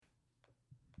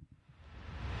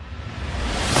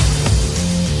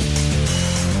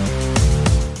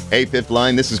Hey, Fifth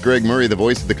Line, this is Greg Murray, the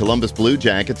voice of the Columbus Blue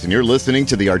Jackets, and you're listening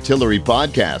to the Artillery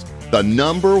Podcast, the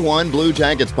 #1 Blue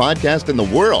Jackets podcast in the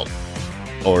world.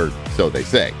 Or so they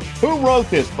say. Who wrote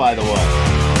this, by the way?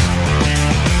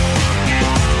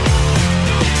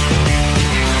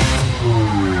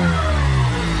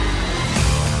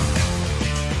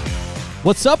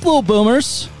 What's up, little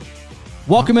boomers?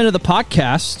 Welcome into the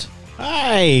podcast.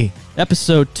 Hi.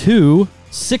 Episode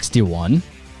 261.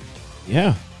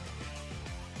 Yeah.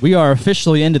 We are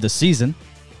officially into the season.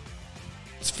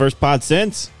 It's first pod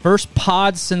since. First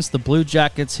pod since the Blue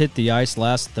Jackets hit the ice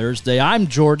last Thursday. I'm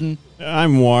Jordan.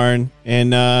 I'm Warren.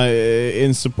 And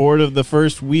in support of the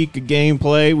first week of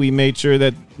gameplay, we made sure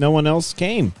that no one else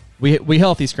came. We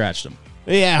healthy scratched them.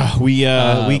 Yeah,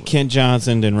 we Kent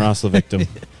Johnsoned and Ross Victim.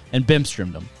 And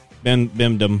Bimstrimmed them.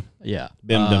 Bimmed them. Yeah.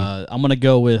 Bimmed them. I'm going to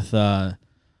go with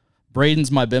Braden's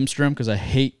my Bimstrom because I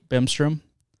hate Bimstrom.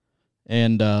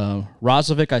 And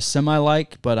Rozovic I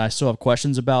semi-like, but I still have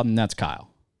questions about, and that's Kyle.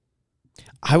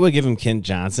 I would give him Kent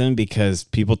Johnson because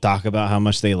people talk about how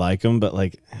much they like him, but,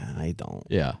 I don't.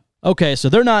 Yeah. Okay, so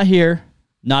they're not here.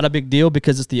 Not a big deal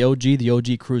because it's the OG. The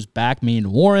OG crew's back. Me and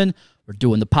Warren, we're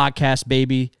doing the podcast,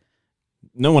 baby.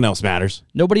 No one else matters.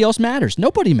 Nobody else matters.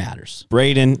 Nobody matters.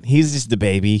 Braden, he's just the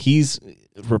baby. He's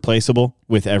replaceable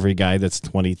with every guy that's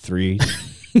 23.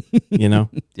 You know,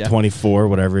 yeah. 24,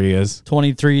 whatever he is.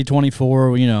 23,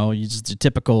 24, he's just a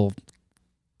typical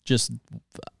just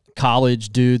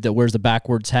college dude that wears the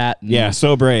backwards hat. And,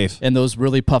 so brave. And those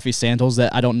really puffy sandals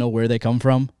that I don't know where they come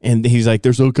from. And he's like,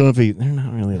 they're so comfy. They're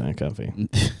not really that comfy.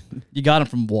 You got them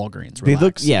from Walgreens.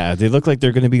 Relax. They look like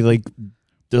they're going to be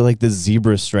they're like the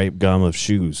zebra stripe gum of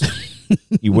shoes.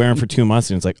 You wear them for 2 months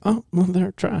and it's like, oh, well,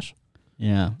 they're trash.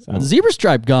 Yeah. So. Zebra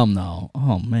stripe gum, though.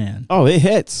 Oh, man. Oh, it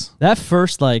hits. That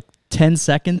first, 10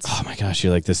 seconds. Oh, my gosh.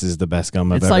 You're like, this is the best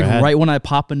gum I've ever had. It's had. Right when I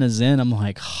pop into Zen, I'm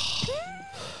like, oh,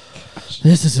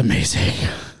 this is amazing.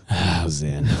 Oh,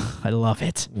 Zen. I love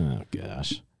it. Oh,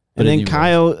 gosh. But then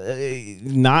Kyle,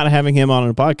 not having him on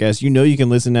a podcast, you can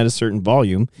listen at a certain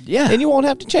volume. Yeah. And you won't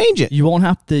have to change it. You won't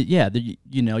have to,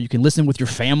 you can listen with your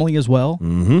family as well.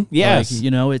 Mm-hmm. Yes.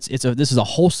 This is a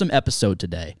wholesome episode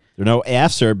today. There are no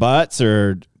Fs or buts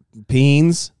or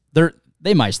peens.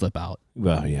 They might slip out.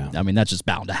 Well, yeah. I mean, that's just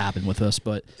bound to happen with us.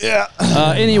 But yeah.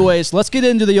 Anyways, let's get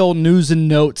into the old news and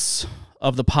notes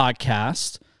of the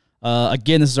podcast.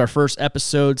 Again, this is our first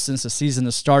episode since the season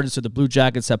has started, so the Blue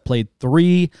Jackets have played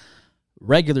 3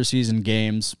 regular season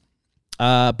games.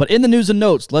 But in the news and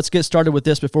notes, let's get started with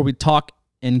this before we talk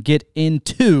and get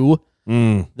into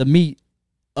the meat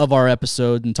of our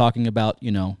episode and talking about,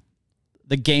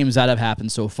 the games that have happened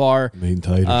so far.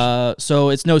 So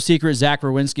it's no secret, Zach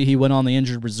Werenski, he went on the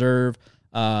injured reserve.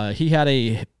 He had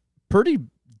a pretty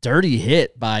dirty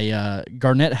hit by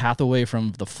Garnett Hathaway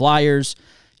from the Flyers.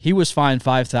 He was fined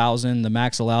 $5,000, the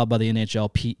max allowed by the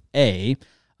NHLPA.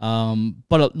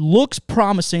 But it looks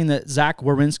promising that Zach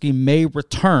Werenski may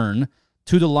return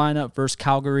to the lineup versus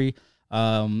Calgary.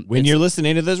 When you're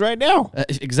listening to this right now.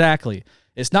 Exactly.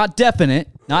 It's not definite,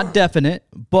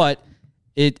 but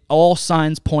all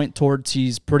signs point towards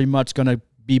he's pretty much going to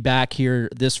be back here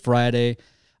this Friday.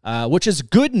 Which is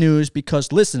good news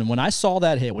because, listen, when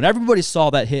everybody saw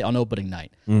that hit on opening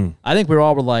night, I think we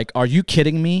all were like, are you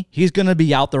kidding me? He's going to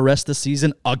be out the rest of the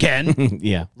season again?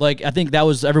 Yeah. I think that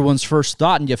was everyone's first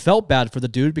thought, and you felt bad for the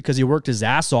dude because he worked his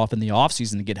ass off in the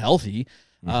offseason to get healthy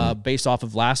based off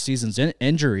of last season's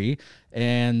injury.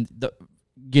 And,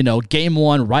 game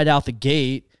 1, right out the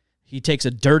gate, he takes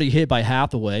a dirty hit by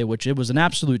Hathaway, which it was an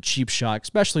absolute cheap shot,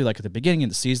 especially at the beginning of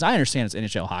the season. I understand it's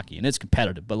NHL hockey, and it's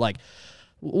competitive, but,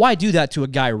 why do that to a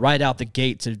guy right out the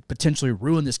gate to potentially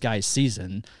ruin this guy's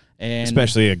season? And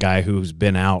especially a guy who's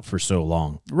been out for so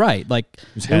long. Right.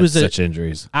 Who's had such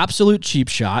injuries. Absolute cheap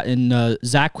shot. And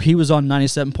Zach, he was on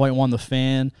 97.1 The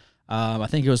Fan. I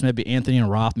think it was maybe Anthony and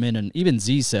Rothman. And even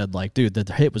Z said, dude,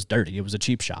 the hit was dirty. It was a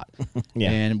cheap shot. Yeah.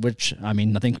 And which, I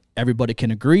think everybody can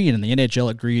agree. And the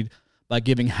NHL agreed by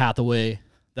giving Hathaway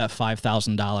that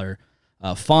 $5,000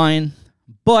 fine.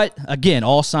 But, again,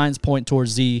 all signs point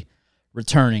towards Z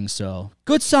returning, so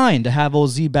good sign to have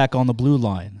OZ back on the blue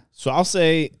line. So I'll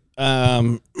say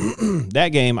that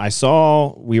game I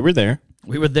saw, we were there.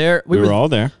 We were there. We were all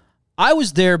there. I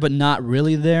was there, but not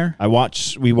really there. We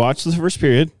watched the first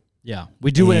period. Yeah,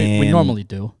 we do what we normally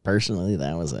do. Personally,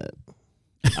 that was it.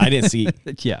 I didn't see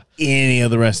any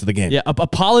of the rest of the game. Yeah,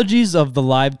 apologies of the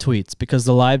live tweets, because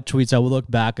the live tweets, I will look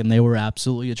back and they were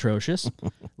absolutely atrocious.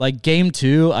 Like game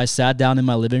 2, I sat down in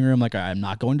my living room like, all right, I'm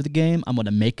not going to the game. I'm going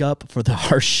to make up for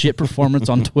our shit performance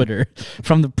on Twitter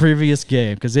from the previous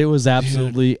game, because it was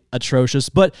absolutely atrocious.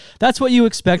 But that's what you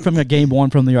expect from a game 1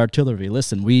 from the artillery.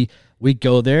 Listen, we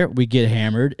go there, we get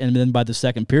hammered, and then by the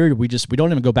second period, we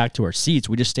don't even go back to our seats.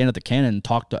 We just stand at the cannon and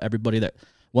talk to everybody that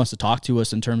wants to talk to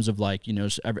us, in terms of like,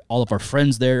 all of our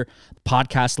friends there,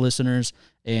 podcast listeners,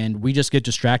 and we just get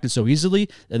distracted so easily.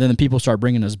 And then the people start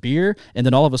bringing us beer, and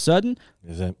then all of a sudden,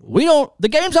 the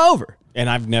game's over. And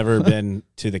I've never been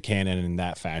to the cannon in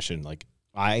that fashion. Like,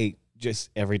 I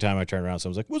just, every time I turn around,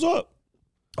 someone's like, "What's up?"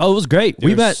 Oh, it was great.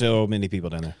 We met so many people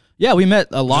down there. Yeah, we met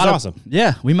a lot of awesome.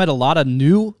 Yeah, we met a lot of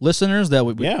new listeners that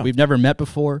we've never met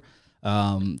before.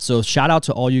 So shout out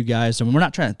to all you guys. I mean, we're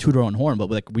not trying to toot our own horn, but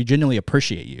like, we genuinely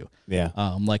appreciate you. Yeah.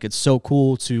 Like, it's so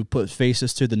cool to put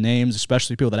faces to the names,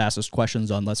 especially people that ask us questions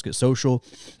on Let's Get Social.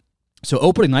 So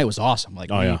opening night was awesome.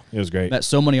 Like, it was great. Met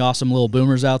so many awesome little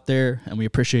boomers out there, and we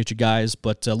appreciate you guys.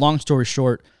 But long story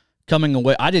short, coming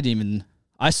away,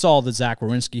 I saw the Zach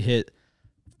Werenski hit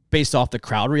based off the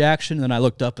crowd reaction, and then I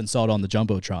looked up and saw it on the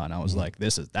Jumbotron. I was like,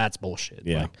 that's bullshit.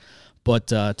 Yeah. But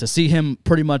to see him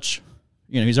pretty much,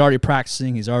 he's already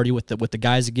practicing. He's already with the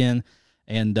guys again,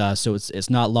 and so it's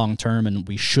not long term, and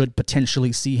we should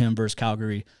potentially see him versus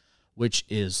Calgary, which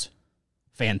is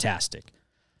fantastic.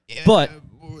 But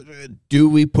do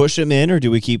we push him in, or do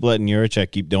we keep letting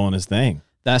Juracek keep doing his thing?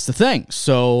 That's the thing.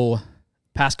 So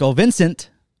Pascal Vincent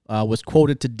was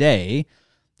quoted today,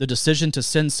 the decision to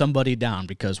send somebody down,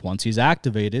 because once he's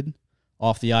activated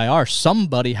off the IR,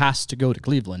 somebody has to go to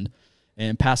Cleveland.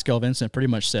 And Pascal Vincent pretty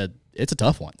much said, it's a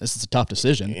tough one. This is a tough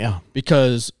decision. Yeah.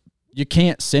 Because you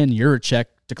can't send Juracek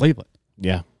to Cleveland.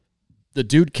 Yeah. The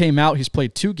dude came out. He's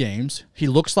played 2 games. He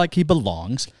looks like he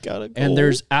belongs. Got a goal. And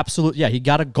there's he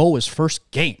got a goal his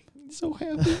first game. So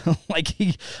happy. Like,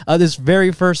 this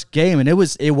very first game, and it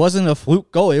wasn't a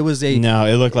fluke goal. It was no,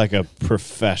 it looked like a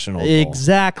professional goal.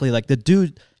 Exactly. Like, the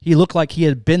dude, he looked like he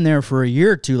had been there for a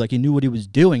year or two, like he knew what he was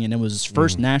doing, and it was his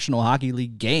first National Hockey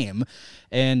League game.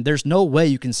 And there's no way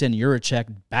you can send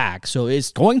Juracek back. So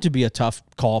it's going to be a tough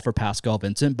call for Pascal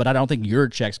Vincent, but I don't think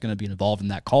Juracek's going to be involved in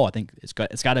that call. I think it's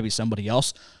got to be somebody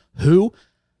else. Who?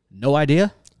 No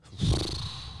idea.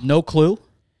 No clue.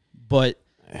 But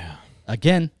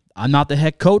again, I'm not the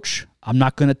head coach. I'm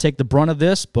not going to take the brunt of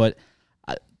this, but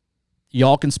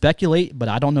y'all can speculate, but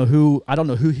I don't know who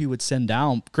he would send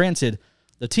down. Granted,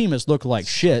 the team has looked like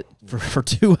shit for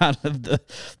 2 out of the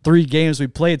 3 games we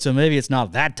played, so maybe it's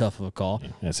not that tough of a call.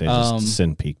 Yeah, just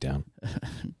send Peak down.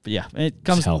 But yeah, it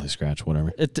comes healthy scratch,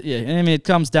 whatever. It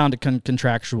comes down to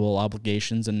contractual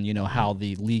obligations and how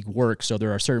the league works. So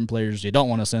there are certain players you don't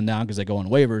want to send down because they go on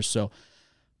waivers. So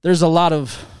there's a lot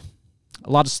of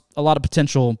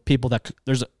potential people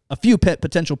there's a few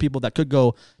potential people that could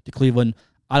go to Cleveland.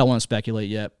 I don't want to speculate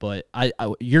yet, but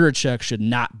Juracek should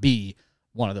not be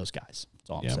one of those guys. That's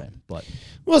all I'm saying. But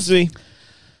we'll see.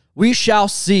 We shall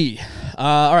see.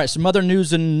 All right, some other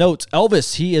news and notes.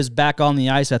 Elvis, he is back on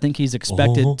the ice. I think he's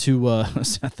expected to. I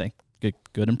think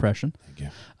good impression. Thank you.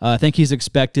 I think he's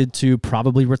expected to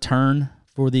probably return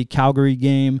for the Calgary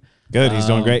game. Good, he's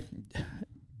doing great.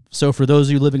 So for those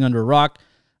of you living under a rock,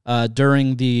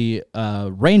 during the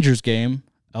Rangers game,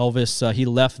 Elvis he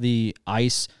left the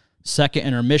ice second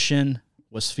intermission,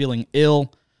 was feeling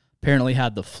ill. Apparently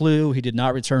had the flu. He did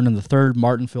not return in the third.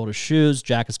 Martin filled his shoes.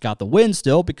 Jackets got the win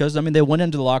still because, they went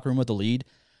into the locker room with the lead.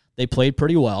 They played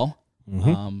pretty well.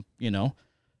 Mm-hmm.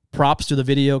 Props to the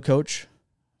video coach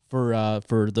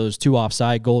for those 2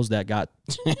 offside goals that got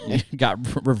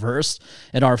reversed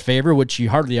in our favor, which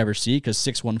you hardly ever see because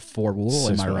 6-1-4 rule.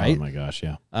 Am I right? Oh my gosh,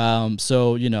 yeah.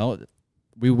 So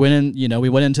we went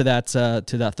into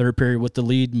that third period with the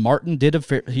lead. Martin did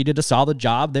a solid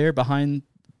job there behind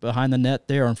the net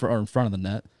there, or in front of the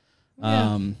net.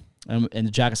 Yeah. And the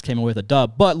Jackets came away with a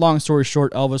dub. But long story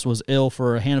short, Elvis was ill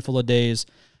for a handful of days.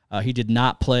 He did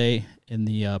not play in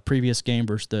the previous game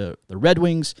versus the Red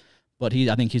Wings, but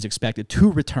I think he's expected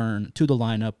to return to the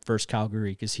lineup versus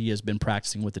Calgary because he has been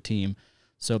practicing with the team.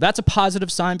 So that's a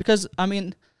positive sign because,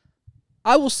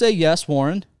 I will say yes,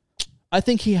 Warren. I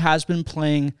think he has been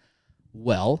playing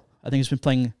well. I think he's been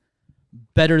playing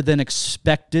better than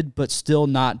expected, but still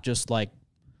not just like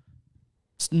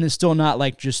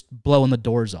just blowing the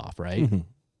doors off, right? Mm-hmm.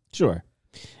 Sure.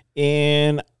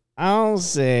 And I'll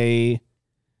say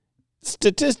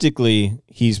statistically,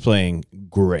 he's playing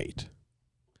great.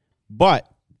 But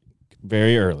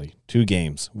very early, 2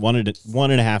 games,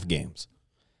 1.5 games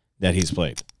that he's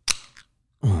played.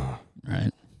 Right.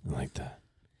 I like that.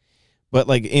 But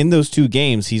like in those 2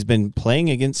 games, he's been playing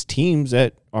against teams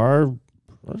that are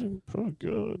pretty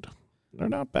good. They're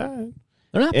not bad.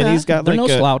 They're not and bad. He's got They're like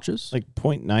no slouches. Like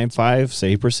 0.95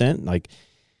 save percent. Like,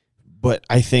 but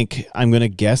I think I'm gonna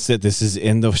guess that this is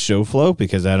in the show flow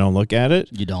because I don't look at it.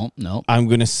 You don't? No. I'm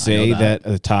gonna say that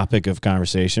the topic of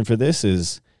conversation for this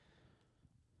is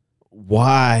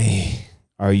why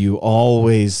are you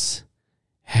always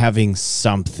having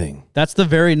something? That's the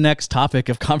very next topic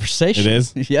of conversation. It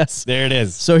is? Yes. There it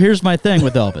is. So here's my thing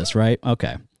with Elvis, right?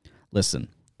 Okay. Listen.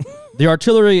 The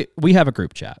artillery, we have a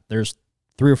group chat. There's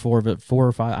 3 or 4 of it, 4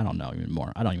 or 5, I don't know even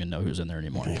more. I don't even know who's in there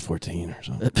anymore. 14 or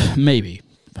something. Maybe.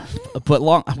 But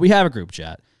we have a group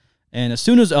chat. And as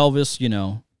soon as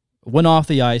Elvis, went off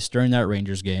the ice during that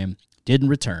Rangers game, didn't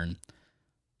return,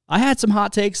 I had some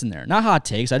hot takes in there. Not hot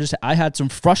takes, I had some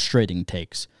frustrating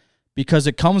takes because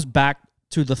it comes back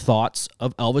to the thoughts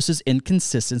of Elvis's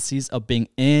inconsistencies of being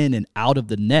in and out of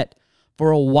the net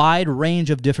for a wide range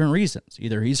of different reasons.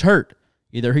 Either he's hurt,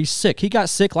 either he's sick. He got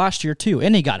sick last year too,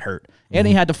 and he got hurt. And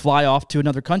he had to fly off to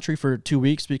another country for 2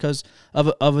 weeks because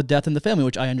of a death in the family,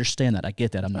 which I understand that. I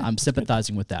get that. I'm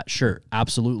sympathizing with that. Sure,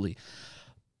 absolutely.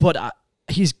 But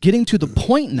he's getting to the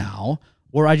point now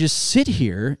where I just sit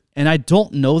here and I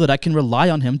don't know that I can rely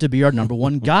on him to be our number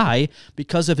one guy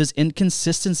because of his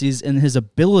inconsistencies and his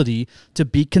ability to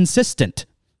be consistent.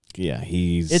 Yeah,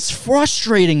 It's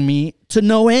frustrating me to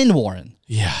no end, Warren.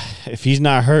 Yeah, if he's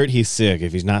not hurt, he's sick.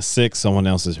 If he's not sick, someone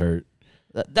else is hurt.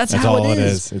 That's how all it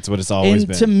is. It's what it's always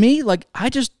been. And to me, like, I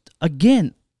don't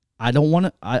want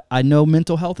to, I know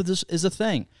mental health is a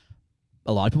thing.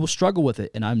 A lot of people struggle with it,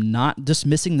 and I'm not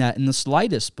dismissing that in the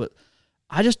slightest, but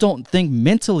I just don't think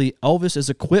mentally Elvis is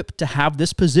equipped to have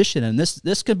this position. And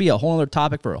this could be a whole other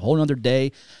topic for a whole other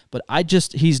day, but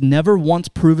he's never once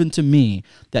proven to me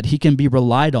that he can be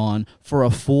relied on for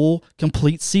a full,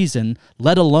 complete season,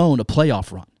 let alone a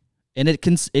playoff run. And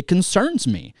it concerns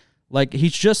me. Like,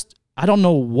 he's just, I don't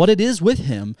know what it is with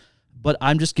him, but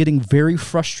I'm just getting very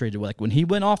frustrated. Like, when he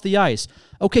went off the ice,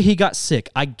 okay, he got sick.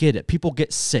 I get it. People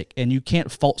get sick, and you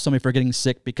can't fault somebody for getting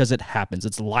sick because it happens.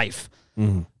 It's life.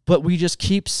 Mm-hmm. But we just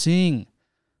keep seeing,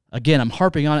 again, I'm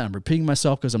harping on it. I'm repeating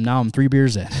myself because I'm 3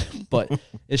 beers in. But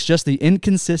it's just the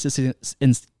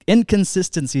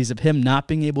inconsistencies of him not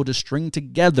being able to string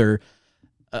together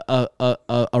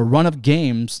a run of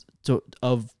games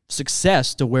of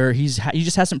success to where he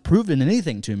just hasn't proven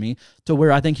anything to me to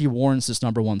where I think he warrants this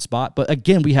number 1 spot. But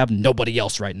again, we have nobody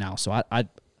else right now, so I'm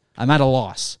at a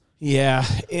loss. Yeah,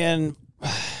 and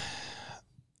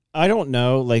I don't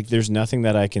know. Like, there's nothing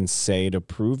that I can say to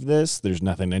prove this. There's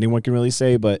nothing anyone can really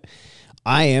say, but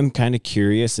I am kind of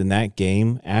curious in that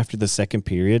game after the second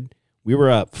period. We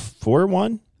were up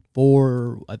 4-1?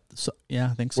 Yeah,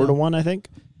 I think so. 4-1, I think.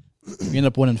 We ended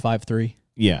up winning 5-3.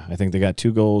 Yeah, I think they got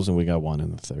 2 goals and we got 1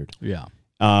 in the third. Yeah.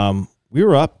 We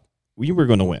were up. We were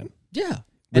going to win. Yeah.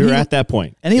 We were at that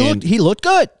point. And he looked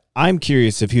good. I'm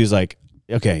curious if he was like,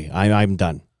 okay, I'm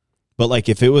done. But like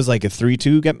if it was like a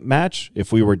 3-2 match,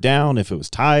 if we were down, if it was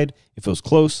tied, if it was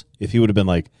close, if he would have been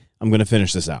like, I'm going to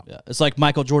finish this out. Yeah. It's like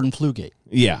Michael Jordan Flugate.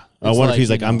 Yeah. I wonder if he's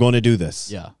like, I'm going to do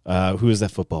this. Yeah. Who is that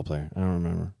football player? I don't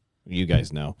remember. You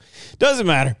guys know. Doesn't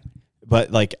matter. But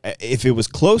like if it was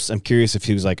close, I'm curious if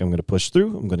he was like, I'm going to push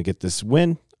through. I'm going to get this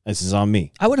win. This is on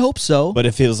me. I would hope so. But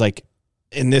if it was like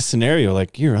in this scenario,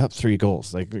 like you're up 3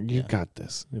 goals, like you got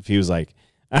this. If he was like,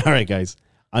 all right, guys,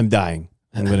 I'm dying.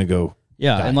 I'm going to go.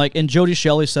 Yeah, and Jody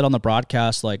Shelley said on the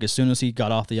broadcast, like, as soon as he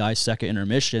got off the ice, second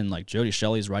intermission, like, Jody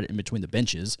Shelley's right in between the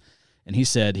benches, and he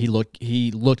said he looked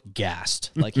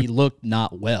gassed, like he looked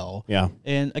not well. Yeah.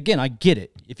 And again, I get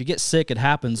it. If you get sick, it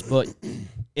happens. But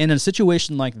in a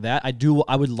situation like that,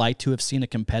 I would like to have seen a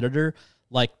competitor,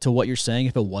 like to what you're saying.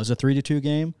 If it was a 3-2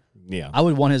 game, yeah, I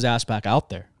would want his ass back out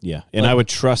there. Yeah, and I would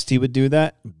trust he would do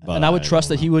that. And I would trust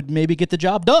that he would maybe get the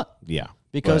job done. Yeah.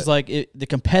 Because, the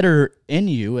competitor in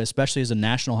you, especially as a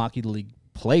National Hockey League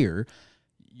player,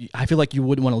 I feel like you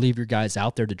wouldn't want to leave your guys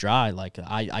out there to dry. Like,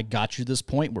 I got you to this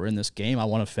point. We're in this game. I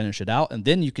want to finish it out. And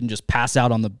then you can just pass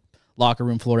out on the locker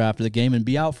room floor after the game and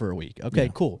be out for a week. Okay,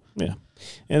 cool. Yeah.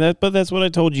 But that's what I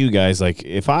told you guys. Like,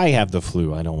 if I have the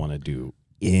flu, I don't want to do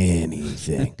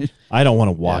anything. I don't want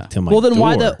to walk to my door. Well, then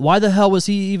why the hell was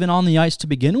he even on the ice to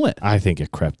begin with? I think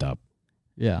it crept up.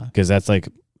 Yeah. Because that's like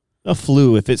a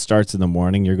flu. If it starts in the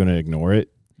morning, you're going to ignore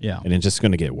it. Yeah. And it's just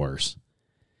going to get worse.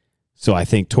 So I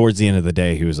think towards the end of the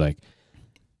day, he was like,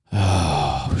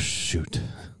 oh, shoot.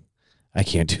 I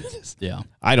can't do this. Yeah.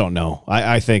 I don't know.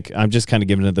 I think I'm just kind of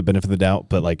giving it the benefit of the doubt.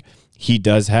 But, like, he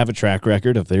does have a track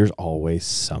record of there's always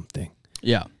something.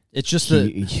 Yeah. It's just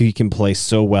he can play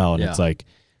so well. And it's like,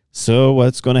 so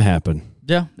what's going to happen?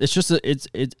 Yeah, it's just it's.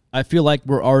 I feel like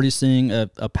we're already seeing a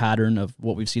pattern of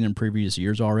what we've seen in previous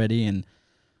years already, and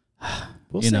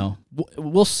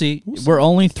we'll see. We're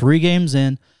only 3 games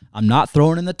in. I'm not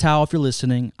throwing in the towel if you're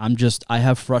listening. I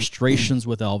have frustrations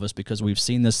with Elvis because we've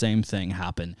seen the same thing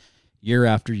happen year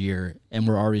after year, and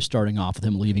we're already starting off with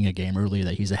him leaving a game early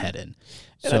that he's ahead in.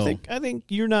 And I think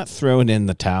you're not throwing in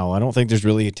the towel. I don't think there's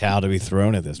really a towel to be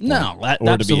thrown at this point. No, or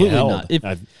absolutely to be held.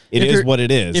 not. It is what it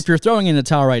is. If you're throwing in the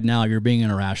towel right now, you're being an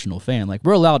irrational fan. Like,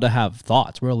 we're allowed to have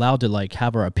thoughts. We're allowed to like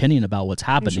have our opinion about what's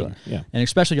happening. Sure, yeah. And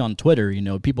especially on Twitter,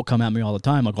 people come at me all the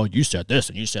time like, "Oh, you said this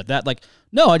and you said that." Like,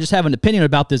 no, I just have an opinion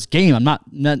about this game. I'm not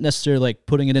necessarily like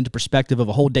putting it into perspective of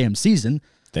a whole damn season.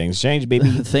 Things change, baby.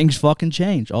 Things fucking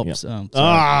change. Oh, yep.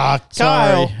 Kyle.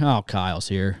 Sorry. Oh, Kyle's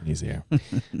here. He's here.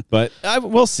 But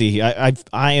we'll see. I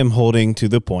am holding to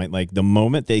the point. Like, the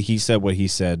moment that he said what he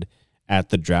said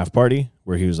at the draft party,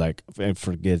 where he was like,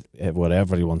 forget what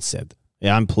everyone said.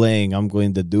 Yeah, I'm playing. I'm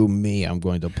going to do me. I'm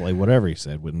going to play whatever he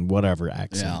said with whatever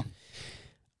accent. Yeah.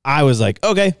 I was like,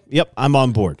 okay, yep, I'm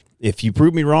on board. If you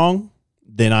prove me wrong,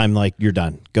 then I'm like, you're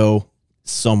done. Go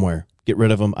somewhere. Get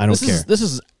rid of him. I don't care.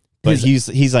 But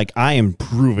he's like, I am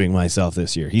proving myself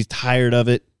this year. He's tired of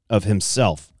it, of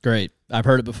himself. Great. I've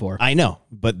heard it before. I know,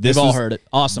 but we've all heard it.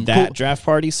 Awesome. That cool. draft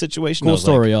party situation. Cool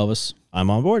story, Elvis. I'm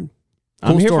on board.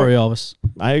 Cool story, Elvis.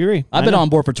 I agree. I've been on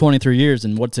board for 23 years,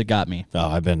 and what's it got me? Oh,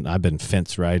 I've been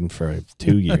fence riding for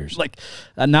 2 years. Like,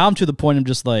 now I'm to the point I'm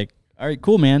just like, all right,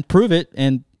 cool, man, prove it,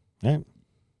 and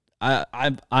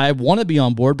I want to be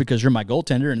on board because you're my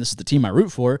goaltender and this is the team I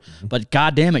root for, but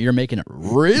God damn it, you're making it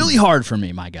really hard for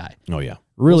me, my guy. Oh, yeah.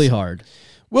 Really hard.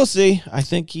 We'll see. I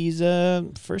think he's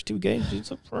first 2 games,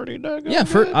 he's a pretty doggone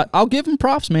good. I'll give him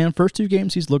props, man. First 2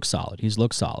 games, he's looked solid.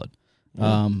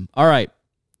 All right.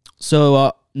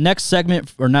 So next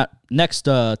segment, or not, next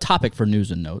topic for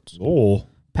news and notes. Oh.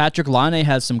 Patrick Laine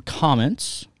has some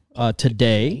comments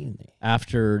today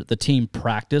after the team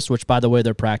practice, which, by the way,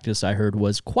 their practice, I heard,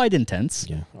 was quite intense.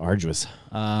 Yeah, arduous.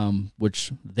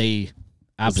 Which they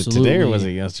absolutely... Was it today or was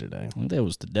it yesterday? I think it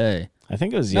was today. I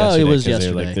think it was yesterday. No, it was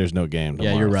yesterday. Like, there's no game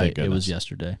tomorrow. Yeah, you're right. It was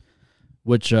yesterday,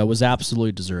 which was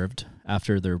absolutely deserved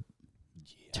after their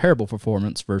terrible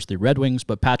performance versus the Red Wings.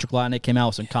 But Patrick Laine came out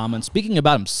with some comments. Speaking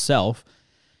about himself,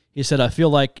 he said, I feel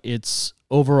like it's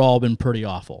overall been pretty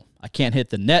awful. I can't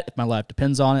hit the net if my life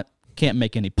depends on it. Can't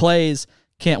make any plays.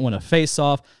 Can't win a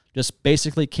face-off. Just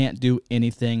basically can't do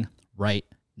anything right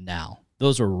now.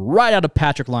 Those were right out of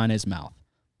Patrick Laine's mouth.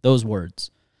 Those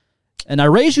words. And I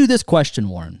raise you this question,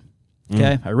 Warren.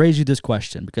 Okay? I raise you this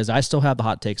question because I still have the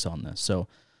hot takes on this. So,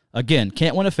 again,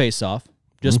 can't win a face-off.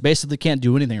 Just basically can't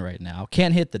do anything right now.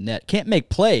 Can't hit the net. Can't make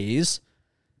plays.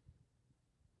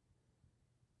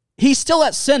 He's still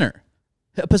at center,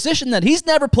 a position that he's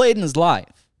never played in his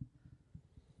life.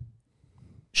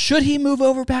 Should he move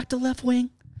over back to left wing?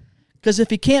 Because if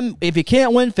he can't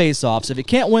win faceoffs, if he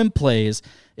can't win plays,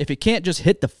 if he can't just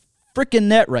hit the freaking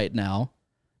net right now,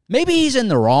 maybe he's in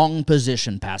the wrong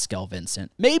position, Pascal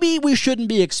Vincent. Maybe we shouldn't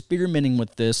be experimenting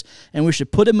with this, and we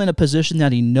should put him in a position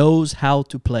that he knows how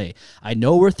to play. I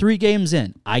know we're 3 games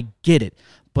in. I get it.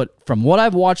 But from what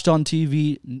I've watched on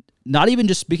TV, not even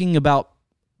just speaking about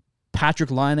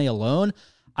Patrick Laine alone,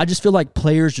 I just feel like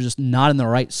players are just not in the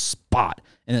right spot.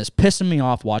 And it's pissing me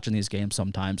off watching these games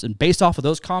sometimes. And based off of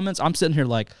those comments, I'm sitting here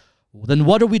like, well, then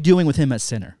what are we doing with him at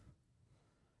center?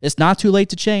 It's not too late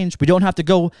to change. We don't have to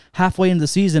go halfway into the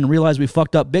season and realize we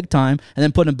fucked up big time and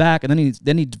then put him back, and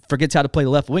then he forgets how to play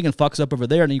the left wing and fucks up over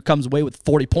there, and he comes away with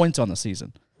 40 points on the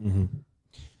season. Mm-hmm.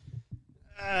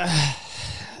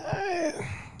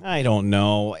 I don't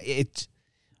know.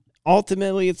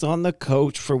 Ultimately, it's on the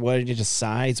coach for what he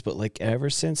decides, but like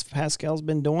ever since Pascal's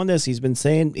been doing this, he's been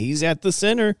saying he's at the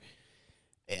center.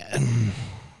 And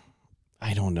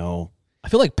I don't know. I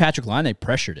feel like Patrick Laine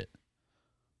pressured it.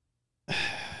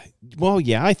 Well,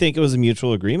 yeah, I think it was a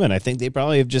mutual agreement. I think they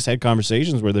probably have just had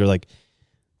conversations where they're like,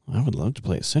 I would love to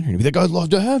play at center. And he'd be like, I'd love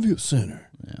to have you at center.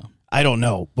 Yeah. I don't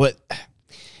know.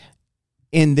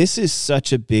 And this is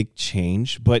such a big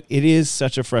change, but it is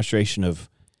such a frustration of,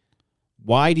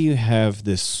 why do you have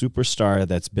this superstar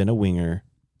that's been a winger,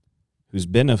 who's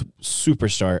been a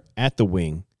superstar at the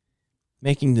wing,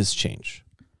 making this change?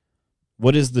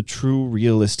 What is the true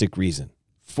realistic reason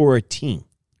for a team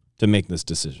to make this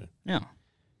decision? Yeah.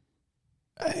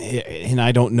 And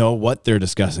I don't know what they're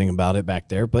discussing about it back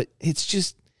there, but it's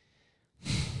just...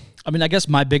 I mean, I guess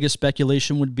my biggest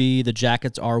speculation would be the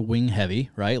Jackets are wing heavy,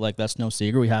 right? Like, that's no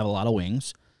secret. We have a lot of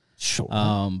wings. Sure.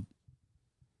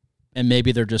 And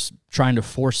maybe they're just trying to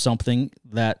force something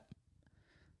that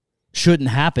shouldn't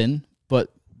happen,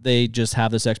 but they just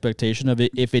have this expectation of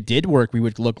it. If it did work, we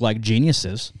would look like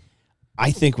geniuses.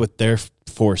 I think what they're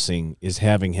forcing is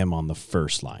having him on the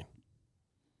first line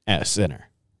at center.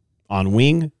 On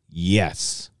wing,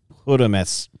 yes. Put him at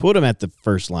the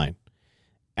first line.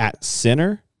 At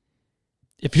center,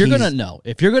 if you're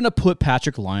gonna put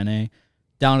Patrick Laine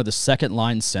down to the second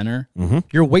line center,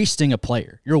 you're wasting a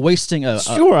player. You're wasting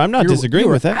I'm not disagreeing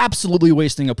with that. Absolutely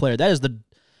wasting a player. That is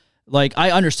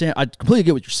I understand. I completely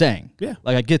get what you're saying. Yeah,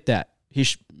 like I get that.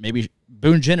 Maybe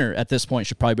Boone Jenner at this point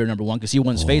should probably be number one because he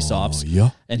wins faceoffs.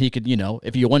 Yeah, and he could,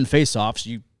 if you win faceoffs,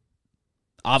 you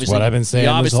obviously. That's what I've been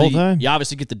saying this whole time. You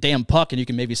obviously get the damn puck and you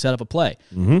can maybe set up a play.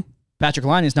 Mm-hmm. Patrick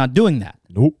Laine is not doing that.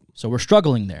 Nope. So we're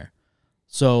struggling there.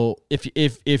 So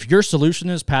if your solution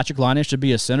is Patrick Laine should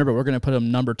be a center, but we're going to put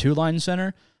him number 2 line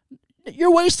center,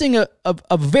 you're wasting a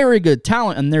very good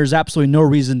talent, and there's absolutely no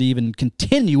reason to even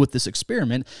continue with this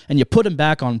experiment, and you put him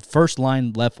back on first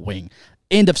line left wing.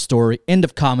 End of story, end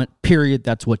of comment, period.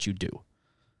 That's what you do.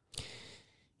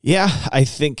 Yeah, I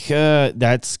think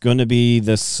that's going to be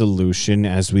the solution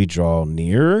as we draw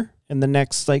near in the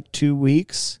next 2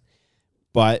 weeks.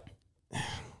 But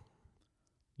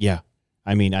yeah,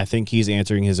 I mean, I think he's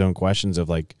answering his own questions of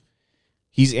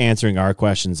he's answering our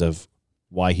questions of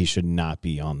why he should not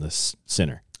be on this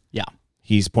center. Yeah.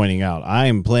 He's pointing out, I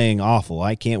am playing awful.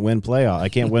 I can't win I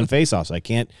can't win faceoffs. I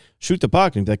can't shoot the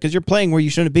puck. And because you're playing where you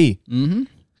shouldn't be. Mm-hmm.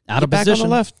 Out of back position. on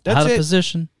the left. That's out of it.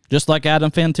 position. Just like Adam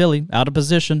Fantilli. Out of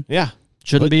position. Yeah.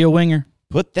 Shouldn't be a winger.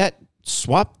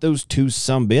 Swap those two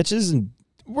bitches and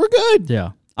we're good.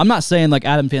 Yeah. I'm not saying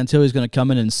Adam Fantilli is going to come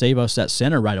in and save us at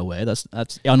center right away. That's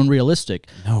unrealistic.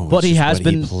 No, but he has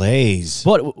been. He plays.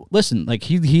 But listen,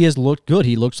 he has looked good.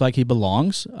 He looks like he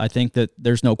belongs. I think that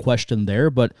there's no question there.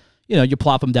 But you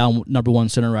plop him down number 1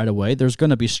 center right away. There's going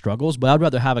to be struggles. But I'd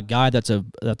rather have a guy that's a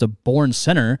born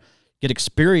center, get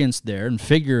experience there, and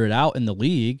figure it out in the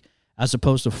league, as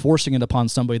opposed to forcing it upon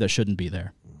somebody that shouldn't be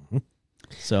there. Mm-hmm.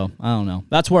 So I don't know.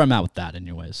 That's where I'm at with that,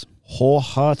 anyways.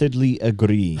 Wholeheartedly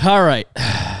agree. All right.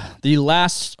 The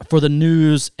last for the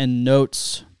news and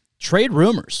notes, trade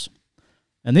rumors.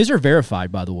 And these are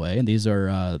verified, by the way. And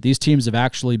these teams have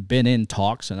actually been in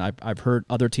talks, and I've heard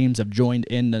other teams have joined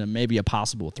in maybe a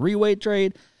possible 3-way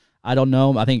trade. I don't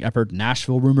know. I think I've heard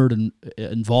Nashville rumored and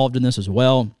involved in this as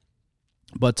well.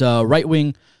 But right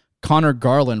wing Connor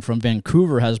Garland from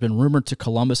Vancouver has been rumored to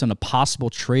Columbus in a possible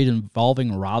trade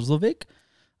involving Roslovic.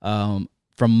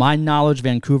 From my knowledge,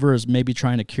 Vancouver is maybe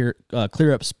trying to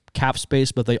clear up cap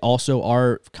space, but they also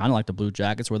are kind of like the Blue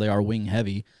Jackets, where they are wing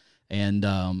heavy. And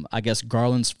I guess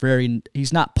Garland's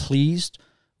he's not pleased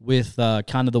with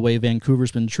kind of the way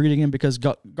Vancouver's been treating him, because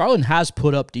Garland has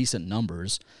put up decent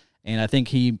numbers, and I think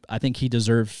he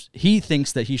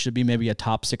thinks that he should be maybe a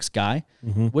top 6 guy,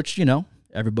 which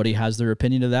everybody has their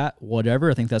opinion of that.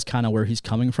 Whatever, I think that's kind of where he's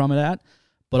coming from at.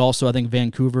 But also, I think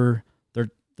Vancouver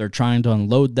they're trying to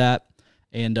unload that.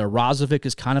 And Roslovic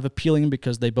is kind of appealing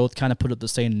because they both kind of put up the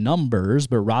same numbers,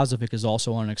 but Roslovic is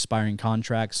also on an expiring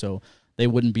contract, so they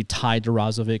wouldn't be tied to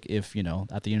Roslovic if,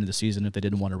 at the end of the season, if they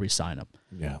didn't want to re-sign him.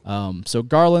 Yeah. So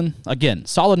Garland, again,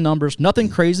 solid numbers, nothing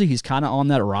crazy. He's kind of on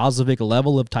that Roslovic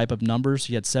level of type of numbers.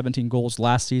 He had 17 goals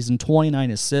last season,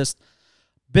 29 assists,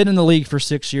 been in the league for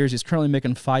 6 years. He's currently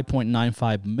making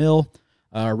 $5.95 million.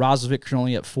 Roslovic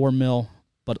currently at $4 million.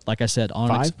 But like I said, on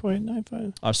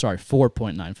 5.95. Oh, sorry,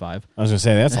 4.95. I was gonna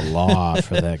say that's a lot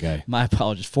for that guy. My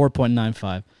apologies,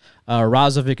 4.95.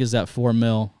 Roslovic is at $4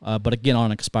 million, but again on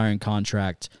an expiring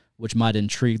contract, which might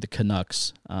intrigue the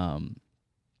Canucks.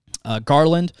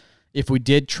 Garland, if we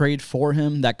did trade for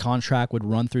him, that contract would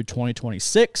run through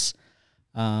 2026.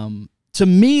 To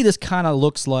me, this kind of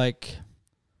looks like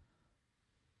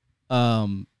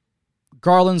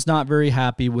Garland's not very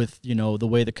happy with the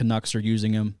way the Canucks are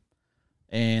using him.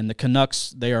 And the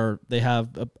Canucks, they have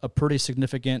a pretty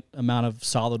significant amount of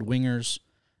solid wingers,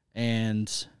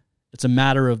 and it's a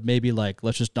matter of maybe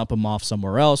let's just dump them off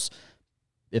somewhere else.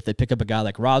 If they pick up a guy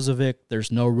like Roslovic,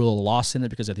 there's no real loss in it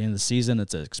because at the end of the season,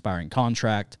 it's an expiring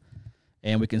contract,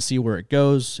 and we can see where it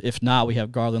goes. If not, we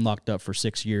have Garland locked up for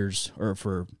 6 years or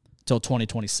till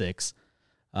 2026.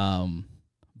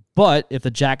 But if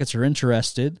the Jackets are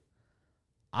interested,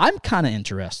 I'm kind of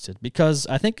interested because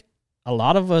I think a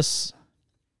lot of us.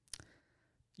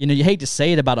 You hate to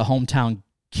say it about a hometown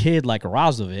kid like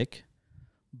Roslovic,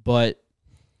 but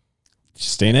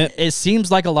just ain't it. It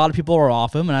seems like a lot of people are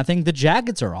off him, and I think the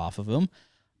Jackets are off of him.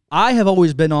 I have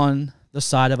always been on the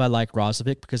side of I like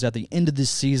Roslovic because at the end of this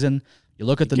season, you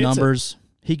look at the numbers.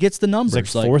 He gets the numbers.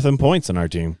 He's like fourth in points on our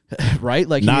team, right?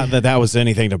 Not that was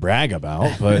anything to brag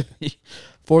about, but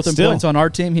fourth in points on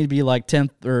our team, he'd be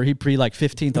 10th, or he'd be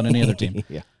 15th on any other team.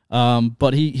 Yeah.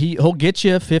 But he'll get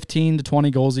you 15 to 20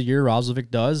 goals a year.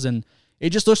 Roslovic does, and it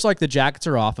just looks like the Jackets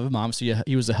are off of him. Obviously,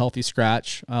 he was a healthy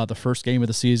scratch the first game of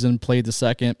the season, played the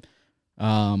second.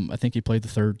 I think he played the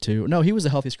third too. No, he was a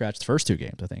healthy scratch the first two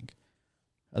games, I think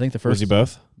the first. Was he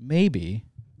both? Maybe.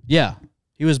 Yeah,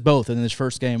 he was both. And his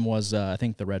first game was, I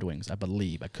think, the Red Wings, I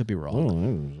believe. I could be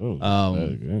wrong.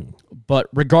 But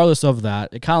regardless of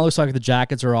that, it kind of looks like the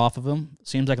Jackets are off of him.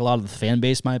 Seems like a lot of the fan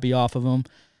base might be off of him.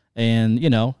 And,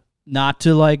 not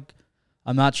to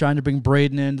I'm not trying to bring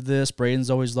Braden into this. Braden's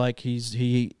always like he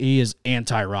is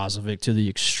anti-Roslovic to the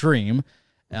extreme.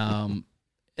 And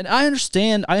I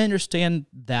understand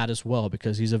that as well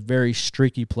because he's a very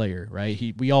streaky player,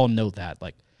 right? We all know that.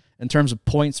 Like in terms of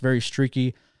points, very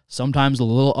streaky, sometimes a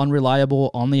little unreliable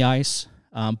on the ice.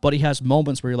 But he has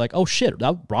moments where you're like, oh shit,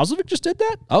 Roslovic just did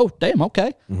that? Oh, damn,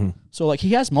 okay. Mm-hmm. So he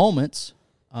has moments.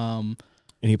 And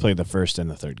he played the first and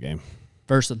the third game.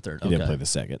 First and third. He didn't play the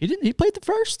second. He didn't. He played the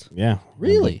first. Yeah.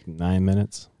 Really? 9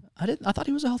 minutes. I didn't. I thought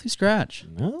he was a healthy scratch.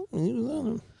 No, he was on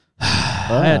him.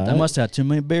 I must have had too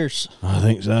many beers. I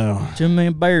think so. Too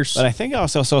many beers. But I think I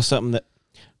also saw something that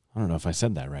I don't know if I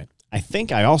said that right. I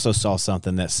think I also saw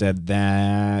something that said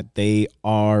that they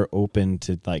are open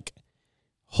to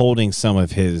holding some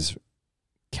of his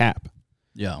cap.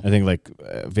 Yeah. I think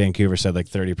Vancouver said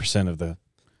 30%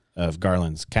 of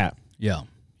Garland's cap. Yeah.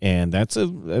 And that's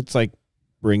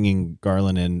bringing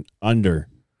Garland in under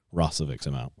Roslovic's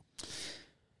amount.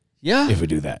 Yeah. If we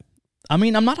do that. I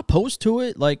mean, I'm not opposed to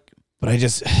it. But I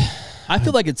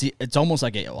feel like it's almost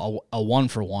like a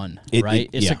 1-for-1, right?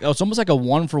 It's almost like a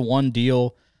 1-for-1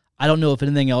 deal. I don't know if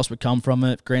anything else would come from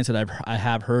it. Granted, I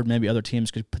have heard maybe other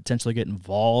teams could potentially get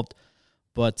involved,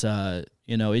 but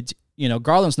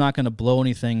Garland's not going to blow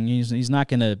anything. He's not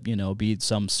going to be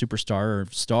some superstar or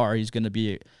star. He's going to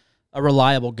be a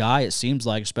reliable guy. It seems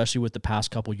like, especially with the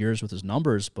past couple years with his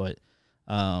numbers. But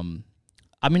I'm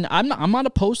not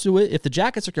opposed to it if the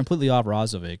Jackets are completely off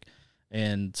Roslovic,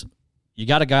 and you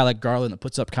got a guy like Garland that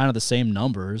puts up kind of the same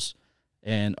numbers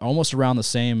and almost around the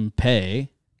same pay.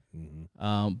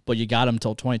 But you got him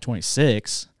until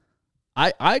 2026.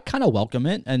 I kind of welcome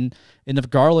it, and if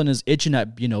Garland is itching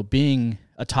at being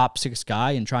a top 6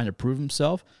 guy and trying to prove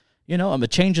himself, a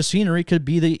change of scenery could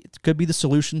be the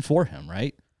solution for him,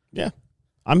 right? Yeah,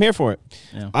 I'm here for it.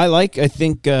 Yeah. I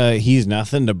think he's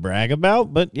nothing to brag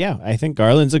about, but yeah, I think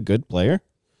Garland's a good player.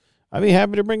 I'd be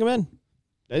happy to bring him in.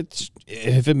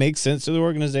 If it makes sense to the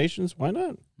organizations, why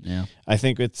not? Yeah, I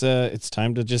think it's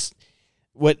time to just.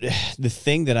 The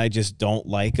thing that I just don't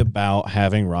like about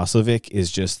having Roslovic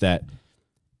is just that,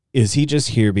 is he just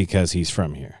here because he's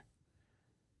from here?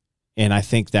 And I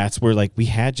think that's where we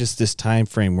had just this time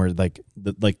frame where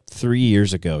 3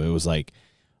 years ago it was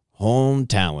home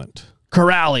talent.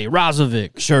 Corrally,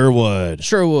 Roslovic,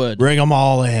 Sherwood, bring them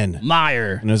all in.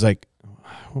 Meyer, and it was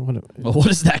what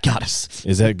does that got us?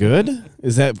 Is that good?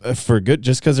 Is that for good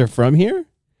just because they're from here?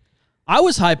 I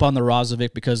was hype on the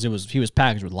Roslovic because he was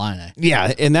packaged with Laine.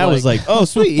 Yeah, and that was oh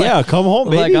sweet, yeah, come home,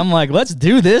 baby. I'm let's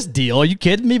do this deal. Are you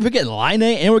kidding me? We're getting Laine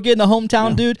and we're getting a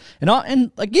hometown dude.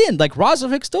 And again,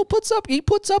 Roslovic still puts up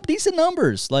decent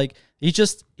numbers.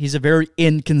 He's a very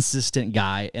inconsistent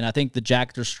guy, and I think the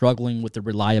Jackets are struggling with the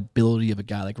reliability of a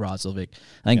guy like Roslovic.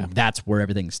 I think that's where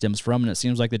everything stems from, and it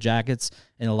seems like the Jackets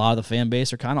and a lot of the fan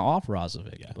base are kind of off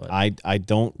Roslovic. Yeah. But I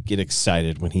don't get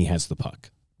excited when he has the puck.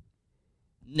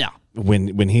 No.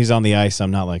 When he's on the ice,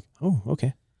 I'm not oh,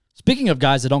 okay. Speaking of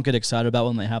guys that don't get excited about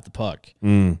when they have the puck,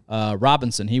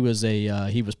 Robinson, he was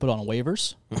put on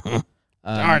waivers.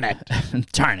 Darn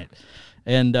it. Darn it.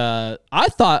 And I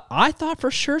thought for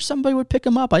sure somebody would pick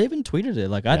him up. I even tweeted it.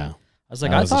 I was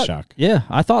like, that was a shock. Yeah,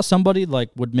 I thought somebody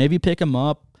would maybe pick him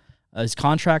up. His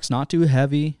contract's not too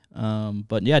heavy.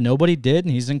 But yeah, nobody did,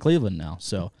 and he's in Cleveland now.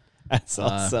 So I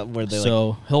saw something where they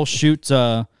he'll shoot.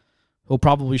 He'll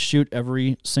probably shoot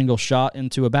every single shot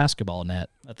into a basketball net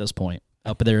at this point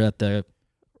up there at the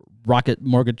Rocket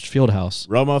Mortgage Fieldhouse.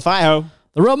 Romo Fijo.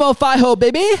 The Romo Fijo,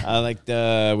 baby.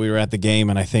 We were at the game,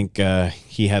 and I think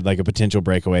he had a potential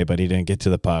breakaway, but he didn't get to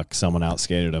the puck. Someone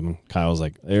outskated him. Kyle's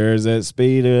there's that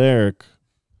speed of Eric.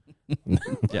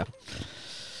 Yeah.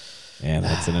 And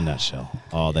that's in a nutshell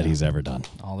all that he's ever done.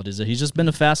 All it is, he's just been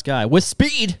a fast guy with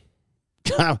speed.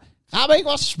 How big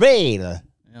was speed?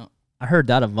 I heard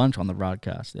that a bunch on the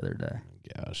broadcast the other day.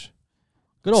 Gosh.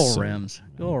 Good old Rams.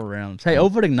 Good old Rams. Hey,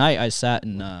 opening night,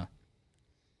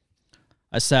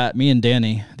 me and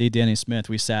Danny Smith,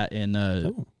 we sat in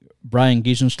Brian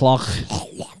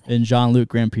Giesenschlag and Jean-Luc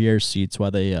Grandpierre's seats while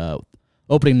they,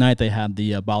 opening night, they had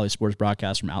the Bally Sports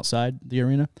broadcast from outside the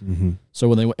arena. Mm-hmm. So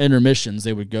when they were intermissions,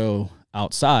 they would go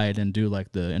outside and do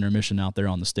the intermission out there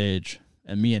on the stage.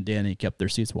 and me and Danny kept their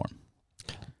seats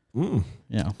warm.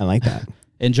 Yeah, I like that.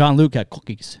 And Jean-Luc had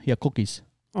cookies. He had cookies.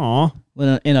 Aw.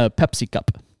 In a Pepsi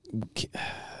cup.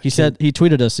 He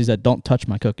tweeted us, he said, "Don't touch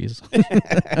my cookies."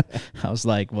 I was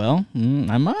like, well,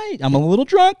 I might. I'm a little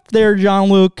drunk there,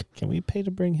 Jean-Luc. Can we pay to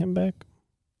bring him back?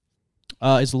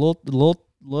 He's a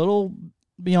little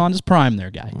beyond his prime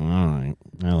there, guy. All right.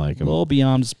 I like him. A little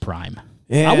beyond his prime.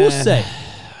 Yeah. I will say,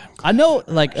 I know,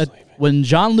 like, when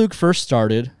Jean-Luc first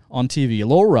started on TV, a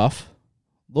little rough.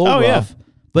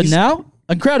 But now,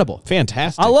 incredible.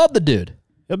 Fantastic. I love the dude.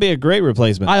 He'll be a great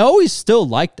replacement. I always still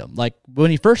liked him. Like,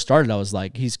 when he first started, I was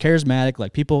like, he's charismatic.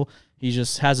 Like, he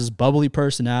just has this bubbly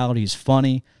personality. He's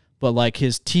funny. But, like,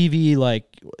 his TV, like,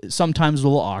 sometimes a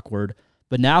little awkward.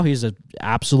 But now he's an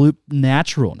absolute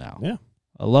natural now. Yeah.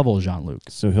 I love old Jean-Luc.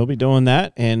 So he'll be doing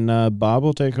that, and Bob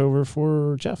will take over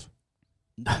for Jeff.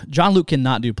 Jean-Luc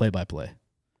cannot do play-by-play.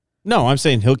 No, I'm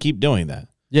saying he'll keep doing that.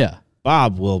 Yeah.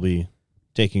 Bob will be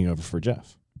taking over for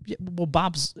Jeff. Yeah, well,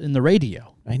 Bob's in the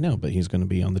radio. I know, but he's going to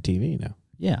be on the TV now.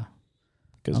 Yeah.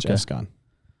 Because Jeff's gone.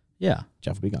 Yeah.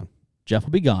 Jeff will be gone. Jeff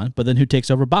will be gone, but then who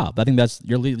takes over Bob? I think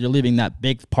you're leaving that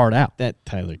big part out. That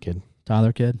Tyler kid.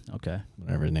 Tyler kid? Okay.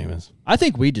 Whatever his name is. I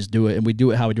think we just do it, and we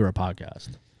do it how we do our podcast.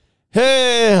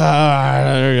 Hey,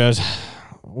 there he goes.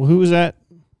 Who's that?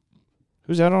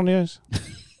 Who's that on the ice?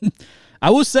 I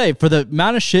will say, for the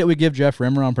amount of shit we give Jeff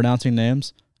Rimmer on pronouncing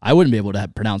names, I wouldn't be able to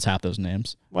pronounce half those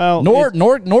names. Well,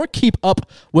 nor keep up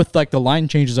with like the line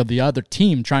changes of the other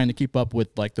team, trying to keep up with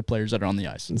like the players that are on the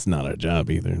ice. It's not our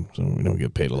job either, so we don't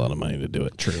get paid a lot of money to do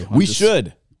it. True. We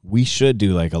should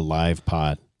do like a live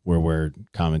pod where we're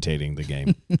commentating the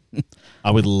game.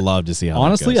 I would love to see how.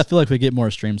 Honestly, that I goes. feel like we get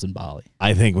more streams than Bali.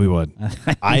 I think we would.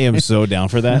 I am so down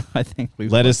for that. I think we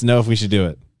Let us know if we should do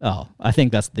it. Oh, I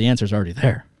think the answer's already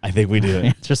there. I think we do The it.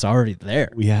 answer's already there.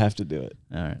 We have to do it.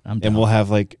 All right, I'm down. And we'll have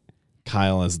like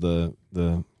Kyle as the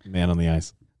man on the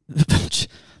ice.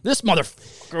 This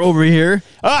motherfucker over here.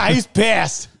 Ah, he's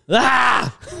pissed.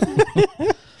 Ah!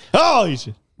 Oh, you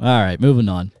should. All right, moving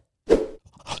on.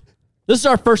 This is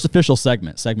our first official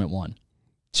segment, segment 1.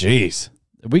 Jeez.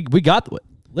 We got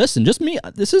listen, just me.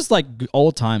 This is like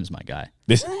old times, my guy.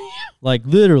 This. Like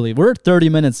literally, we're 30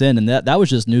 minutes in, and that was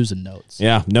just news and notes.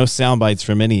 Yeah, no sound bites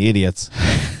from any idiots.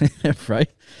 Right?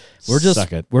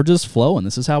 We're just flowing.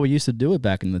 This is how we used to do it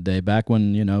back in the day. Back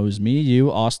when it was me,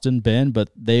 you, Austin, Ben,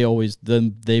 but they would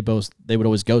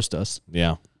always ghost us.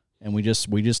 Yeah, and we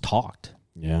just talked.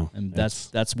 Yeah, and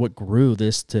that's what grew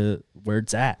this to where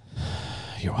it's at.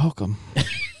 You're welcome.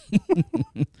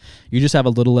 You just have a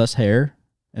little less hair,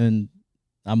 and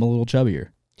I'm a little chubbier.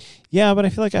 Yeah, but I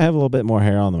feel like I have a little bit more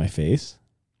hair on my face.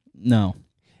 No,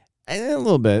 a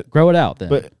little bit. Grow it out then.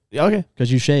 But okay,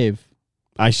 because you shave.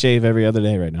 I shave every other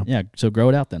day right now. Yeah, so grow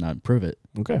it out then. I'd prove it.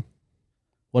 Okay.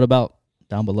 What about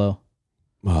down below?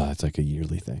 Oh, that's like a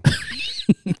yearly thing.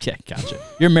 Okay, gotcha.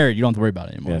 You're married. You don't have to worry about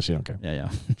it anymore. Yeah, she don't care. Yeah.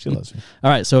 She loves me.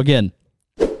 All right, so again,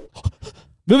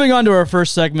 moving on to our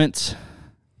first segment.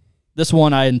 This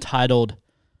one I entitled,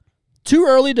 Too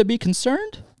Early to Be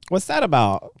Concerned? What's that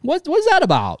about? What's that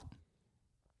about?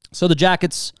 So the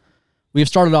Jackets, we have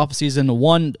started off the season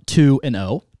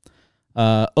 1-2-0.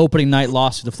 Opening night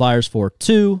loss to the Flyers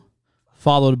 4-2,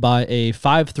 followed by a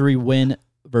 5-3 win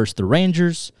versus the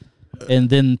Rangers, and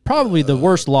then probably the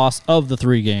worst loss of the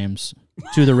 3 games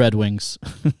to the Red Wings.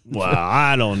 Well,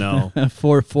 I don't know.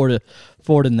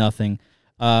 4-0.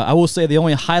 I will say the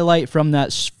only highlight from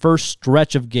that first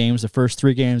stretch of games, the first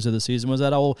 3 games of the season, was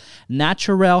that old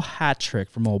natural hat trick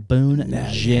from old Boone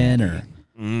Jenner.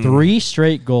 3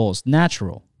 straight goals,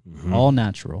 natural, all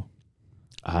natural.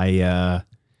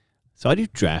 So I do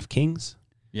DraftKings.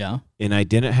 Yeah. And I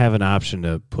didn't have an option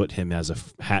to put him as a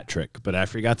hat trick. But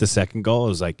after he got the second goal, it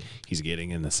was like, he's getting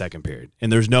in the second period.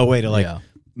 And there's no way to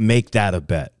make that a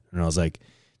bet. And I was like,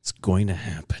 it's going to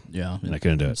happen. Yeah. And I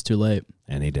couldn't do it. It's too late.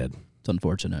 And he did. It's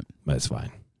unfortunate. But it's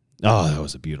fine. Oh, that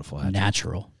was a beautiful hat trick.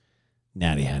 Natural.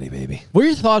 Natty hattie, baby. What are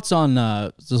your thoughts on,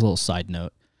 just a little side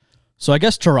note. So I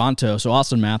guess Toronto, so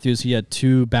Austin Matthews, he had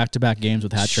 2 back-to-back games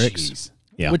with hat tricks.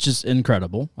 Yeah. Which is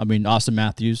incredible. I mean, Austin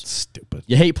Matthews. Stupid.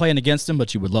 You hate playing against him,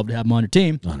 but you would love to have him on your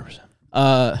team.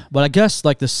 100%. But I guess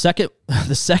like the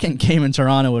second game in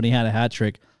Toronto when he had a hat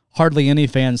trick, hardly any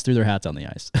fans threw their hats on the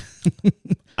ice.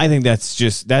 I think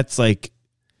that's like...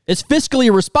 It's fiscally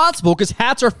irresponsible because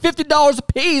hats are $50 a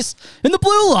piece in the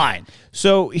blue line.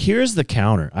 So here's the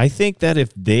counter. I think that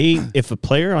if a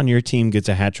player on your team gets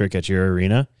a hat trick at your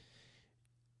arena,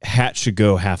 hat should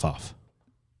go half off.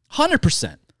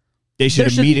 100%. They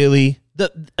should immediately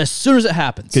as soon as it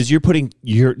happens, because you're putting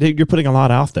a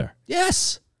lot out there.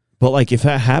 Yes, but like if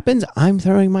that happens, I'm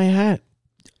throwing my hat.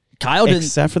 Kyle didn't.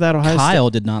 Except for that Ohio Kyle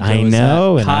State. did not throw I his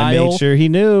know, hat. and Kyle, I made sure he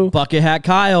knew. Bucket hat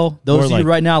Kyle. Those of like- you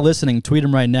right now listening, tweet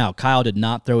him right now. Kyle did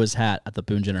not throw his hat at the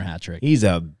Boone Jenner hat trick. He's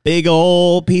a big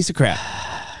old piece of crap.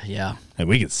 Yeah. And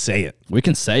we can say it. We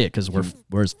can say it because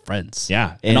we're his friends.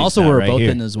 Yeah. And he's also not we're right both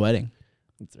here. in his wedding.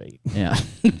 That's right. Yeah.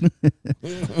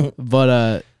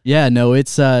 But yeah, no,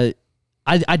 it's I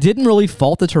didn't really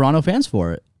fault the Toronto fans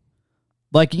for it.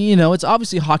 Like, it's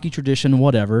obviously hockey tradition,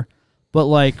 whatever. But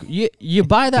like you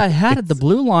buy that hat at the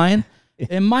blue line,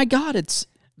 and my God, it's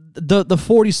the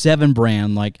 47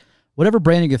 brand, like whatever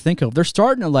brand you can think of. They're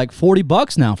starting at like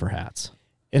 $40 now for hats.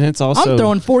 And it's also I'm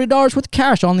throwing $40 worth of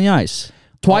cash on the ice.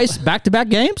 Twice back-to-back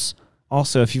games?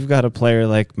 Also, if you've got a player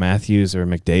like Matthews or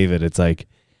McDavid, it's like,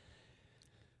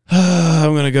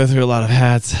 I'm going to go through a lot of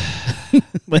hats.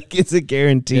 Like, it's a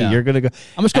guarantee. Yeah. You're going to go.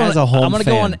 I'm just going as a home I'm going to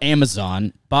go fan. on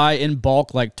Amazon, buy in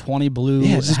bulk like 20 blue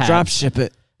Just hats. drop ship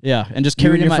it. Yeah, and just You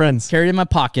carry and it in your friends. carry it in my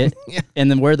pocket, Yeah. and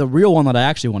then wear the real one that I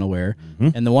actually want to wear,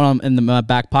 and the one in my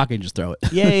back pocket, and just throw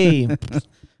it. Yay.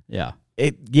 Yeah.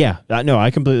 No,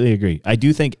 I completely agree. I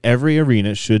do think every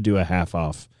arena should do a half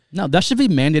off. No, that should be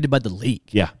mandated by the league.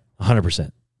 Yeah,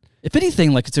 100%. If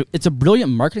anything, like it's a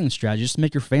brilliant marketing strategy just to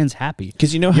make your fans happy.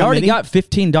 Because you know You how already many? got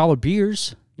 $15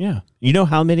 beers. Yeah. You know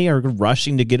how many are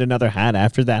rushing to get another hat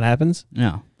after that happens?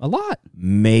 Yeah, a lot.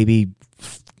 Maybe,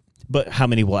 but how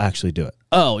many will actually do it?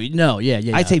 Oh no, yeah.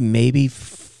 I'd say maybe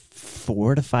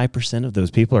 4 to 5% of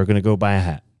those people are going to go buy a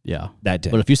hat yeah. that day.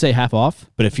 But if you say half off,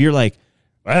 But if you're like,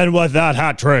 and with that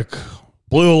hat trick,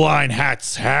 blue line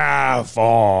hats half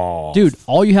off. dude,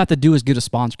 all you have to do is get a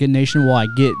sponsor, get Nationwide,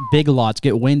 get Big Lots,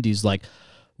 get Wendy's, like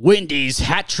Wendy's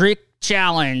hat trick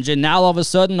challenge, and now all of a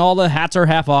sudden all the hats are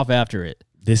half off after it.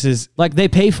 This is Like, they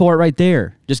pay for it right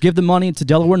there. Just give the money to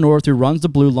Delaware North, who runs the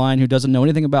Blue Line, who doesn't know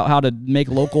anything about how to make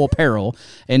local apparel,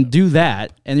 and do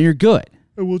that, and you're good.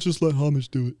 And we'll just let Homage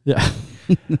do it. Yeah.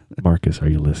 Marcus, are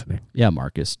you listening? Yeah,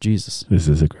 Marcus. Jesus. This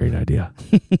is a great idea.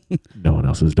 No one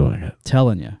else is doing it.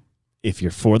 Telling you. If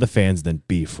you're for the fans, then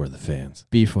be for the fans.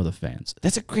 Be for the fans.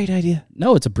 That's a great idea.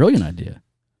 No, it's a brilliant idea.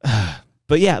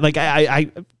 But yeah, like I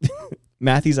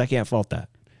Matthews, I can't fault that.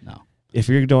 No. If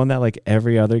you're doing that like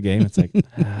every other game, it's like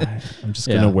I'm just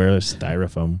gonna Yeah. wear a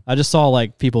styrofoam. I just saw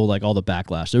like people like all the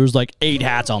backlash. There was like 8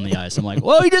 hats on the ice. I'm like,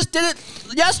 well, he just did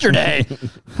it yesterday.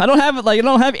 I don't have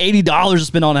 $80 to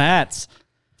spend on hats.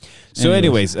 So,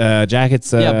 anyways,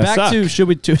 jackets. Back suck. to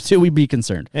should we be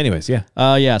concerned? Anyways,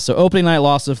 yeah. So opening night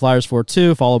loss to the Flyers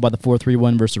 4-2, followed by the 4-3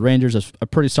 win versus the Rangers. It's a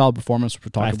pretty solid performance. We're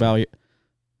talking 5-3.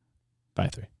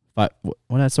 about 5-3. what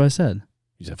that's what I said.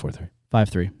 You said 4-3.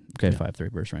 5-3. Okay, Yeah.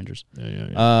 5-3 versus Rangers.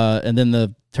 Yeah. And then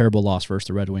the terrible loss versus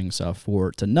the Red Wings,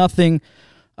 4-0.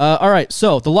 All right,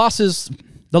 so the losses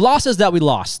that we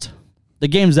lost, the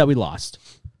games that we lost,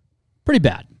 pretty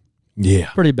bad. Yeah.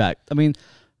 Pretty bad. I mean,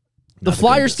 the Not the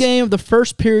Flyers greatest. game, the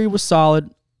first period was solid.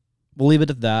 We'll leave it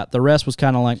at that. The rest was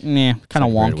kind of like, kind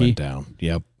of Where it wonky. went down.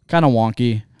 Yep. Kind of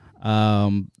wonky.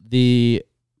 The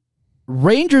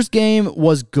Rangers game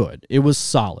was good. It was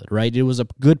solid, right? It was a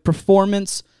good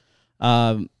performance.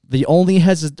 The only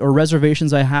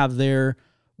reservations I have there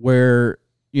where,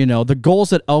 the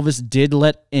goals that Elvis did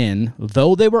let in,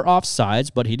 though they were offsides,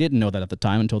 but he didn't know that at the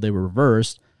time until they were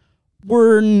reversed,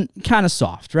 were kind of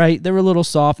soft, right? They were a little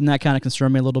soft, and that kind of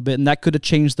concerned me a little bit, and that could have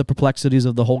changed the perplexities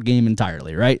of the whole game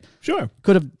entirely, right? Sure.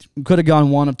 Could have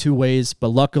gone one of two ways, but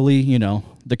luckily,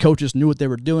 the coaches knew what they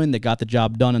were doing. They got the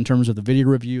job done in terms of the video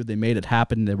review. They made it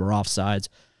happen. They were offsides,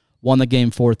 won the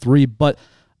game 4-3. But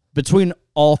between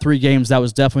all 3 games, that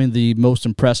was definitely the most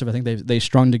impressive. I think they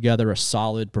strung together a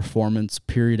solid performance,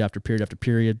 period after period after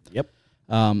period. Yep.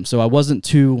 So I wasn't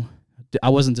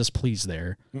displeased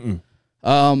there.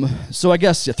 So I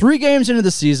guess 3 games into the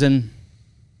season,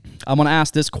 I'm going to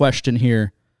ask this question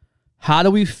here. How do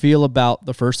we feel about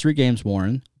the first 3 games,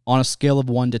 Warren, on a scale of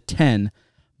 1 to 10?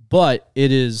 But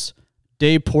it is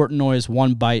Dave Portnoy's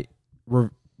one bite,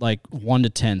 like 1 to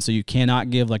 10. So you cannot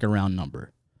give like a round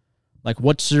number. Like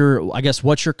what's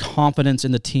your confidence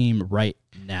in the team right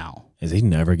now? Has he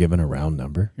never given a round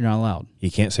number? You're not allowed.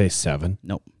 He can't say 7.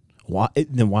 Nope. Why?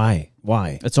 Then why?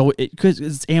 Why? Because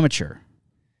it's amateur.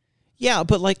 Yeah,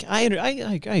 but like I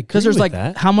agree Because there's with like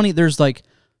that. how many? There's like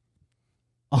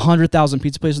 100,000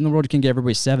 pizza places in the world. You can get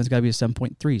everybody 7. It's got to be a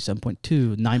 7.3,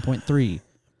 7.2, 9.3.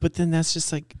 But then that's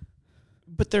just like,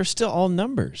 but they're still all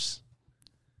numbers.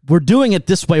 We're doing it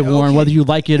this way, Warren, Okay. whether you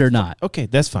like it or not. Okay,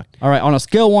 that's fine. All right, on a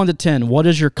scale of 1 to 10, what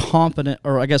is your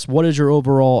what is your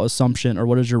overall assumption, or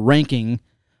what is your ranking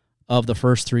of the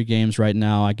first 3 games right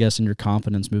now, I guess, in your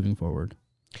confidence moving forward?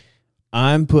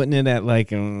 I'm putting it at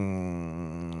like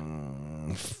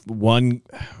One,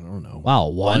 I don't know. Wow,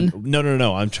 one?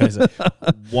 No. I'm trying to say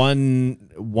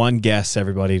one guess.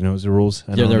 Everybody knows the rules.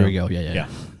 Yeah, there we go. Yeah.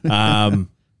 I'm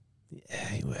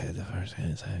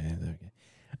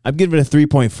giving it a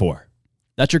 3.4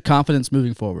 That's your confidence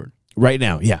moving forward. right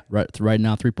now. Yeah, Right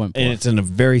now, 3.4. and it's in a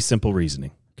very simple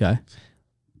reasoning. Okay.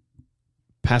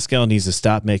 Pascal needs to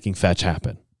stop making fetch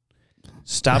happen.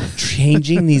 Stop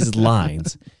changing these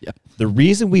lines. Yeah. The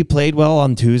reason we played well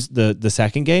on Tuesday, the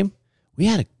second game, we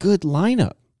had a good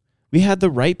lineup. We had the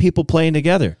right people playing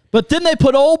together. But then they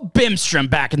put old Bimstrom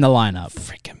back in the lineup.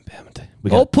 Freaking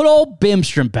Bimmed. Put old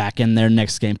Bimstrom back in there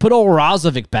next game. Put old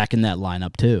Rozovic back in that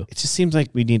lineup too. It just seems like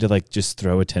we need to just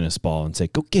throw a tennis ball and say,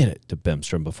 go get it to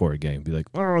Bimstrom before a game. Be like,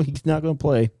 oh, he's not going to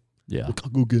play. Yeah. I'll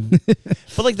go get it.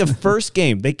 But the first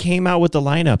game, they came out with the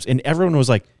lineups and everyone was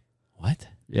like, what?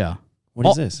 Yeah. What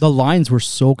is this? The lines were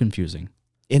so confusing.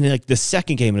 And then the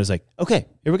second game, it was like, okay,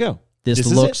 here we go. This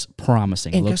looks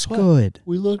promising. And It looks guess what? good.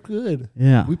 We looked good.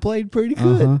 Yeah. We played pretty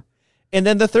good. Uh-huh. And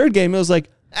then the third game, it was like,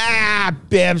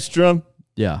 Bamstrom,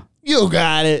 Yeah. you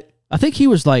got it. I think he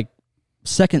was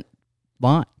second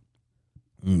line.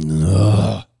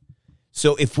 Ugh.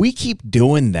 So if we keep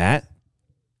doing that,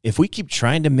 if we keep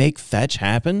trying to make fetch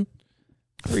happen,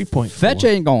 3.4. Fetch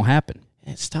ain't going to happen.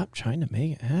 Stop trying to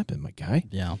make it happen, my guy.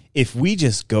 Yeah. If we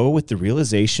just go with the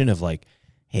realization of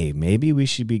hey, maybe we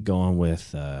should be going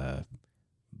with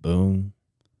Boone,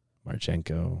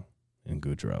 Marchenko, and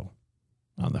Goudreau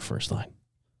on the first line.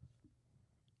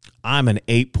 I'm an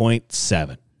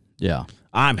 8.7. Yeah.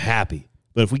 I'm happy.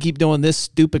 But if we keep doing this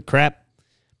stupid crap,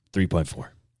 3.4.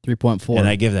 3.4. And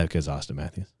I give that because Austin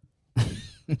Matthews.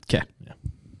 Okay. Yeah.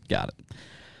 Got it.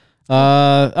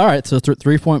 All right. So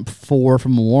 3.4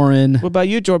 from Warren. What about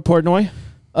you, George Portnoy?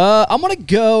 I'm going to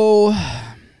go.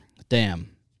 Damn.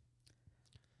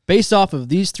 Based off of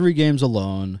these 3 games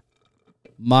alone,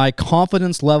 my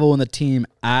confidence level in the team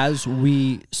as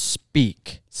we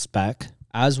speak,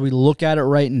 as we look at it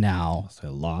right now, That's a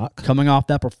lock. coming off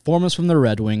that performance from the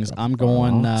Red Wings, I'm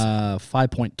going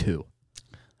 5.2.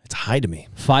 It's high to me.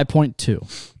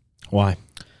 5.2. Why?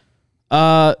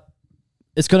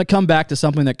 It's going to come back to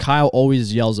something that Kyle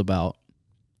always yells about.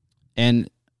 And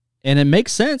it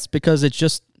makes sense because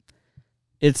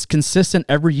it's consistent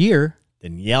every year.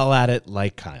 Then yell at it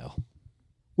like Kyle.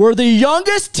 We're the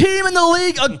youngest team in the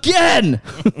league again.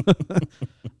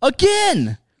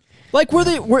 Again.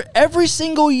 We're every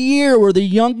single year we're the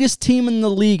youngest team in the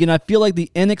league, and I feel like the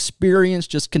inexperience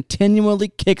just continually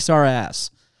kicks our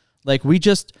ass. We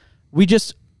just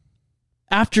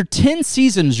after 10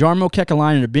 seasons, Jarmo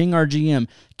Kekalainen being our GM,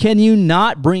 can you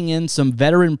not bring in some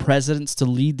veteran presidents to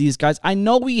lead these guys? I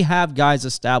know we have guys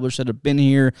established that have been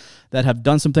here, that have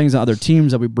done some things on other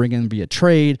teams that we bring in via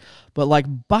trade, but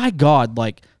by God,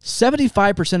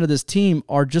 75% of this team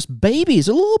are just babies,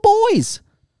 they're little boys.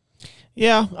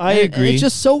 Yeah, I agree. It's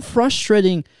just so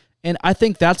frustrating, and I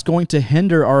think that's going to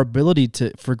hinder our ability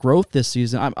for growth this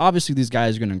season. Obviously, these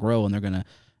guys are going to grow, and they're going to,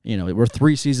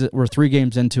 we're 3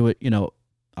 games into it.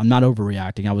 I'm not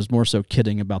overreacting. I was more so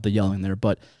kidding about the yelling there,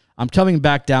 but I'm coming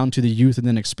back down to the youth and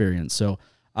inexperience. So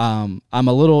I'm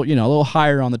a little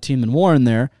higher on the team than Warren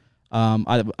there.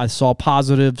 I saw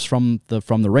positives from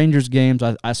the Rangers games.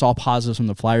 I saw positives from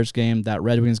the Flyers game. That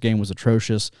Red Wings game was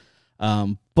atrocious.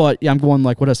 But yeah, I'm going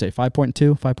what did I say?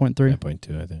 5.2, 5.3?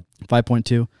 5.2, I think.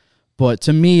 5.2. But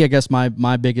to me, I guess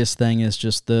my biggest thing is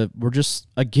just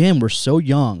we're so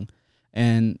young,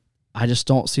 and I just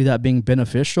don't see that being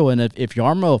beneficial. And if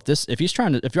Jarmo's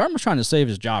trying to save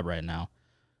his job right now,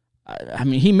 I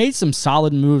mean, he made some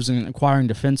solid moves in acquiring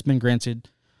defensemen. Granted,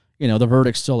 the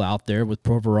verdict's still out there with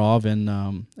Provorov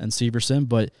and Severson,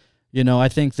 but I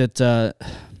think that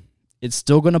it's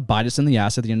still going to bite us in the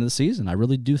ass at the end of the season. I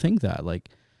really do think that.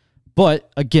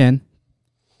 But again,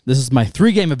 this is my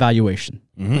 3-game evaluation.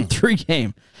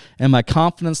 3-game, and my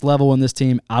confidence level in this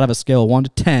team out of a scale of 1 to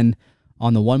 10.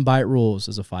 On the one bite rules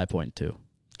is a 5.2.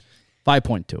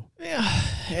 5.2. Yeah,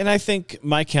 and I think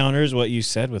my counter is what you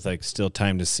said with still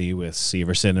time to see with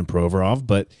Severson and Provorov,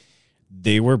 but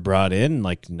they were brought in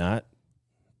they're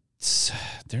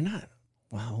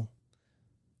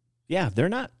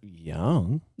not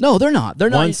young. No, they're not. They're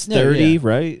not. One's 30, yeah.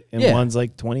 right? And Yeah. one's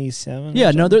 27.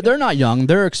 Yeah, no, they're not young.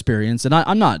 They're experienced, and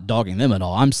I'm not dogging them at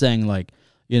all. I'm saying I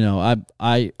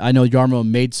know Jarmo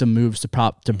made some moves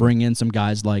to bring in some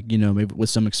guys maybe with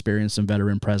some experience and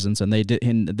veteran presence, and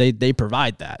they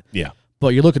provide that. Yeah. But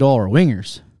you look at all our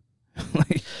wingers.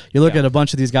 You look at a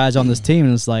bunch of these guys on this team,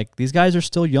 and it's these guys are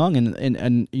still young,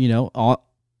 and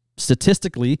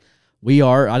statistically, we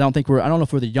are. I don't know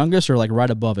if we're the youngest or right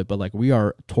above it, but we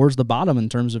are towards the bottom in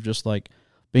terms of just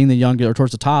being the youngest, or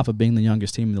towards the top of being the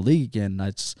youngest team in the league again.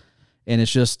 It's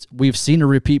just we've seen a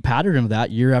repeat pattern of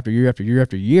that year after year after year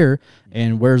after year,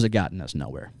 and where's it gotten us?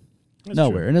 Nowhere. That's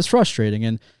Nowhere. true. And it's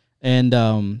frustrating.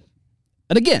 And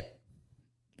again,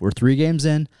 we're 3 games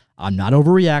in. I'm not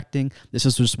overreacting. This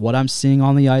is just what I'm seeing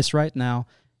on the ice right now.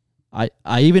 I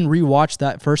even rewatched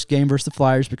that first game versus the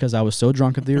Flyers because I was so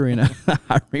drunk at the arena.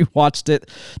 I rewatched it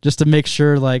just to make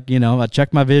sure, I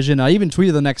checked my vision. I even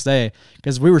tweeted the next day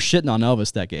because we were shitting on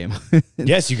Elvis that game.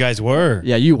 Yes, you guys were.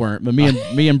 Yeah, you weren't, but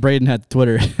me and Braden had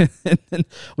Twitter. And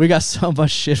we got so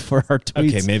much shit for our tweets.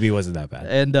 Okay, maybe it wasn't that bad.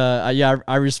 And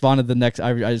I responded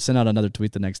I sent out another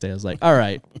tweet the next day. I was like, all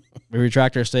right, we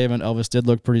retract our statement. Elvis did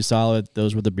look pretty solid.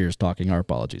 Those were the beers talking. Our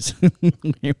apologies.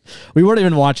 We weren't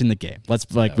even watching the game.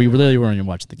 We really weren't even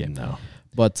watching the game. No.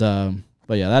 But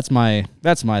yeah, that's my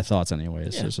thoughts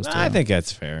anyways. Yeah, It's just, I think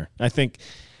that's fair. I think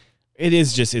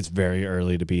it's very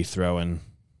early to be throwing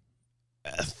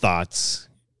thoughts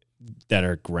that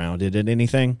are grounded in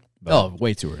anything. But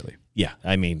way too early. yeah,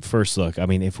 I mean, first look,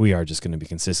 if we are just going to be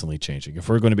consistently changing, if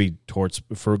we're going to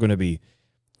be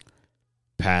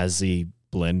Pazzy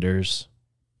blenders,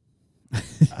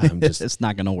 It's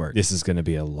not going to work. this is going to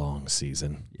be a long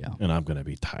season. Yeah. And I'm going to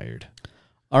be tired.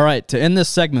 All right, to end this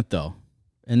segment, though,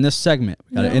 we got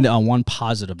to end it on one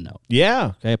positive note.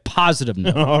 Yeah. Okay, positive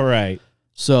note. All right.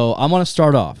 So I'm going to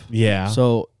start off. Yeah.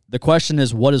 So the question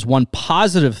is, what is one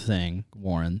positive thing,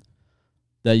 Warren,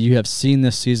 that you have seen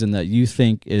this season that you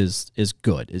think is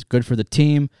good for the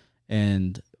team,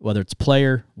 and whether it's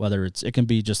player, whether it can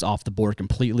be just off the board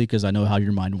completely, because I know how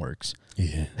your mind works.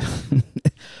 Yeah.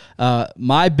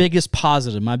 My biggest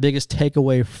positive, my biggest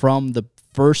takeaway from the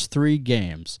first 3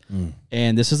 games,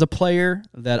 and this is a player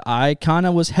that I kind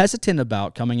of was hesitant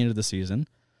about coming into the season.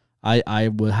 I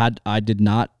did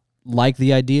not like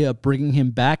the idea of bringing him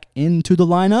back into the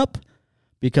lineup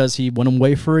because he went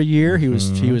away for a year. He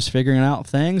was figuring out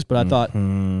things, but I thought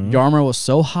Yarmer was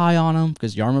so high on him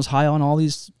because Yarmer's high on all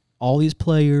these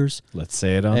players. Let's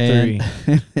say it on And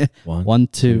 3. 1,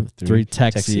 2, 3.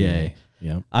 Texier.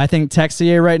 Yeah. I think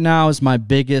Texier right now is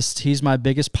he's my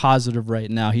biggest positive right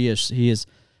now. He is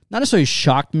not necessarily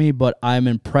shocked me, but I'm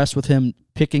impressed with him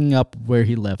picking up where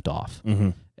he left off. Mm-hmm.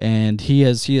 And he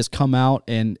has come out,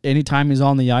 and anytime he's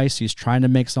on the ice, he's trying to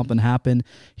make something happen.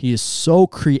 He is so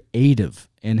creative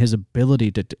in his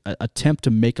ability to attempt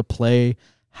to make a play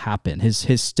happen.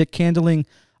 His stick handling,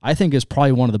 I think, is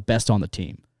probably one of the best on the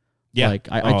team. Yeah.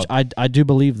 I do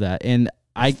believe that. And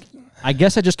I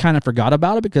guess I just kind of forgot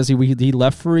about it because he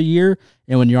left for a year,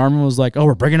 and when Yarman was like, "Oh,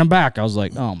 we're bringing him back," I was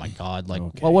like, "Oh my god!"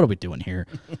 Well, what are we doing here?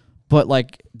 But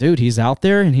dude, he's out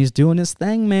there and he's doing his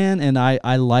thing, man. And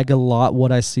I like a lot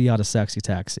what I see out of Sexy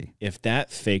Taxi. If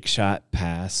that fake shot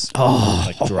pass,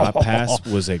 drop pass,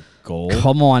 was a goal,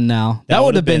 Come on now, that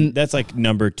would have been that's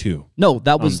number 2. no,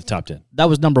 that on was the top 10. That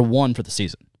was number 1 for the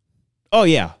season. Oh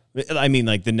yeah,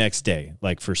 the next day,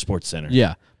 for Sports Center.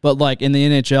 Yeah, but in the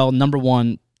NHL, number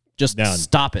 1, just Done.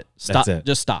 stop it. Stop. That's it.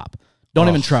 Just stop. Don't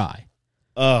even try.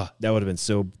 That would have been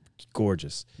so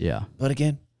gorgeous. Yeah. But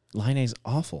again, Laine's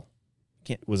awful.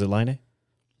 Was it Laine?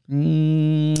 I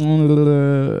think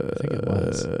it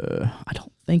was. I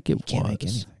don't think it Can't was. make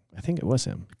anything. I think it was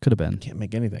him. Could have been. Can't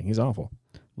make anything. He's awful.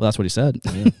 Well, that's what he said.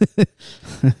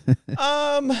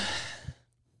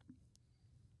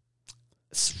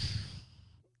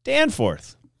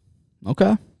 Danforth.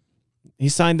 Okay. He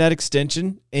signed that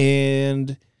extension,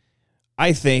 and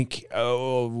I think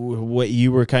what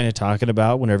you were kind of talking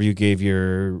about whenever you gave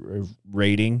your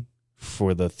rating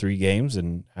for the 3 games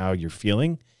and how you're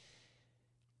feeling,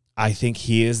 I think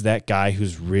he is that guy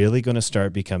who's really going to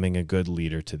start becoming a good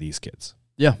leader to these kids.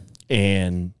 Yeah.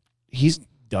 And he's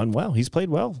done well. He's played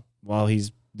well while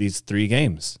he's these 3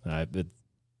 games. It's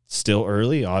still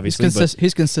early, obviously.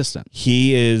 He's consistent.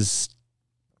 He is,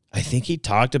 I think he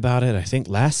talked about it, I think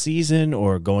last season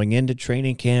or going into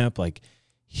training camp,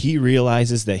 he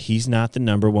realizes that he's not the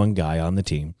number 1 guy on the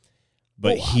team,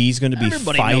 but he's going to be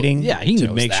fighting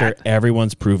to make sure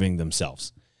everyone's proving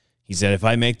themselves. He said, if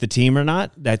I make the team or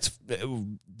not, that's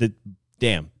the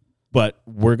damn. But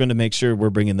we're going to make sure we're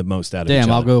bringing the most out of each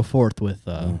other. I'll go 4th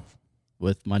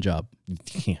with my job.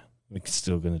 Yeah, we're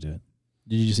still going to do it.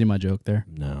 Did you see my joke there?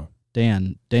 No.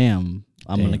 I'm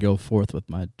going to go 4th with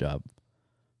my job.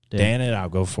 Dan and I'll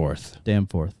go 4th. Dan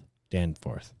 4th. Dan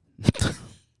 4th.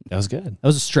 That was good. That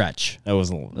was a stretch. That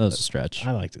was a stretch.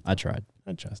 I liked it. I tried.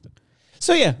 I trusted.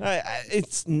 So yeah,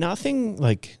 it's nothing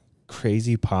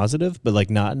crazy positive, but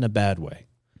not in a bad way.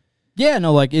 Yeah,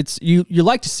 no, it's you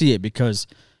like to see it because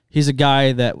he's a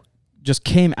guy that just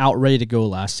came out ready to go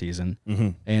last season,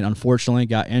 and unfortunately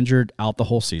got injured out the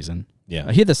whole season.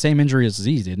 Yeah, he had the same injury as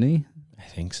Z, didn't he?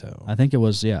 think so. I think it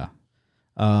was, yeah.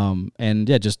 And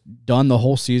yeah, just done the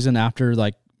whole season after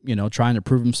trying to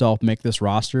prove himself, make this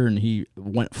roster, and he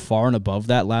went far and above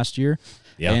that last year.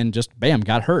 Yeah. And just bam,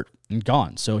 got hurt and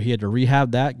gone. So he had to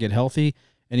rehab that, get healthy,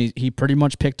 and he pretty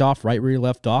much picked off right where he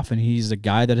left off. And he's a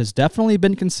guy that has definitely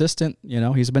been consistent.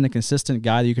 He's been a consistent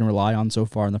guy that you can rely on so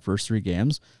far in the first 3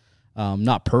 games.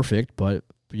 Not perfect, but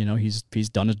he's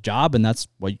done his job, and that's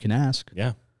what you can ask.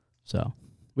 Yeah. So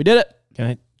we did it. Can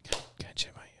I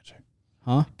change my answer?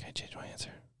 Huh? Can I change my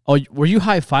answer? Oh, were you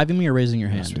high-fiving me or raising your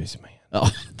I hand? was raising my hand. Oh,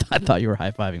 I thought you were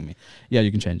high-fiving me. Yeah,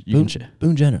 you can change.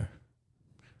 Boone Jenner.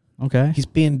 Okay. He's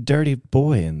being a dirty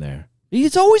boy in there.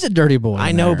 He's always a dirty boy.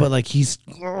 I know, but like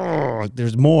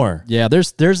there's more. Yeah,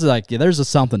 there's a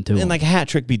something to him. And like hat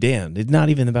trick be damned. It's not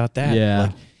even about that. Yeah.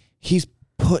 Like, he's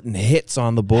putting hits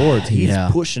on the boards. He's Yeah.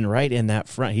 pushing right in that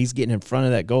front. He's getting in front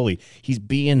of that goalie. He's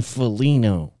being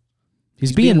Foligno.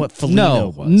 He's being what Foligno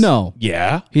was. No.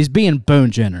 Yeah. He's being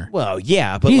Bone Jenner. Well,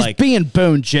 yeah, but He's like being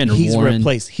Bone Jenner. he's Warren.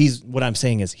 replaced. What I'm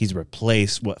saying is he's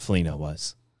replaced what Foligno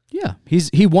was. Yeah,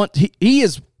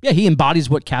 he embodies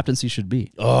what captaincy should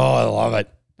be. Oh, I love it.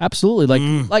 Absolutely.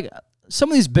 Like some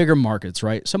of these bigger markets,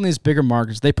 right? Some of these bigger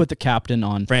markets, they put the captain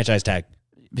on. Franchise tag.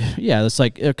 Yeah, it's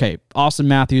like, okay, Austin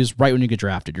Matthews, right when you get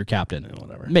drafted, you're captain.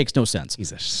 Whatever. Makes no sense.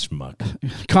 He's a schmuck.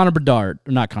 Connor McDavid,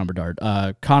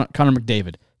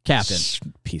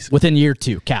 captain. Piece of Within year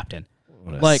 2, captain.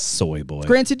 what a like, soy boy.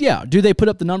 Granted, yeah. Do they put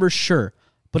up the numbers? Sure.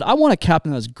 But I want a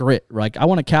captain that's grit. Like, I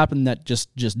want a captain that just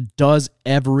does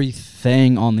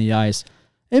everything on the ice.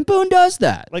 And Boone does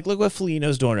that. Like, look what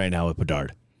Foligno's doing right now with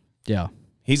Bedard. Yeah.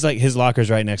 He's like, his locker's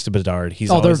right next to Bedard. He's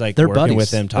Oh, always they're like working buddies.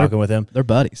 with him, talking with him. They're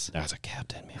buddies. That's a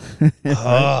captain, man.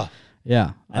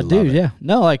 Yeah. I love do, it. yeah.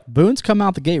 No, like, Boone's come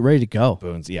out the gate ready to go.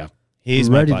 Boone's, yeah. He's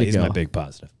Ready my to he's go. my big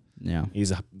positive. Yeah.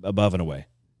 He's above and away.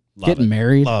 Love Getting it.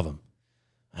 married. Love him.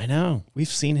 I know. We've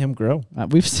seen him grow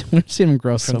We've seen him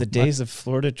grow from the days of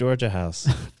Florida Georgia House.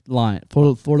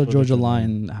 Florida Georgia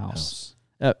Line House.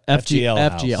 FGL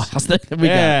House. We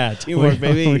Yeah, got it. teamwork,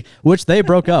 baby. Which they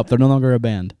broke up. They're no longer a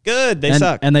band. Good. They and,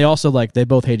 suck. And they also they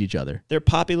both hate each other. They're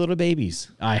poppy little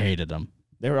babies. I hated them.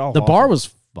 They were all The awful. bar was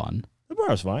fun. The bar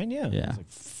was fine. Yeah. Yeah. It was like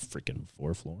freaking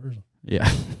 4 floors.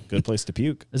 Yeah. Good place to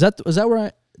puke. Is that where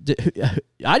I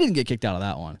didn't get kicked out of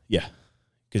that one? Yeah.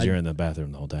 Because you're in the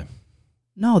bathroom the whole time.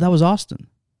 No, that was Austin.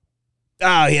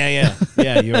 Oh, yeah.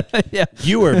 Yeah. Yeah.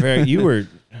 You were.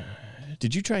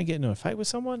 Did you try and get into a fight with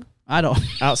someone I don't.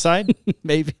 outside?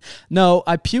 Maybe. No,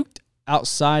 I puked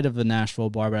outside of the Nashville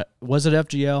bar, but was it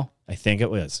FGL? I think it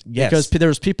was. Yes. Because there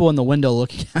was people in the window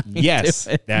looking at me. Yes.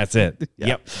 do it. That's it. Yeah.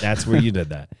 Yep. That's where you did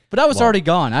that. But I was Well- already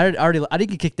gone. I didn't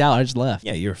get kicked out. I just left.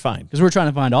 Yeah, you were fine. Because we were trying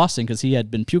to find Austin because he had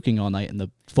been puking all night in the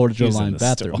Florida He was Georgia in Line the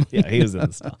bathroom. stall. Yeah, he was in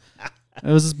the stall.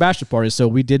 It was his bachelor party, so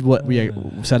we did what we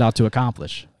set out to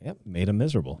accomplish. Yep, made him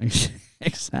miserable.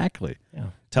 Exactly. Yeah.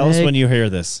 Tell us when you hear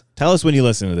this. Tell us when you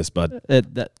listen to this, bud.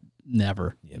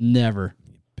 Never. Yep. Never.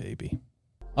 Baby.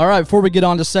 All right, before we get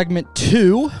on to segment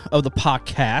 2 of the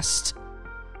podcast,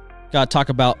 got to talk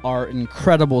about our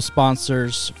incredible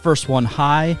sponsors. First one,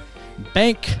 High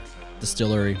Bank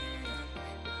Distillery.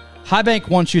 High Bank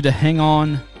wants you to hang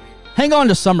on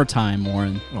to summertime,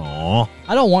 Warren. Aw.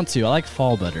 I don't want to. I like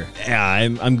fall better. Yeah,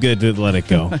 I'm good to let it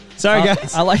go. Sorry,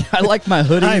 guys. I like my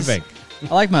hoodies. High Bank.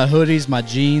 I like my hoodies, my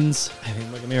jeans, I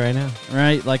mean, look at me right now.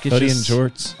 right? Like it's Hoodie just, and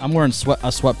shorts. I'm wearing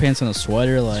sweatpants and a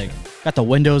sweater. Like, got the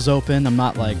windows open. I'm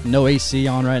not no AC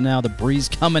on right now. The breeze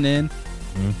coming in.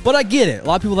 But I get it. A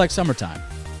lot of people like summertime.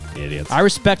 Idiots. I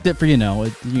respect it for, you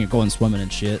can go and swimming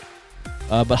and shit.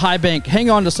 But High Bank, hang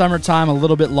on to summertime a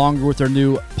little bit longer with their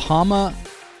new Palma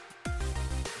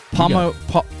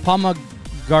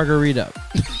Gargarita.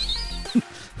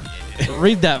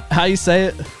 Read that. How you say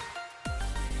it?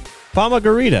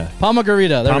 Palmagarita.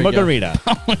 Palmagarita. There we go. Palmagarita.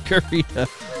 Palmagarita.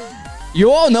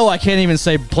 You all know I can't even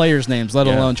say players' names, let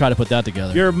alone try to put that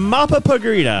together. Your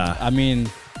Mapapagarita. I mean,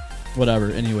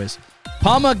 whatever. Anyways,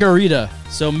 Palmagarita.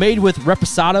 So made with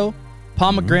reposado,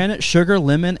 pomegranate, sugar,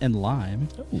 lemon, and lime.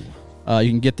 You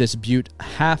can get this butte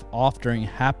half off during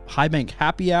High Bank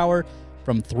Happy Hour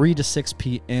from 3 to 6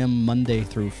 p.m. Monday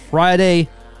through Friday.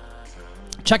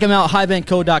 Check them out,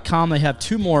 highbankco.com. They have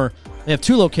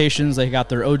two locations. They got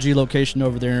their OG location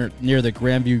over there near the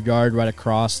Grandview Yard right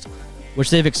across, which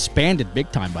they've expanded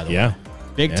big time, by the way.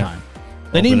 Big time.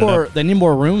 They need more. They need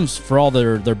more rooms for all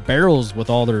their barrels with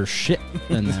all their shit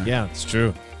in there. Yeah, it's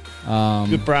true.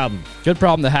 Good problem. Good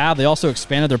problem to have. They also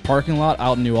expanded their parking lot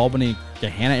out in New Albany,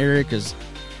 Gahanna area because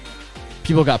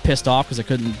people got pissed off because they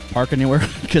couldn't park anywhere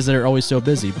because they're always so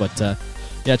busy. But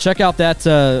yeah, check out that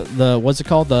what's it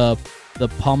called, the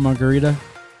Palmagarita.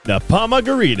 The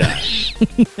Palmagarita.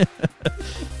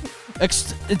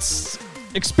 It's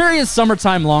experience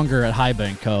summertime longer at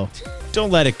Highbank Co.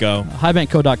 Don't let it go.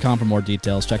 Highbankco.com for more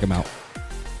details. Check them out.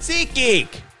 SeatGeek.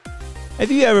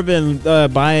 Have you ever been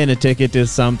buying a ticket to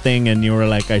something and you were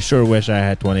like, I sure wish I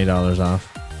had $20 off?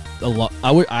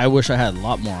 I wish I had a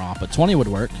lot more off, but 20 would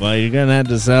work. Well, you're going to have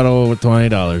to settle with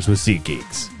 $20 with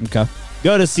SeatGeeks. Okay.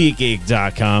 Go to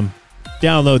SeatGeek.com,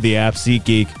 download the app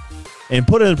SeatGeek, and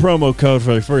put in the promo code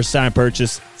for the first time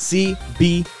purchase,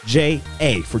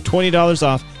 CBJA, for $20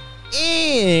 off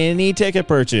any ticket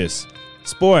purchase.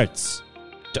 Sports,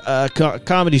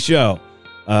 comedy show,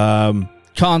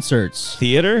 Concerts.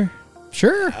 theater,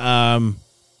 Sure.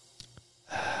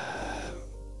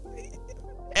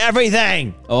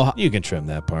 everything. Oh, You can trim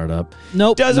that part up.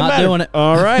 nope. Doesn't not matter. doing it.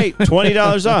 All right,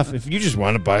 $20 off. If you just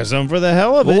want to buy something for the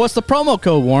hell of Well, it. what's the promo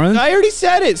code, Warren? I already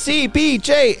said it.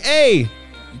 CBJA.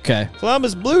 Okay.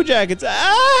 Columbus Blue Jackets.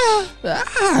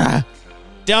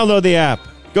 Download the app.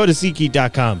 Go to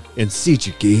SeatGeek.com and seat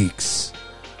your geeks.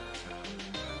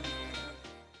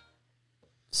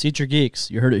 Seat your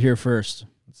geeks. You heard it here first.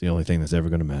 It's the only thing that's ever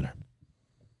going to matter.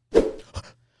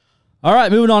 All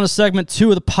right, moving on to segment 2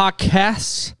 of the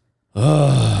podcast.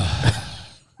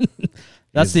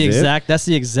 That's the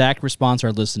exact response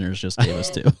our listeners just gave us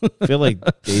too. I feel like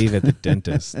Dave at the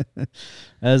dentist. Is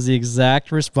That's the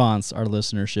exact response our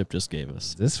listenership just gave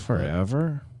us. this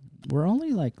forever? We're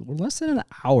less than an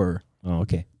hour, Oh,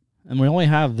 okay. and we only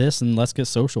have this and Let's Get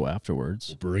Social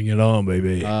afterwards. Bring it on,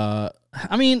 baby. I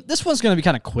mean, this one's going to be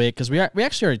kind of quick because we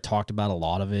actually already talked about a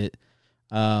lot of it.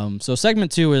 So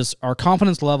segment 2 is our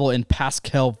confidence level in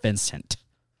Pascal Vincent.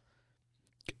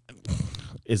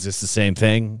 Is this the same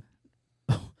thing?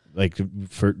 Like,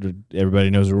 for everybody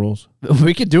knows the rules?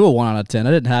 We could do a 1 out of 10.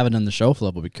 I didn't have it on the show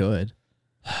flow, but we could.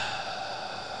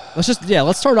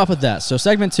 Let's start off with that. So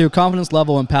segment 2, confidence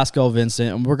level in Pascal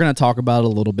Vincent, and we're going to talk about it a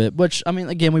little bit, which, I mean,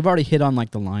 again, we've already hit on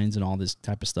like the lines and all this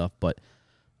type of stuff, but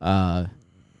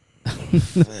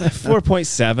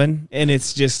 4.7, and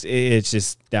it's just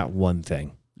that one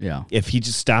thing. yeah. If he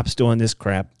just stops doing this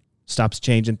crap, stops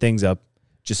changing things up,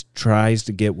 just tries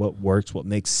to get what works, what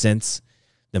makes sense,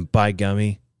 then by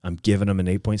gummy, I'm giving him an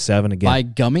 8.7 again. By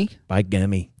gummy? By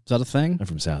gummy. Is that a thing? I'm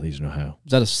from Southeastern Ohio.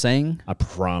 Is that a saying? I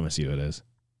promise you it is.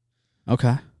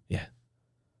 Okay. Yeah.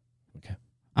 Okay.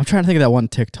 I'm trying to think of that one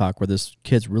TikTok where this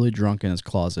kid's really drunk in his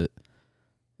closet,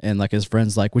 and like his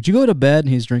friend's like, "Would you go to bed?"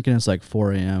 And he's drinking. It's like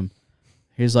 4 a.m.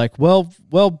 He's like, well,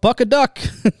 buck a duck.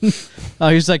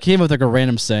 He's like, came up with like a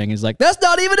random saying. He's like, that's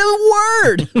not even a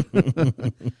word.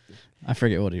 I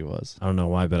forget what he was. I don't know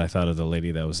why, but I thought of the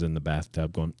lady that was in the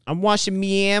bathtub going, I'm washing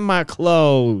me and my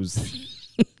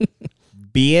clothes.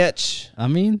 Bitch. I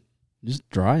mean, just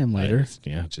dry him later.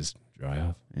 Yeah, just dry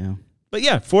off. Yeah. But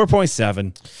yeah,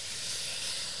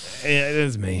 4.7. It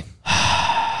is me.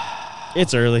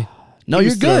 It's early. No, He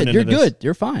you're was thrown good. You're into this. good.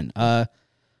 You're fine.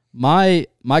 My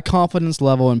confidence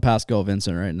level in Pascal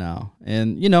Vincent right now,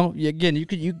 and you know, again, you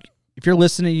if you're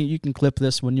listening, you can clip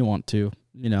this when you want to.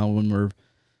 You know, when we're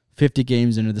 50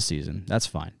 games into the season, that's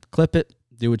fine. Clip it.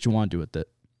 Do what you want to do with it.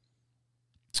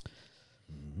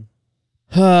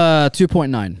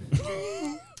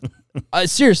 2.9.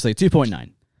 Seriously,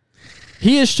 2.9.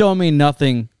 He has shown me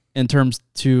nothing in terms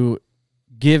to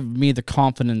give me the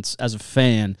confidence as a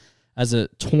fan, as a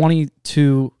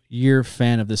 22-year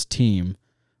fan of this team.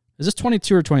 Is this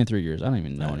 22 or 23 years? I don't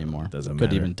even know anymore. Doesn't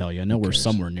Couldn't matter. even tell you. I know we're cares?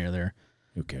 somewhere near there.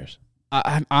 Who cares?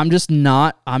 I'm just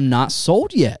not. I'm not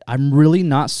sold yet. I'm really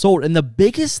not sold. And the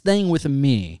biggest thing with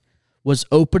me was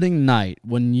opening night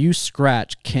when you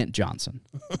scratch Kent Johnson.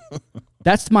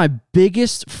 That's my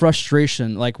biggest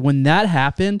frustration. Like when that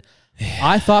happened,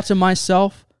 I thought to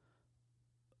myself,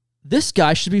 this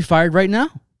guy should be fired right now,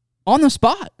 on the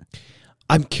spot.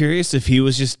 I'm curious if he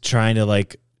was just trying to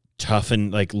like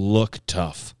toughen, like look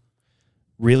tough.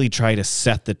 Really try to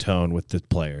set the tone with the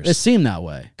players. It seemed that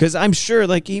way. Because I'm sure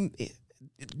like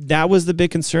that was the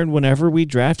big concern whenever we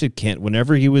drafted Kent.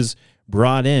 Whenever he was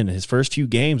brought in, his first few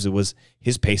games, it was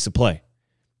his pace of play.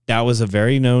 That was a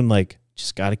very known, like,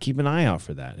 just got to keep an eye out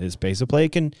for that. His pace of play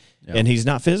and he's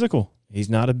not physical. He's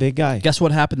not a big guy. Guess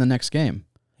what happened the next game?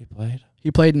 He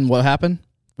played and what happened?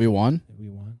 We won. We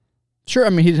won. Sure, I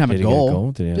mean, he didn't have Did a he get a goal.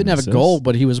 goal? Did he have Didn't an have a assist? goal,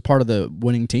 but he was part of the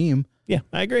winning team. Yeah,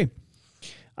 I agree.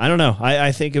 I don't know.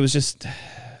 I think it was just,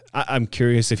 I'm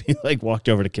curious if he like walked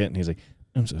over to Kent and he's like,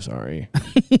 I'm so sorry.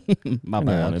 My I don't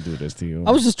bad. want to do this to you.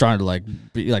 I was just trying to like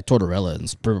be like Tortorella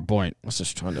and prove a point. I was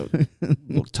just trying to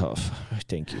look tough.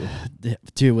 Thank you.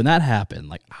 Dude, when that happened,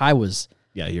 like I was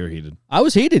Yeah, you're heated.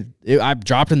 heated. I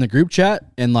dropped in the group chat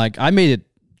and like I made it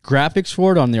graphics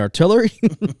for it on the artillery.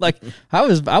 Like I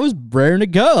was raring to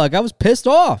go. Like I was pissed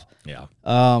off. Yeah.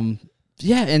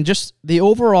 Yeah, and just the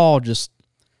overall, just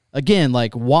again,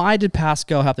 like, why did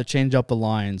Pascal have to change up the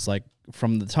lines? Like,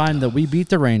 from the time that we beat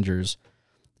the Rangers,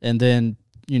 and then,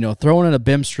 throwing in a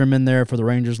Bimstrom in there for the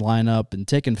Rangers lineup, and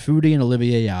taking Foodie and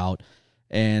Olivier out,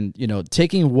 and,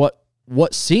 taking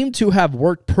what seemed to have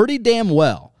worked pretty damn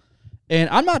well. And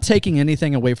I'm not taking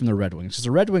anything away from the Red Wings, because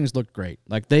the Red Wings looked great.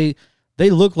 Like, they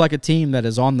look like a team that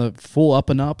is on the full up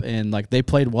and up, and, like, they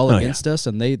played well against us,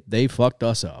 and they fucked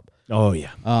us up. Oh,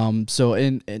 yeah. So,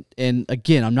 and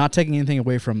again, I'm not taking anything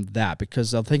away from that,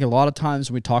 because I think a lot of times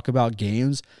when we talk about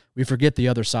games, we forget the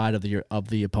other side of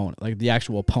the opponent, like the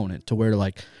actual opponent, to where,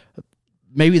 like,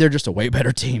 maybe they're just a way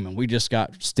better team and we just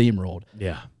got steamrolled.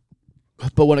 Yeah.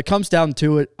 But when it comes down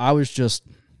to it, I was just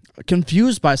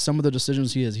confused by some of the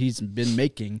decisions he's been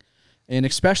making, and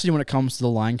especially when it comes to the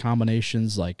line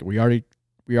combinations, like we already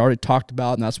talked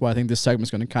about, and that's why I think this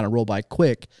segment's going to kind of roll by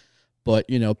quick. But,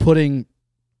 putting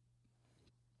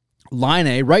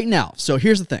Laine right now. So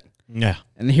here's the thing. Yeah.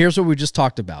 And here's what we just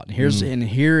talked about. And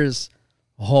here is,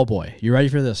 oh boy, you ready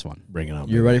for this one? Bring it on.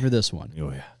 You're ready for this one.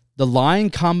 Oh, yeah. The line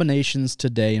combinations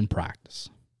today in practice.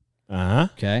 Uh-huh.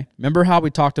 Okay. Remember how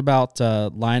we talked about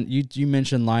Laine? You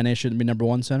mentioned Laine shouldn't be number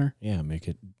one center? Yeah, make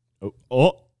it.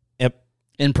 Oh, yep.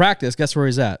 In practice, guess where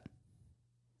he's at?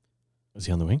 Was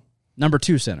he on the wing? Number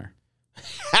 2 center.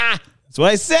 That's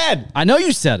what I said. I know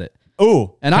you said it.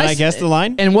 Oh, and can I guess the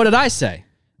line? And what did I say?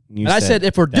 I said,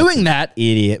 if we're doing that,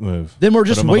 idiot move, then we're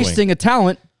just wasting a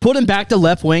talent. Put him back to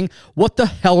left wing. What the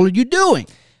hell are you doing?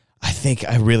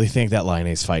 I really think that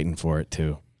Laine's fighting for it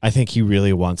too. I think he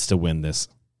really wants to win this.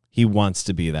 He wants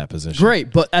to be that position.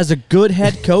 Great, but as a good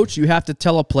head coach, you have to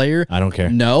tell a player, I don't care.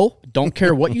 No, don't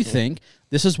care what you think.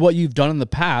 This is what you've done in the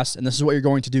past, and this is what you're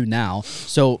going to do now.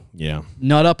 So, yeah,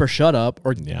 nut up or shut up,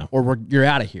 or you're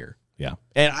out of here. Yeah,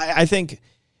 and I think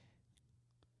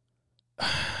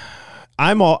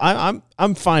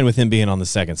I'm fine with him being on the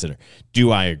second center.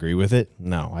 Do I agree with it?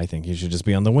 No, I think he should just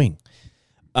be on the wing.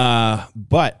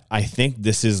 But I think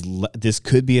this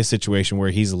could be a situation where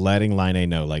he's letting Laine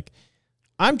know, like,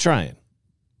 I'm trying.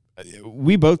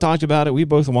 We both talked about it. We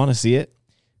both want to see it.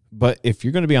 But if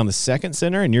you're going to be on the second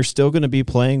center and you're still going to be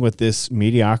playing with this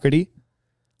mediocrity,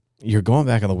 you're going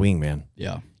back on the wing, man.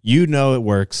 Yeah. You know it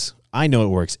works. I know it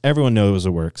works. Everyone knows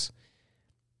it works.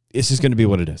 It's just going to be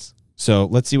what it is. So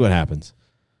let's see what happens.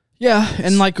 Yeah,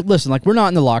 and listen, we're not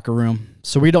in the locker room,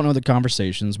 so we don't know the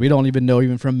conversations. We don't even know,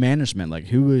 even from management, like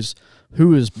who is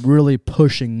really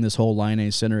pushing this whole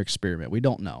Laine center experiment. We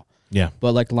don't know. Yeah,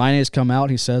 but like Laine's come out,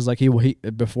 he says like he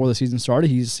before the season started,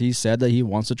 he said that he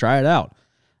wants to try it out.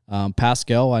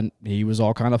 Pascal, and he was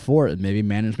all kind of for it, and maybe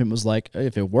management was like, hey,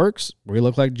 if it works, we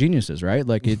look like geniuses, right?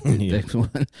 Like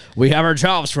we have our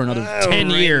jobs for another 10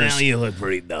 years. Now you look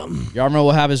pretty dumb. Yarmo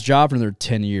will have his job for another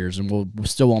 10 years, and we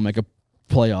still won't make a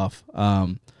playoff.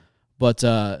 But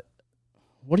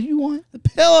what do you want? The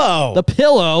pillow. The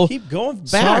pillow. Keep going back.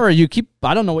 Sorry,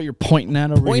 I don't know what you're pointing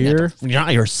at over here.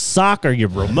 Not your sock or your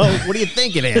remote. What do you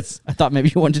think it is? I thought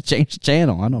maybe you wanted to change the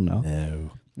channel. I don't know.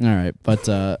 No. All right, but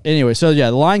anyway, so yeah,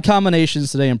 the line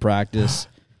combinations today in practice.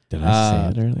 Did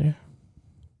I say it earlier?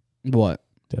 What?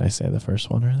 Did I say the first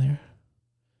one earlier?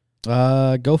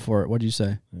 Go for it. What did you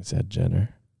say? I said Jenner.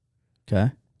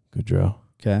 Okay. Goudreau.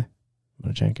 Okay.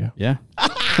 Monachenko. Yeah.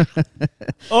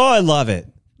 Oh, I love it.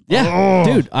 Yeah,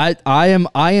 dude, I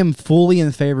am fully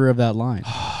in favor of that line.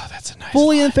 Oh, that's a nice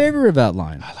fully line. In favor of that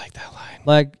line. I like that line.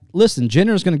 Like, listen,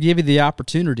 Jenner is going to give you the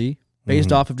opportunity,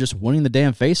 based off of just winning the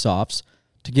damn face-offs,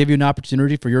 to give you an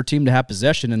opportunity for your team to have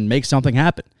possession and make something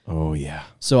happen. Oh, yeah.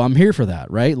 So I'm here for that,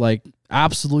 right? Like,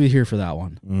 absolutely here for that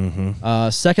one. Mm-hmm.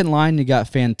 Second line, you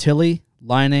got Fantilli,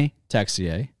 Laine,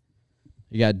 Texier.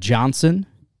 You got Johnson,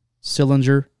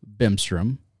 Sillinger,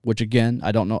 Bimstrom, which, again,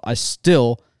 I don't know. I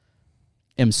still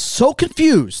am so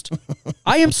confused.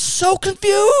 I am so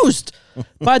confused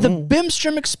by the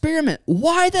Bimstrom experiment.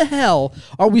 Why the hell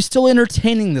are we still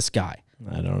entertaining this guy?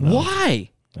 I don't know. Why?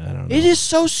 I don't know. It is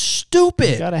so stupid.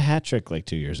 He got a hat trick like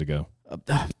 2 years ago.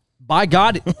 By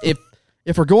God,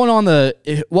 if we're going on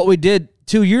what we did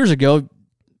 2 years ago,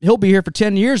 he'll be here for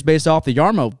 10 years based off the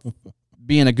Yarmo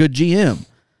being a good GM.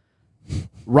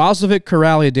 Rozovic,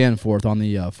 Corrali, Danforth on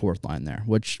the fourth line there,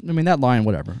 which, I mean, that line,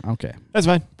 whatever. Okay. That's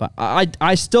fine. But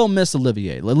I still miss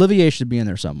Olivier. Olivier should be in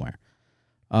there somewhere.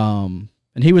 And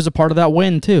he was a part of that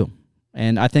win, too.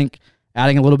 And I think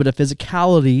adding a little bit of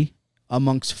physicality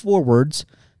amongst forwards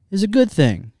is a good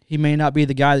thing. He may not be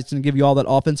the guy that's going to give you all that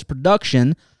offensive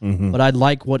production, but I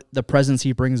like what the presence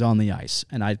he brings on the ice.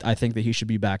 And I think that he should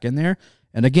be back in there.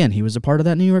 And again, he was a part of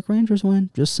that New York Rangers win.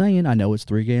 Just saying. I know it's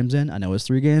 3 games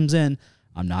in.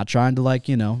 I'm not trying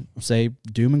to say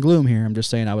doom and gloom here. I'm just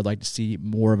saying I would like to see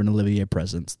more of an Olivier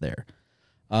presence there.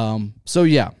 So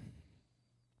yeah.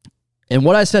 And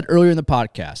what I said earlier in the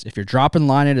podcast, if you're dropping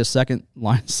Laine at a second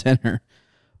line center,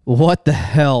 what the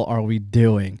hell are we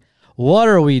doing? What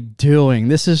are we doing?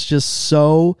 This is just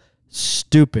so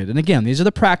stupid. And again, these are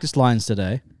the practice lines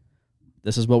today.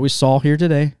 This is what we saw here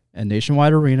today at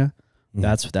Nationwide Arena.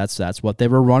 That's what they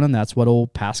were running. That's what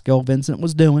old Pascal Vincent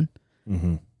was doing.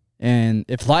 Mm-hmm. And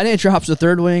if Laine drops the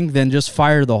third wing, then just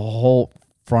fire the whole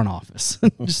front office.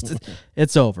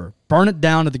 It's over. Burn it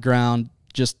down to the ground.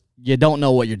 You don't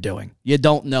know what you're doing. You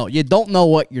don't know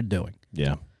what you're doing.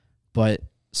 Yeah. But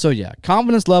so yeah,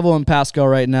 confidence level in Pascal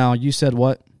right now. You said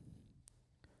what?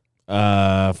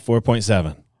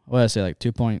 4.7. What did I say? Like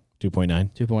 2.9.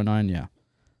 2.9. Yeah.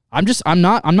 I'm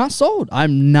not sold.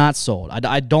 I'm not sold.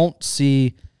 I don't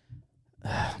see.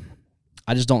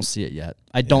 I just don't see it yet.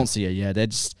 I don't see it yet.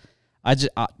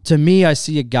 To me, I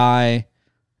see a guy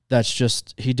that's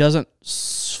just he doesn't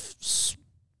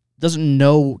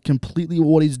know completely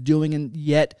what he's doing, and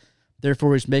yet,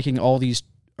 therefore, he's making all these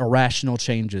irrational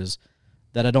changes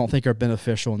that I don't think are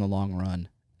beneficial in the long run.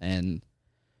 And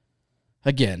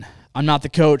again, I'm not the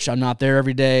coach. I'm not there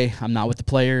every day. I'm not with the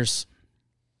players.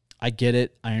 I get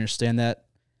it. I understand that.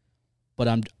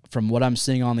 But from what I'm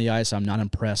seeing on the ice, I'm not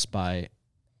impressed by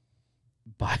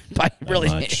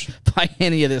really by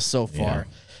any of this so far.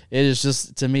 Yeah. It is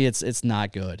just, to me, it's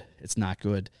not good. It's not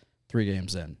good 3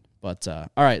 games in. But all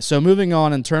right, so moving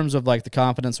on in terms of like the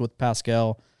confidence with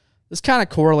Pascal, this kind of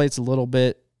correlates a little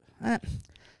bit.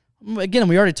 Again,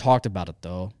 we already talked about it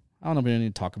though. I don't know if we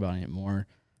need to talk about it anymore.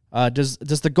 Does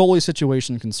the goalie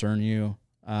situation concern you?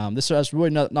 This has really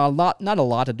not a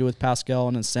lot to do with Pascal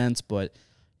in a sense, but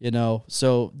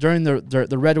so during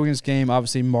the Red Wings game,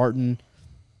 obviously Martin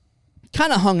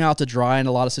kind of hung out to dry in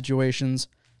a lot of situations.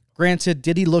 Granted,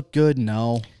 did he look good?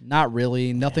 No, not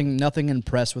really. Nothing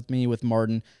impressed with me with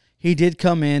Martin. He did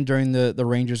come in during the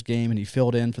Rangers game, and he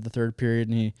filled in for the third period,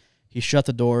 and he shut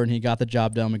the door, and he got the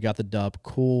job done. We got the dub.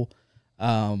 Cool.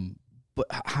 But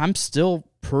I'm still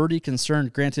pretty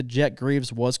concerned. Granted, Jet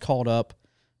Greaves was called up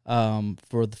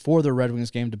for the Red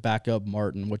Wings game to back up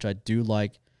Martin, which I do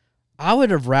like. I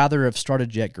would have rather have started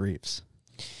Jet Greaves.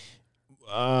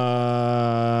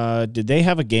 Did they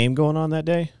have a game going on that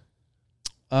day?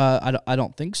 I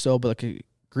don't think so, but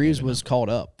Greaves was called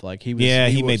up. Like he was. Yeah,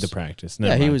 he made the practice.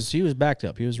 Never mind. He was backed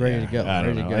up. He was ready to go. I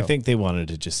don't know. I think they wanted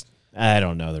to just. I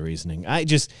don't know the reasoning. I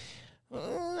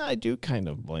do kind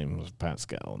of blame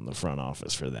Pascal in the front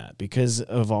office for that because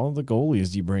of all the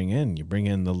goalies you bring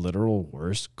in the literal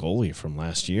worst goalie from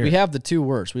last year. We have the 2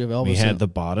 worst. We have Elvis. We had the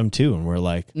bottom 2, and we're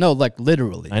like, no, like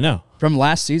literally. I know from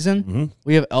last season.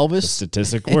 We have Elvis, the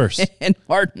statistic worst, and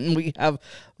Martin. We have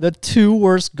the 2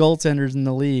 worst goaltenders in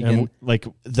the league, and like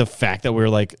the fact that we're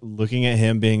like looking at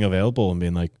him being available and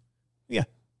being like, yeah,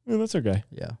 that's our guy.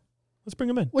 Yeah. Let's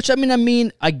bring him in. Which, I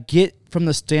mean, I get from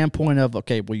the standpoint of,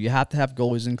 okay, well, you have to have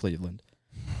goalies in Cleveland.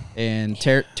 And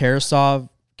Tarasov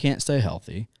can't stay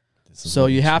healthy. So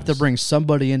you have to bring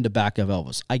somebody in to back up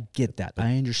Elvis. I get that.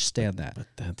 I understand that. But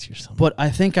that's your son. But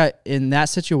I think in that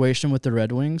situation with the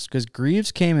Red Wings, because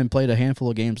Greaves came and played a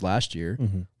handful of games last year,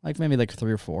 like maybe like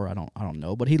 3 or 4, I don't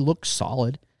know. But he looked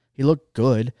solid. He looked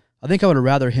good. I think I would have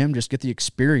rather him just get the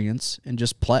experience and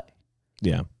just play.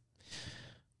 Yeah.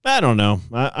 I don't know.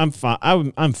 I'm fine.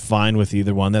 I'm fine with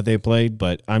either one that they played,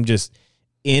 but I'm just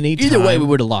either way we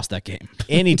would have lost that game.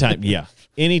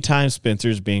 Anytime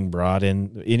Spencer's being brought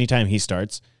in, anytime he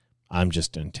starts, I'm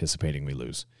just anticipating we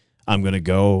lose. I'm going to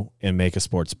go and make a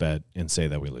sports bet and say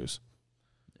that we lose.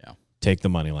 Yeah, take the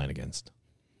money line against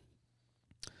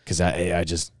because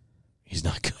he's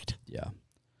not good.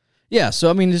 Yeah. So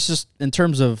I mean, it's just in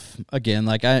terms of again,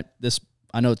 like I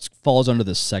know it falls under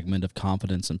this segment of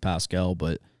confidence in Pascal,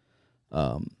 but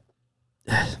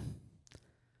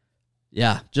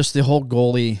yeah, just the whole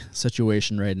goalie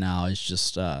situation right now is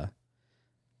just I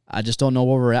just don't know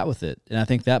where we're at with it, and I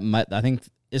think I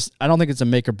don't think it's a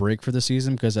make or break for the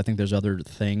season because I think there's other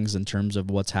things in terms of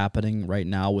what's happening right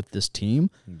now with this team.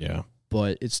 Yeah,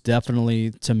 but it's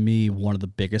definitely to me one of the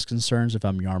biggest concerns if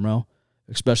I'm Yarmo,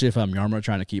 especially if I'm Yarmo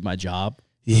trying to keep my job.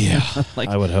 Yeah,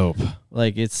 I would hope.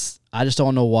 Like I just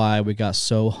don't know why we got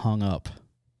so hung up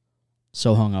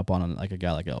on like a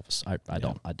guy like Elvis.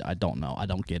 I don't know. I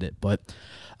don't get it. But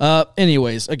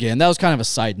anyways, again, that was kind of a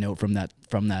side note from that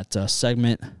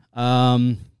segment.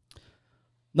 Another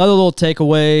little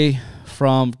takeaway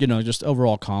from just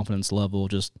overall confidence level,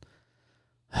 just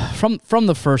from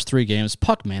the first 3 games,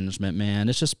 puck management, man,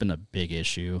 it's just been a big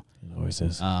issue. It always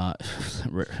is.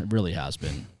 It really has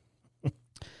been.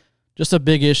 Just a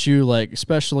big issue, like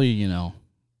especially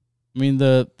I mean,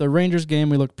 the Rangers game,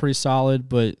 we looked pretty solid,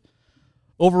 but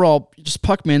overall, just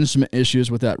puck management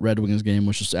issues with that Red Wings game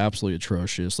was just absolutely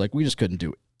atrocious. Like, we just couldn't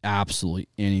do absolutely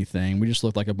anything. We just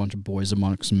looked like a bunch of boys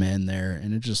amongst men there,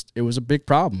 and it was a big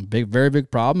problem, very big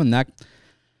problem, and that,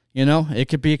 it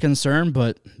could be a concern,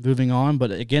 but moving on.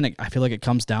 But again, I feel like it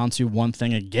comes down to one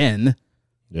thing again.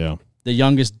 Yeah. The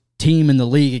youngest team in the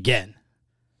league again.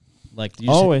 Like,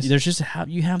 Always.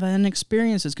 You have an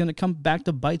experience that's going to come back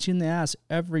to bite you in the ass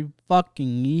every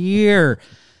fucking year.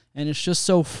 And it's just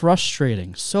so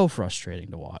frustrating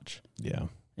to watch. Yeah.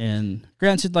 And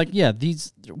granted,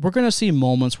 we're going to see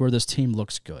moments where this team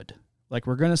looks good. Like,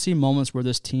 we're going to see moments where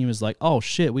this team is like, oh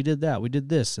shit, we did that, we did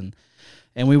this, and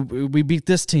we beat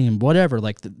this team, whatever.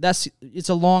 Like, it's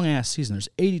a long ass season. There's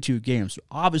 82 games.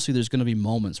 Obviously, there's going to be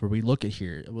moments where we look at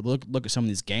some of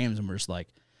these games and we're just like,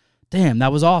 damn,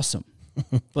 that was awesome.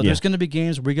 But there's going to be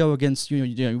games where we go against,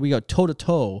 we go toe to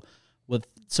toe with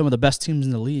some of the best teams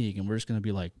in the league, and we're just going to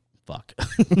be like, fuck.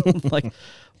 Like,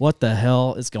 what the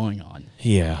hell is going on?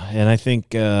 Yeah, and I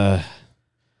think, I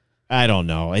don't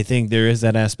know. I think there is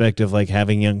that aspect of, like,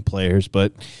 having young players,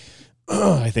 but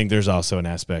I think there's also an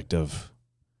aspect of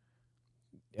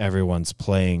everyone's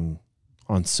playing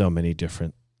on so many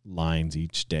different lines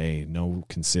each day. No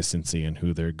consistency in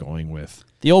who they're going with.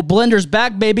 The old blender's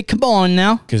back, baby. Come on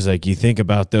now. Because, like, you think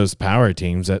about those power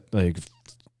teams at, like,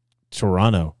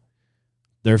 Toronto,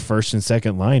 their first and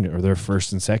second line,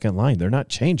 they're not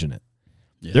changing it.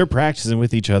 Yeah. They're practicing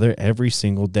with each other every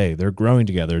single day. They're growing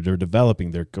together. They're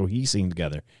developing. They're cohesing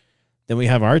together. Then we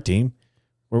have our team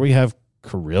where we have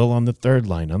Kirill on the third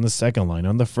line, on the second line,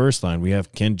 on the first line. We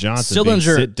have Ken Johnson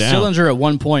sit down. Sillinger at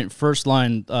one point, first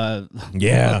line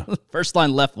first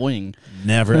line left wing.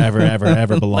 Never,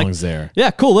 ever belongs there.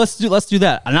 Yeah, cool. Let's do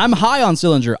that. And I'm high on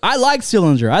Sillinger. I like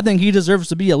Sillinger. I think he deserves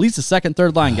to be at least a second,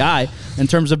 third line guy in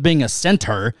terms of being a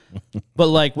center. But,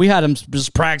 like, we had him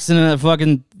just practicing in a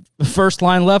fucking first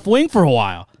line left wing for a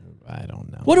while. I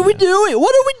don't know. What are we doing?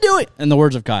 What are we doing? In the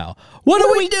words of Kyle, what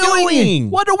are we doing?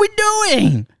 What are we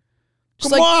doing?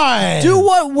 Come on. Do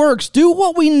what works. Do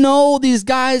what we know these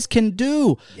guys can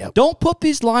do. Yep. Don't put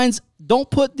these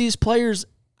players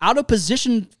out of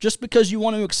position just because you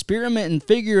want to experiment and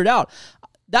figure it out.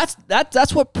 That's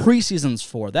what preseason's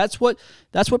for. That's what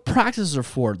practices are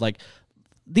for. Like,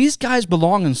 these guys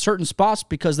belong in certain spots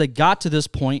because they got to this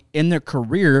point in their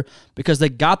career because they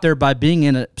got there by being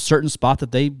in a certain spot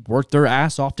that they worked their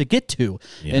ass off to get to.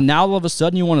 Yeah. And now all of a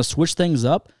sudden you want to switch things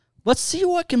up. Let's see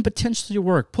what can potentially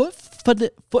work. Put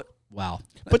Fantilli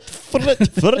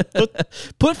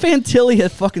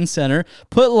at fucking center.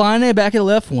 Put Laine back at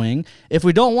left wing. If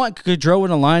we don't want Gaudreau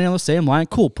and Laine on the same line,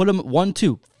 cool. Put them at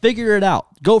 1-2. Figure it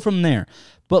out. Go from there.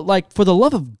 But, like, for the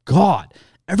love of God,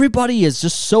 everybody is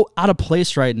just so out of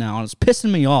place right now, and it's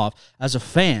pissing me off as a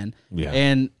fan. Yeah.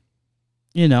 And,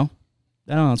 I don't know.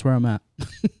 That's where I'm at.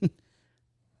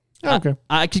 Okay.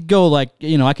 I could go, like,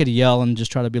 I could yell and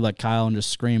just try to be like Kyle and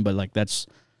just scream, but, like, that's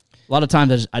a lot of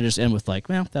times I just end with, like,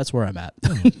 well, that's where I'm at.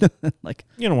 Like,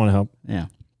 you don't want to help. Yeah.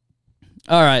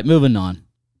 All right, moving on.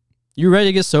 You ready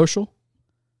to get social?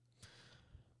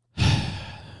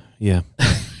 Yeah.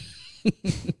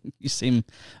 You seem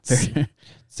very...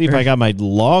 See if I got my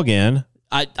login.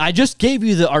 I just gave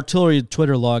you the Artillery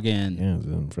Twitter login. Yeah, it's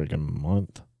been a freaking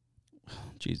month.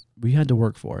 Jeez, we had to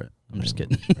work for it. I'm just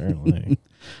kidding. Apparently.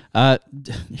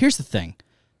 Here's the thing.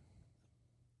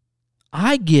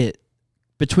 I get,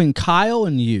 between Kyle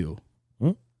and you,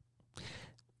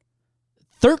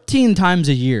 13 times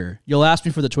a year, you'll ask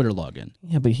me for the Twitter login.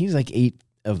 Yeah, but he's like 8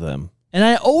 of them. And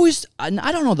I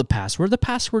don't know the password. The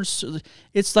password's,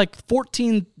 it's like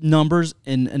 14 numbers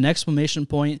and an exclamation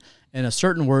point and a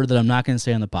certain word that I'm not going to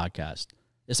say on the podcast.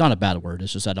 It's not a bad word.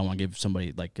 It's just I don't want to give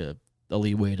somebody like a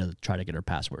leeway to try to get her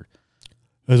password.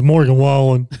 It's Morgan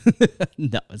Wallen.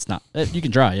 No, it's not. You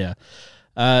can try, yeah.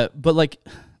 But, like,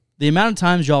 the amount of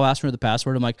times y'all ask for the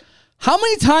password, I'm like, how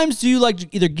many times do you,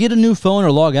 like, either get a new phone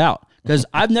or log out? Because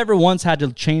I've never once had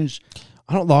to change.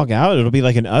 I don't log out. It'll be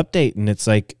like an update, and it's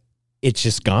like, it's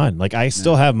just gone. Like, I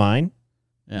still have mine,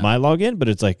 my login, but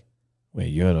it's like, wait,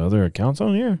 you had other accounts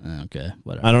on here? Okay,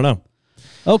 whatever. I don't know.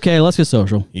 Okay, let's get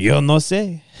social. Yo no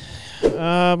sé.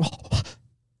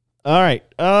 All right.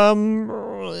 I'm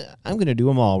going to do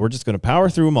them all. We're just going to power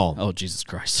through them all. Oh, Jesus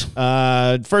Christ.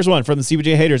 First one from the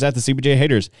CBJ Haters at the CBJ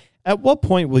Haters. At what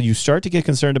point will you start to get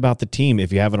concerned about the team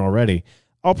if you haven't already?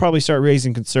 I'll probably start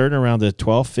raising concern around the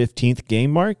 12th, 15th game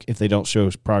mark if they don't show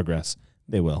progress.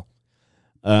 They will.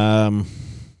 I'd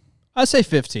say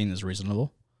 15 is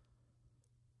reasonable.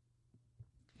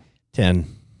 10.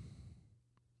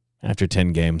 After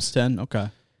 10 games. 10, okay.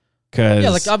 Cause yeah,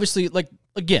 like, obviously, like,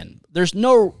 again, there's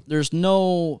no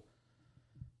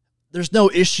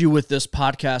issue with this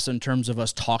podcast in terms of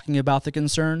us talking about the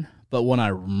concern. But when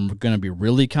I'm going to be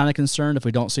really kind of concerned if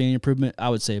we don't see any improvement, I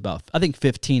would say I think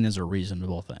 15 is a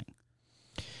reasonable thing.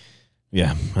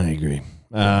 Yeah, I agree.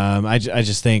 I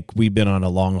just think we've been on a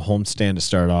long homestand to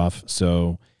start off,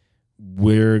 so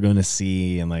we're going to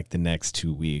see in like the next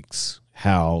 2 weeks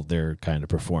how they're kind of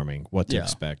performing, what to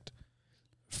expect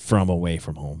from away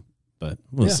from home. But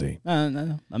we'll see.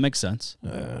 That makes sense.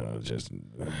 And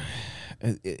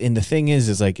the thing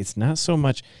is like it's not so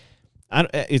much.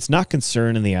 It's not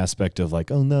concern in the aspect of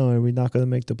like, oh no, are we not going to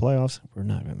make the playoffs? We're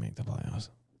not going to make the playoffs.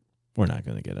 We're not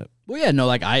going to get it. Well, yeah, no,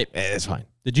 like it's fine.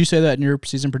 Did you say that in your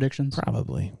season predictions?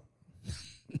 Probably.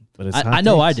 But it's I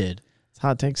know I did. It's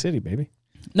Hot Take City, baby.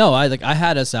 No, I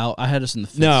had us out. I had us in the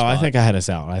fifth spot. I think I had us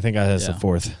out. I think I had us the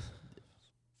fourth.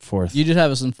 You did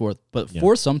have us in fourth, but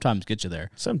fourth sometimes gets you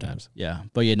there. Sometimes. Yeah,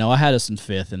 but I had us in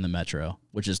fifth in the Metro,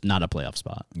 which is not a playoff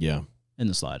spot. Yeah. In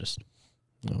the slightest.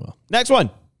 Oh well. Next one.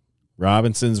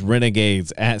 Robinson's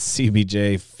Renegades at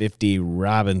CBJ 50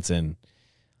 Robinson.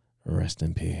 Rest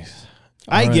in peace.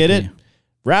 I get it.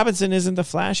 Robinson isn't the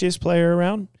flashiest player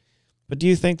around, but do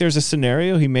you think there's a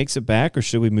scenario he makes it back, or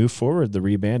should we move forward the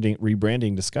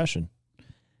rebranding discussion?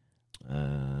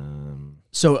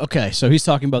 So he's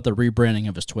talking about the rebranding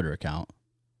of his Twitter account.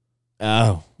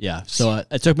 Oh. Yeah, so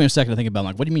it took me a second to think about it.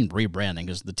 Like, what do you mean rebranding?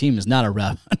 Because the team is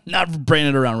not not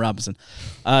branded around Robinson.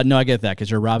 No, I get that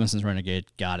because you're Robinson's Renegade.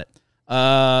 Got it.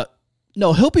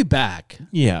 No, he'll be back.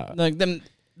 Yeah. Like then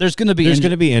there's going to be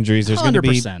injuries. There's going to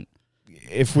be 100%.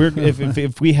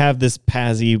 if we have this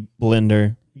Pazzi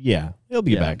blender, yeah, he'll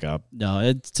be back up.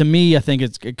 No, to me, I think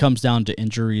it comes down to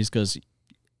injuries because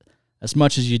as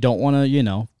much as you don't want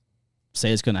to,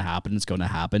 say it's going to happen, it's going to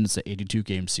happen. It's an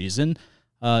 82-game season.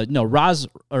 No,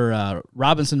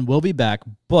 Robinson will be back,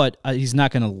 but he's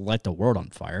not going to light the world on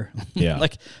fire. Yeah,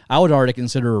 like I would already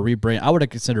consider a rebrand. I would have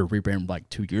considered a rebrand like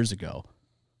 2 years ago.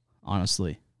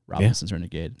 Honestly, Robinson's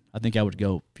Renegade. I think I would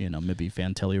go, maybe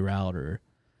Fantilli route or.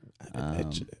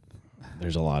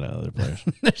 There's a lot of other players.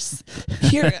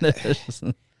 Here's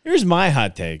Here's my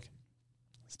hot take.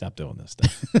 Stop doing this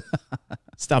stuff.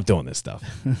 Stop doing this stuff.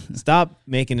 Stop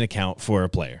making an account for a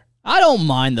player. I don't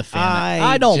mind the fan.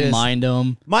 I don't mind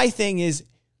them. My thing is,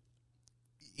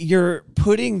 you're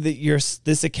putting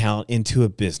this account into a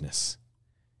business,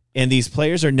 and these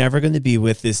players are never going to be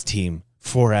with this team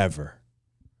forever.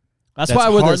 That's why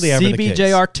we're the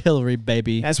CBJ artillery,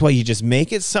 baby. That's why you just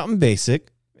make it something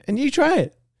basic, and you try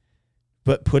it.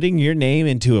 But putting your name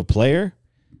into a player,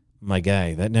 my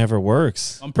guy, that never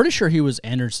works. I'm pretty sure he was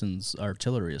Anderson's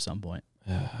artillery at some point.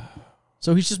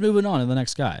 So he's just moving on to the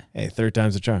next guy. Hey, third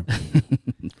time's a charm.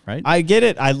 Right? I get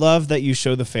it. I love that you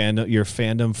show your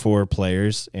fandom for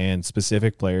players and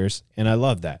specific players, and I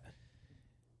love that.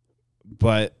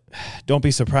 But don't be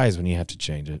surprised when you have to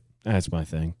change it. That's my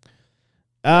thing.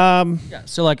 Yeah,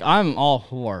 so I'm all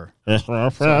for.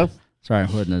 Sorry, I'm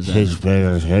putting a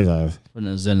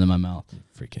Zen in my mouth.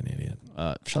 Freaking idiot.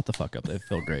 Shut the fuck up. They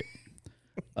feel great.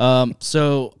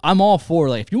 So I'm all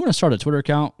for if you want to start a Twitter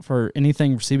account for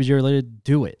anything CBJ related,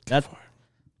 do it.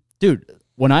 Dude.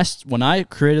 When I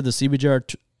created the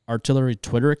CBJ Artillery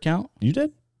Twitter account, you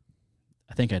did?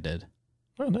 I think I did.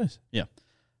 Oh, nice. Yeah,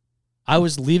 I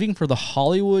was leaving for the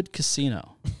Hollywood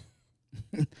Casino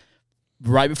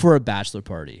right before a bachelor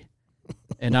party,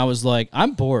 and I was like,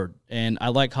 I'm bored, and I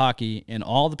like hockey, and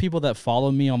all the people that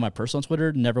follow me on my personal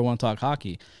Twitter never want to talk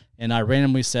hockey, and I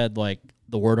randomly said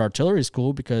the word artillery is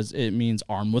cool because it means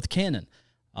armed with cannon.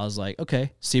 I was like,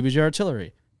 okay, CBJ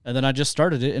Artillery. And then I just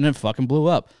started it, and it fucking blew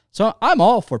up. So I'm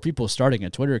all for people starting a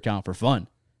Twitter account for fun.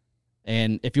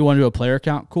 And if you want to do a player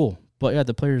account, cool. But, yeah,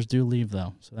 the players do leave,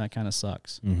 though, so that kind of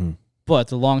sucks. Mm-hmm. But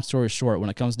the long story short, when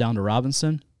it comes down to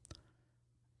Robinson,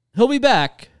 he'll be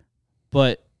back,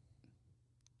 but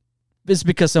it's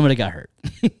because somebody got hurt.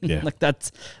 Yeah.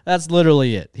 That's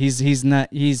literally it. He's not.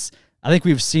 I think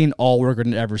we've seen all we're going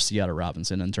to ever see out of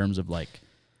Robinson in terms of,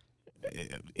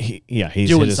 he's hit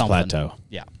his something. plateau.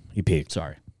 Yeah. He peaked.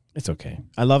 Sorry. It's okay.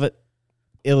 I love it.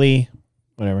 Illy,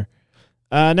 whatever.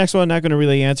 Next one, not going to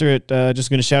really answer it. Just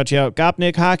going to shout you out.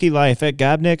 Gopnik Hockey Life at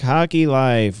Gopnik Hockey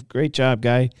Life. Great job,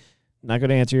 guy. Not going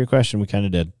to answer your question. We kind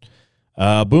of did.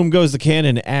 Boom goes the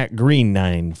cannon at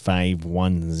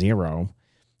Green9510.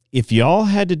 If y'all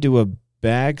had to do a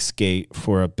bag skate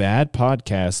for a bad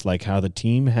podcast, like how the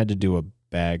team had to do a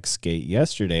bag skate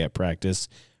yesterday at practice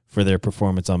for their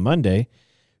performance on Monday,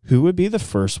 who would be the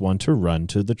first one to run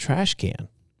to the trash can?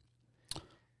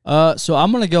 So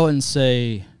I'm going to go and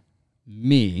say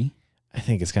me. I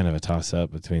think it's kind of a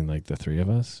toss-up between the three of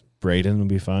us. Braden will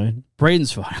be fine.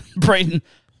 Braden's fine.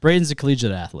 Braden's a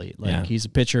collegiate athlete. Like Yeah. he's a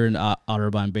pitcher in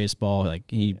Otterbein baseball. Like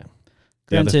he, The other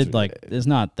granted, three- like it's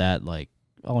not that like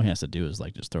all he has to do is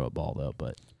like just throw a ball though.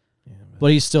 But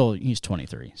he's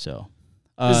 23. So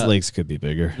His legs could be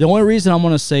bigger. the only reason I'm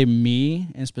gonna say me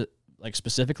and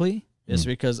specifically is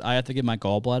because I have to get my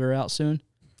gallbladder out soon.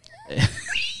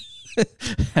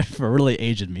 For really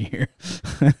aging me here.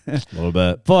 A little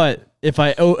bit. But if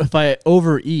I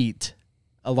overeat,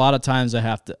 a lot of times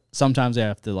sometimes I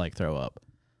have to like throw up.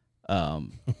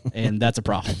 And that's a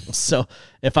problem. So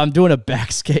if I'm doing a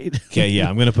back skate, Okay, yeah,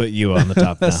 I'm gonna put you on the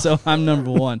top now. so I'm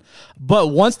number 1. But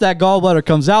once that gallbladder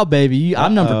comes out, baby,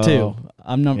 I'm number 2.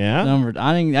 I'm Yeah? number.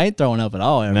 I ain't throwing up at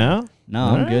all. Ever. No? No,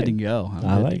 All I'm good to right. go.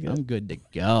 I like it. I'm good to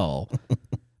go.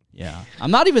 Yeah, I'm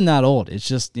not even that old. It's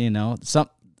just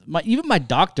even my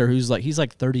doctor, who's like he's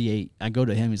like 38. I go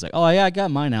to him. He's like, oh yeah, I got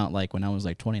mine out like when I was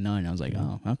like 29. I was like,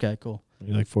 oh okay, cool.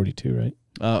 You're like 42,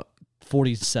 right?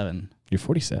 47. You're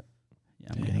 47. Yeah,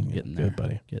 I'm Dang, getting good, there,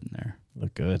 buddy. Getting there.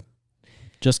 Look good.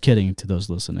 Just kidding to those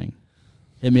listening.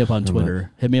 Hit me up on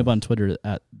Twitter. Hit me up on Twitter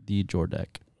at the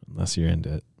Jordek. Unless you're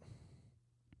into it.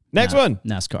 Next one.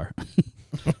 NASCAR.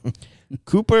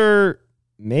 Cooper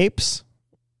Mapes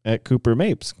at Cooper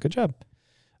Mapes. Good job.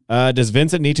 Does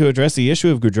Vincent need to address the issue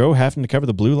of Goudreau having to cover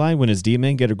the blue line when his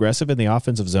D-men get aggressive in the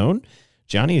offensive zone?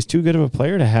 Johnny is too good of a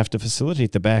player to have to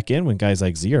facilitate the back end when guys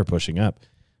like Z are pushing up.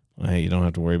 Well, hey, you don't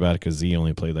have to worry about it because Z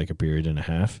only played like a period and a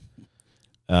half.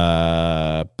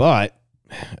 But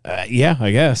yeah,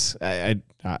 I guess I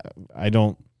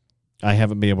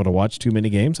haven't been able to watch too many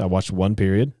games. I watched one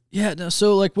period. Yeah, no,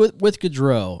 so like with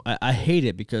Gaudreau, I hate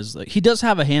it because like he does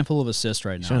have a handful of assists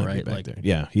right now, Shouldn't be right? back Like there.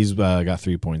 Yeah, he's got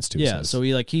 3 points too. yeah, so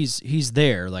he's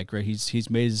there, like right, he's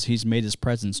made his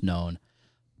presence known,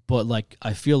 but like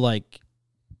I feel like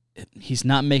he's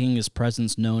not making his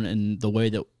presence known in the way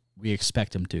that we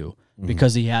expect him to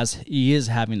because he is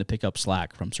having to pick up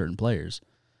slack from certain players.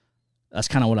 That's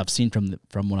kind of what I've seen from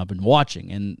what I've been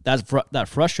watching, and that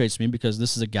frustrates me because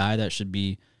this is a guy that should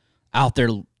be out there,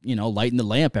 lighting the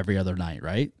lamp every other night,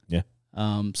 right? Yeah.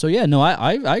 So yeah, no,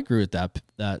 I agree with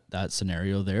that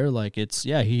scenario there. Like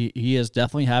he is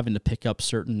definitely having to pick up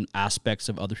certain aspects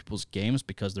of other people's games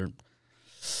because they're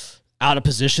out of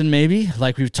position, maybe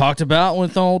like we've talked about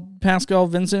with old Pascal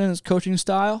Vincent and his coaching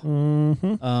style.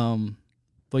 Mm-hmm.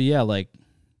 But yeah,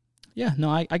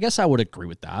 I guess I would agree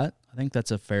with that. I think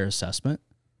that's a fair assessment.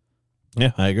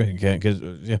 Yeah, I agree.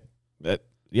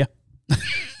 Yeah.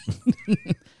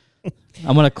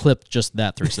 I'm gonna clip just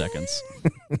that 3 seconds.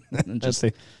 And Let's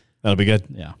see. That'll be good.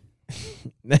 Yeah.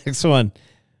 Next one.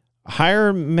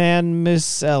 Hireman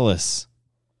Miss Ellis.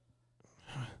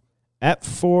 At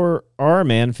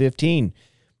 4RMan15.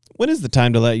 When is the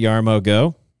time to let Yarmo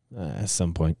go? At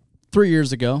some point. 3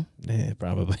 years ago.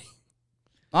 Probably.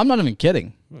 I'm not even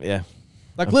kidding. Yeah.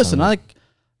 Like, I'm listen, fine. I like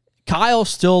Kyle's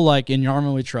still like in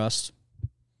Yarmo we trust.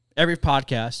 Every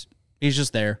podcast, he's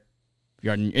just there.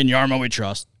 You're in Yarmo we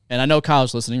trust. And I know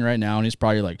Kyle's listening right now, and he's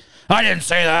probably like, I didn't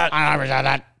say that. I never said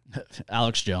that.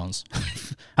 Alex Jones.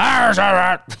 I never said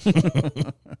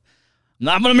that.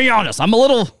 I'm going to be honest. I'm a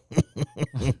little...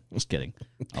 Just kidding.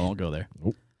 I won't go there.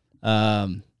 Nope.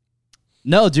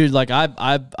 No, dude, like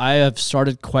I have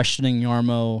started questioning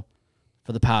Yarmo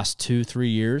for the past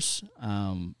 2-3 years.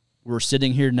 We're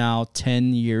sitting here now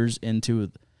 10 years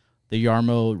into the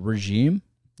Yarmo regime.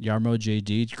 Yarmo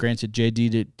JD. Granted,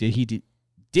 JD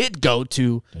did go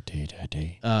to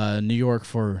New York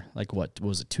for like what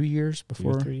was it, 2 years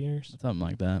before? 3 years. Something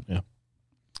like that. Yeah.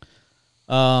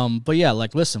 But yeah,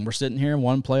 like listen, we're sitting here,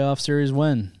 one playoff series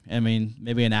win. I mean,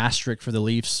 maybe an asterisk for the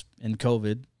Leafs in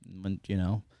COVID, when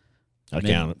I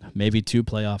count it. maybe 2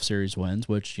 playoff series wins,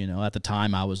 which at the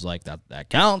time I was like that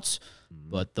counts,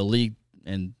 but the league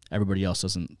and everybody else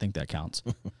doesn't think that counts.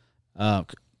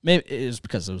 Maybe it was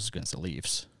because it was against the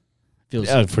Leafs.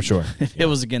 Yeah, for sure. If it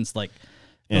was against like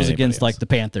Anybody else. like the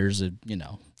Panthers, If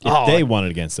they won it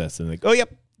against us, then like, oh, yep.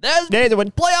 there's the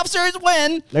playoff series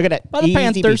win Look at that. by the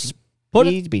Panthers. Put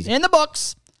it Easy. in the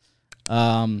books.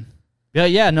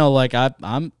 Yeah, no, like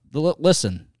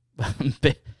listen.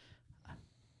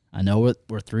 I know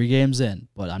we're 3 games in,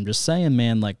 but I'm just saying,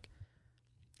 man, like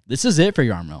this is it for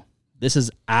Yarmo. This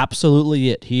is absolutely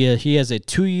it. He has a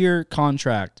 2-year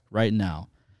contract right now.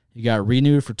 He got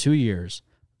renewed for 2 years.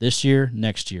 This year,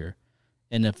 next year.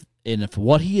 And if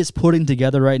what he is putting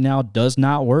together right now does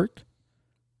not work,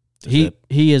 he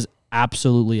is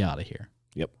absolutely out of here.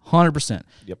 Yep. 100%.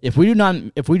 Yep. If we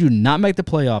do not make the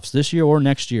playoffs this year or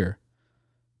next year,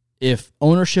 if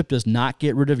ownership does not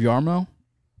get rid of Yarmo,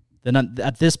 then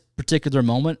at this particular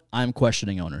moment, I'm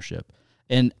questioning ownership.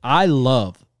 And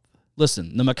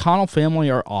listen, the McConnell family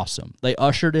are awesome. They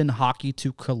ushered in hockey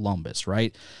to Columbus,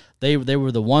 right? They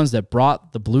were the ones that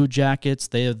brought the Blue Jackets.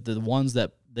 They are the ones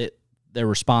that they're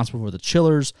responsible for the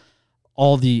Chillers,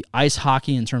 all the ice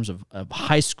hockey in terms of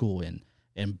high school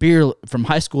and beer, from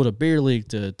high school to beer league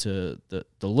to the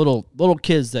little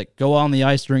kids that go on the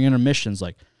ice during intermissions.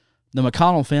 Like, the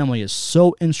McConnell family is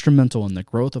so instrumental in the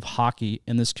growth of hockey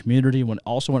in this community. When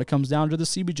it comes down to the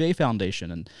CBJ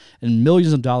Foundation and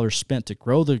millions of dollars spent to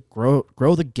grow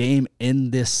the game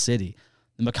in this city,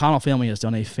 the McConnell family has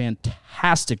done a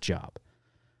fantastic job.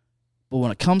 But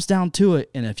when it comes down to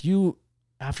it, and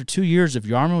after 2 years, if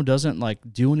Jarmo doesn't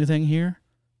like do anything here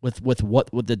with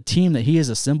the team that he has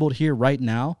assembled here right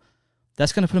now,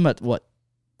 that's going to put him at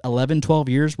 11, 12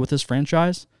 years with this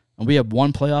franchise. And we have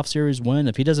one playoff series win.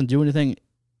 If he doesn't do anything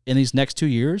in these next 2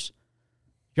 years,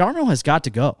 Jarmo has got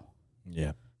to go.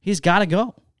 Yeah. He's got to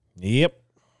go. Yep.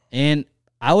 And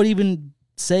I would even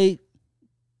say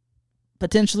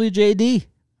potentially JD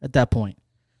at that point.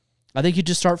 I think you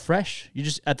just start fresh.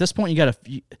 At this point,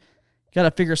 you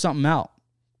gotta figure something out.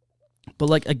 But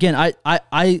like, again,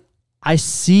 I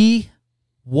see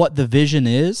what the vision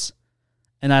is,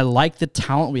 and I like the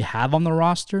talent we have on the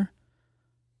roster.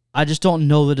 I just don't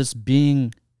know that it's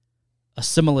being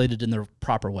assimilated in the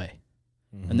proper way.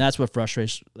 Mm-hmm. And that's what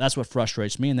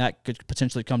frustrates me, and that could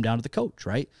potentially come down to the coach,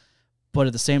 right? But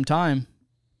at the same time,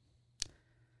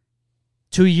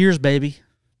 2 years, baby.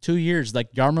 2 years.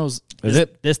 Like, Jarmo's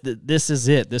this is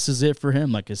it. This is it for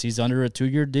him. Like, cuz he's under a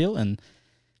 2-year deal and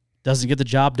doesn't get the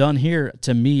job done here.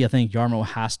 To me, I think Jarmo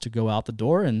has to go out the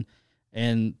door and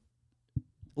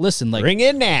listen, like, bring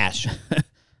in Nash.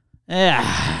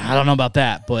 I don't know about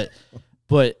that, but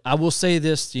I will say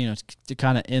this, to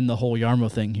kind of end the whole Jarmo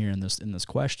thing here in this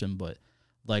question. But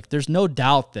like, there's no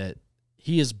doubt that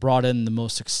he has brought in the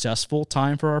most successful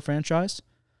time for our franchise,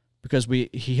 because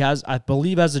he has, I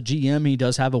believe, as a GM, he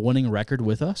does have a winning record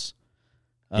with us,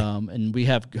 and we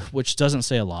have, which doesn't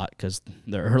say a lot because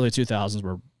the early 2000s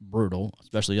were brutal,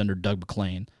 especially under Doug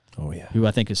McClain. Oh yeah, who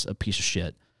I think is a piece of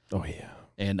shit. Oh yeah.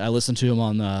 And I listened to him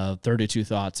on 32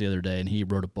 Thoughts the other day, and he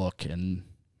wrote a book, and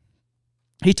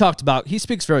he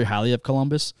speaks very highly of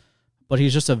Columbus, but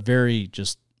he's just a very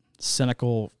just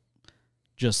cynical,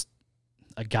 just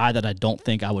a guy that I don't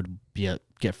think I would be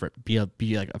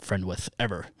like a friend with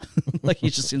ever. Like, he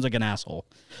just seems like an asshole.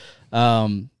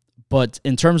 But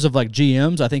in terms of like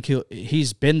GMs, I think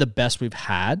he's been the best we've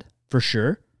had for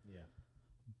sure. Yeah.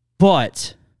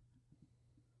 But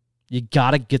you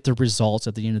got to get the results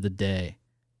at the end of the day.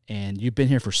 And you've been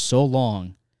here for so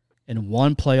long, and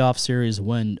one playoff series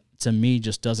win, to me,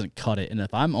 just doesn't cut it. And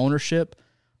if I'm ownership,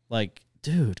 like,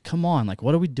 dude, come on. Like,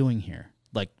 what are we doing here?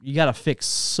 Like, you got to fix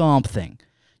something.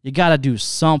 You got to do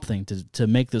something to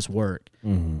make this work.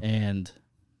 Mm-hmm. And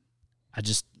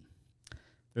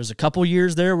there's a couple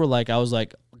years there where, like, I was,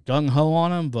 like, gung-ho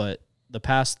on him, but the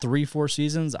past 3-4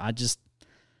 seasons, I'm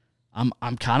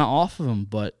kind of off of him.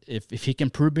 But if he can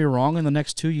prove me wrong in the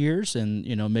next 2 years, and,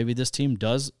 maybe this team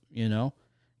does,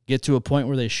 get to a point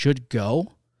where they should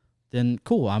go, then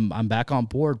cool, I'm back on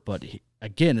board. But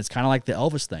again, it's kind of like the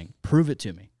Elvis thing. Prove it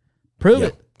to me. Prove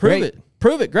it. Great.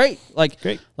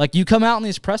 Like, you come out in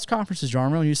these press conferences,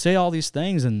 Jarmo, and you say all these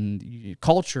things, and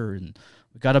culture, and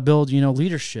we got to build,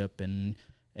 leadership, and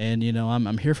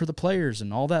I'm here for the players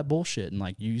and all that bullshit. And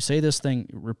like, you say this thing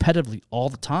repetitively all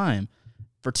the time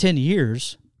for 10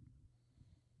 years.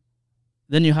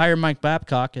 Then you hire Mike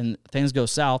Babcock and things go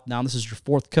south. Now this is your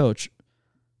fourth coach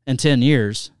in 10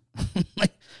 years.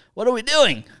 Like, what are we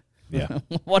doing? Yeah.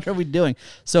 What are we doing?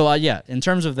 So, in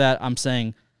terms of that, I'm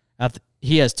saying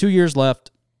he has 2 years left.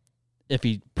 If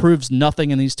he proves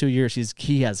nothing in these 2 years,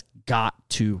 he has got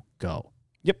to go.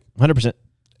 Yep, 100%.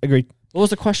 Agreed. What was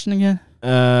the question again?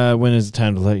 When is it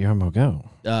time to let Jarmo go?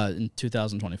 In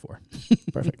 2024.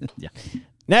 Perfect. Yeah.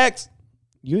 Next,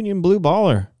 Union Blue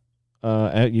Baller.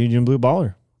 At Union Blue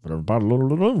Baller.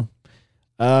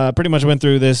 Pretty much went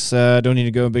through this. Don't need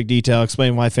to go in big detail.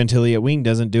 Explain why Fantilli at wing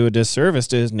doesn't do a disservice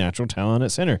to his natural talent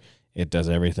at center. It does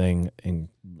everything to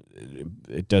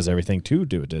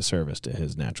do a disservice to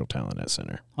his natural talent at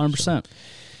center. 100%. So,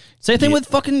 same thing with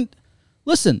fucking.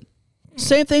 Listen,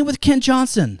 same thing with Kent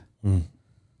Johnson.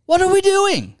 What are we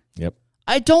doing? Yep.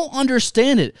 I don't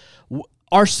understand it.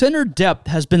 Our center depth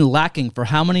has been lacking for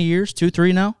how many years? 2,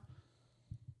 3 now?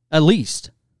 At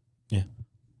least. Yeah.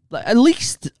 At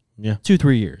least 2,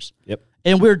 3 years. Yep.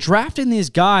 And we're drafting these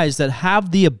guys that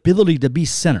have the ability to be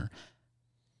center.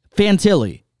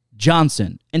 Fantilli,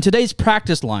 Johnson. In today's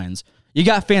practice lines, you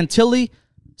got Fantilli,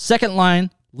 second line,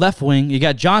 left wing. You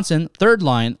got Johnson, third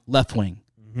line, left wing.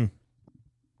 Mm-hmm.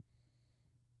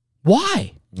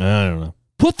 Why? I don't know.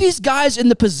 Put these guys in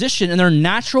the position, in their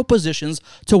natural positions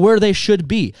to where they should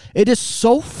be. It is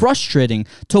so frustrating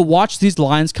to watch these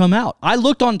lines come out. I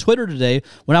looked on Twitter today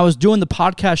when I was doing the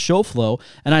podcast show flow,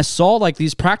 and I saw like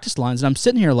these practice lines, and I'm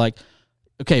sitting here like,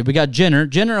 okay, we got Jenner.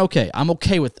 Jenner, okay. I'm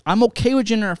okay with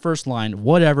Jenner at first line,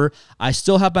 whatever. I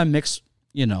still have my mix,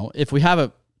 if we have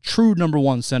a true number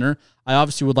one center, I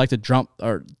obviously would like to jump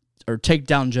or take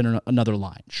down Jenner another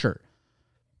line, sure.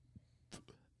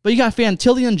 But you got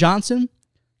Fantilli and Johnson,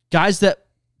 guys that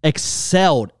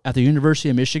excelled at the University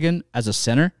of Michigan as a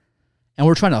center, and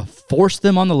we're trying to force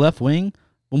them on the left wing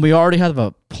when we already have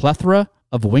a plethora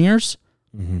of wingers.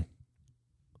 Mm-hmm.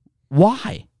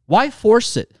 Why? Why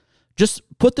force it? Just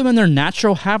put them in their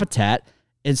natural habitat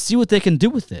and see what they can do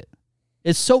with it.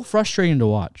 It's so frustrating to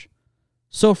watch.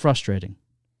 So frustrating.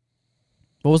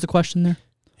 What was the question there?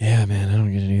 Yeah, man, I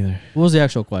don't get it either. What was the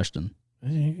actual question?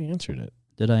 You answered it.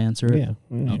 Did I answer it?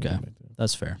 Yeah. Okay.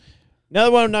 That's fair.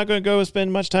 Another one I'm not going to go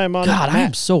spend much time on. God, I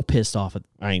am so pissed off at.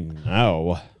 I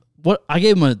know. What I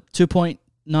gave him a 2.9.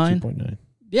 2.9.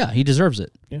 Yeah, he deserves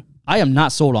it. Yeah. I am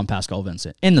not sold on Pascal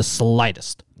Vincent in the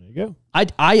slightest. There you go.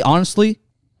 I honestly,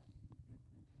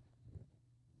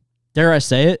 dare I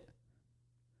say it,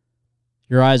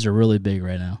 your eyes are really big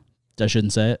right now. I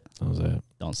shouldn't say it. Don't say it.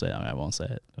 Don't say it. I won't say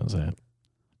it. Don't say it.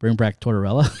 Bring back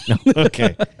Tortorella.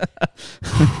 Okay.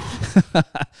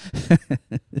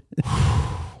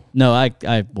 No,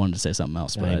 I wanted to say something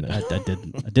else, but I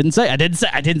didn't. I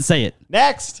didn't say it.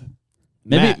 Next.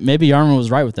 Maybe Yarman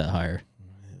was right with that hire.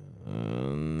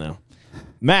 No.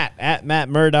 Matt at Matt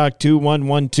Murdoch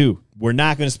 2112. We're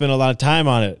not going to spend a lot of time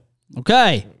on it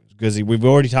Okay. because we've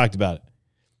already talked about it.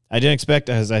 I didn't expect,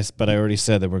 but I already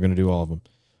said that we're going to do all of them.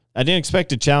 I didn't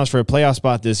expect a challenge for a playoff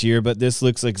spot this year, but this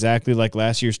looks exactly like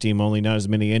last year's team, only not as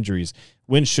many injuries.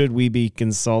 When should we be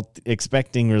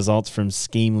expecting results from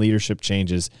scheme leadership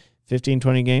changes? 15,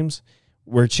 20 games?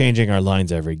 We're changing our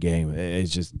lines every game.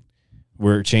 It's just,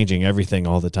 we're changing everything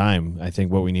all the time. I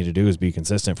think what we need to do is be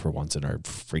consistent for once in our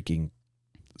freaking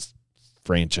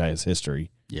franchise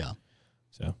history. Yeah.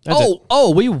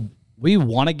 So we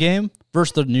won a game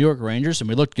versus the New York Rangers and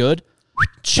we looked good.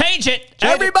 Change it,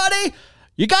 everybody.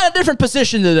 You got a different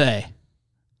position today.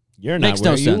 You're not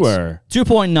where you were.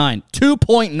 2.9.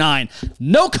 2.9.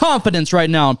 No confidence right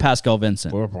now in Pascal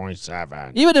Vincent.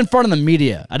 4.7. Even in front of the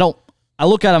media. I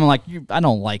look at him like, I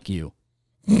don't like you.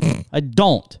 I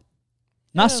don't.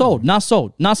 Not sold. Not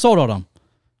sold on him.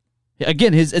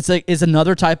 Again, it's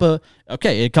another type of,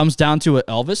 okay, it comes down to a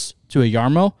Elvis, to a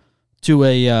Yarmo, to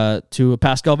a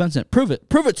Pascal Vincent. Prove it.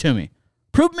 Prove it to me.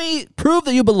 Prove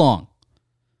that you belong.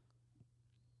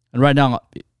 And right now,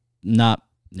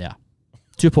 2.9.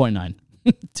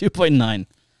 2.9.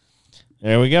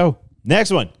 There we go. Next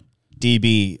one.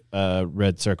 DB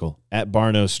Red Circle at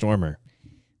Barno Stormer.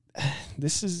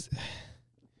 This is,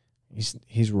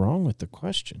 he's wrong with the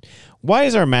question. Why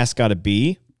is our mascot a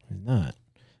bee? He's not.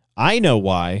 I know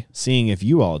why, seeing if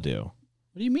you all do.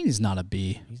 What do you mean he's not a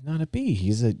bee? He's not a bee.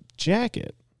 He's a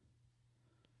jacket.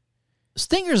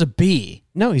 Stinger's a bee.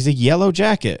 No, he's a yellow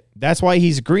jacket. That's why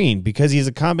he's green, because he's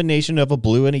a combination of a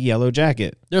blue and a yellow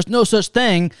jacket. There's no such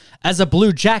thing as a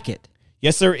blue jacket.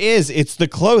 Yes, there is. It's the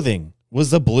clothing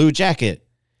was the blue jacket.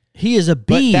 He is a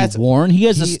bee, Warren. He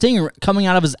has a stinger coming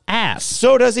out of his ass.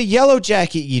 So does a yellow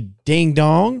jacket, you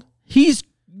ding-dong. He's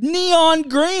neon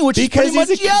green, which is pretty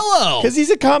much yellow. Because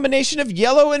he's a combination of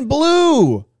yellow and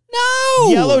blue. No.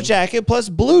 Yellow jacket plus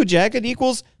blue jacket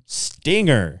equals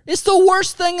stinger. It's the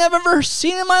worst thing I've ever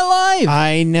seen in my life.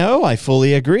 I know. I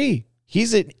fully agree.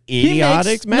 He's an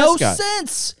idiotic mascot. No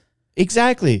sense.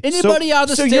 Exactly. Anybody out of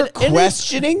the So you're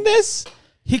questioning this?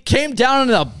 He came down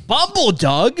in a bumble,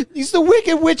 Doug. He's the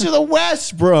Wicked Witch of the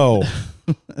West, bro.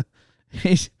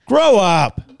 Grow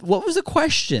up. What was the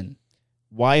question?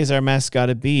 Why is our mascot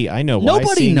a bee? I know why.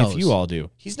 Nobody knows. If you all do.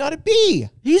 He's not a bee.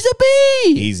 He's a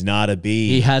bee. He's not a bee.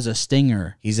 He has a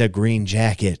stinger. He's a green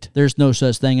jacket. There's no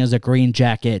such thing as a green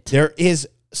jacket. There is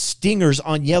stingers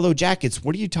on yellow jackets.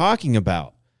 What are you talking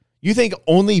about? You think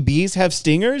only bees have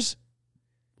stingers?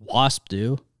 Wasp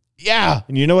do. Yeah.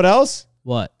 And you know what else?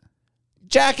 What?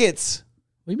 Jackets.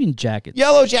 What do you mean jackets?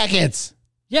 Yellow jackets.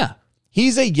 Yeah.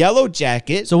 He's a yellow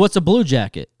jacket. So what's a blue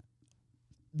jacket?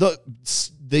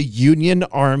 The Union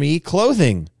Army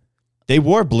clothing. They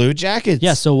wore blue jackets.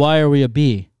 Yeah, so why are we a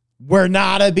bee? We're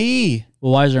not a bee.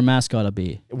 Well, why is our mascot a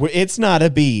bee? It's not a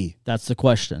bee. That's the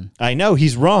question. I know.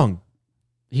 He's wrong.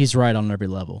 He's right on every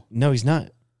level. No, he's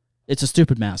not. It's a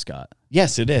stupid mascot.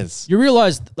 Yes, it is. You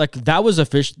realize, like, that was a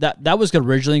fish that was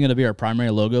originally going to be our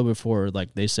primary logo before,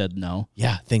 like, they said no.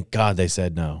 Yeah, thank God they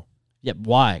said no. Yeah,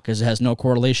 why? Because it has no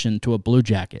correlation to a blue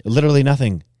jacket. Literally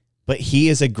nothing. But he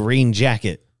is a green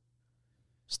jacket.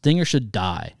 Stinger should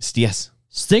die. Yes.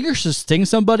 Stinger should sting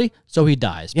somebody so he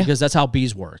dies because that's how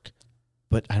bees work.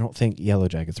 But I don't think yellow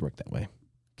jackets work that way.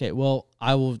 Okay, well,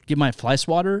 I will get my fly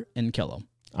swatter and kill him.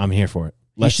 I'm here for it.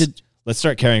 Let's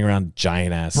start carrying around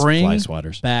giant-ass fly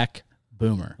swatters. Back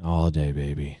Boomer. All day,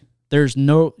 baby. There's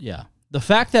no, the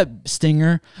fact that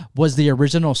Stinger was the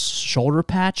original shoulder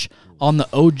patch on the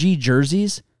OG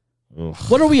jerseys. Ugh.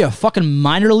 What are we, a fucking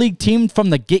minor league team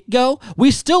from the get-go?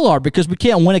 We still are because we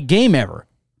can't win a game ever.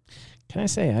 Can I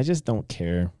say, I just don't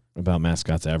care about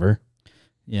mascots ever.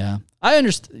 Yeah. I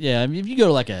understand. Yeah, I mean, if you go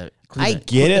to like a... I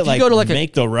get it. If you go to like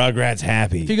make the Rugrats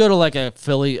happy. If you go to like a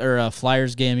Philly or a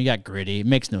Flyers game, you got Gritty. It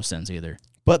makes no sense either.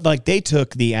 But like they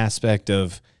took the aspect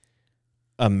of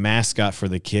a mascot for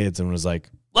the kids and was like,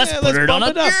 let's put it on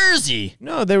a jersey.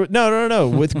 No, no,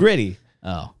 with Gritty.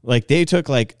 Oh. Like they took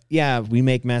like, we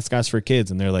make mascots for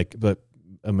kids. And they're like, but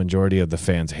a majority of the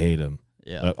fans hate them.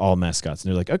 Yeah. All mascots.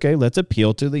 And they're like, okay, let's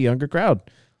appeal to the younger crowd.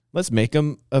 Let's make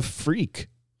them a freak.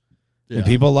 Yeah. And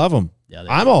people love them. Yeah,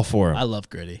 I'm all for them. I love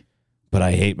Gritty. But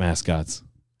I hate mascots.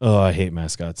 Oh, I hate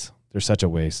mascots. They're such a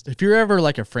waste. If you're ever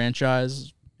like a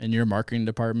franchise in your marketing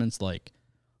department's like,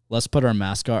 let's put our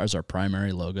mascot as our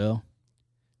primary logo,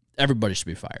 everybody should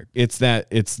be fired. It's that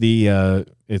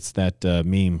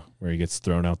meme where he gets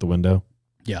thrown out the window.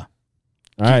 Yeah.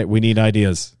 All right, we need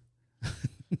ideas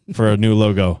for a new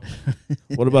logo.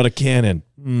 What about a cannon?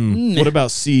 What about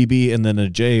CB and then a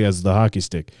J as the hockey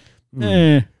stick?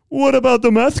 What about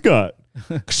the mascot?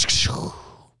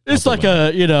 It's like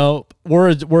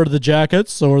we're the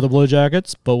Jackets or the Blue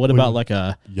Jackets, but what about like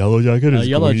a yellow jacket? A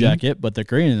yellow jacket, but they're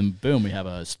green, and boom, we have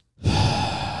a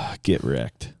get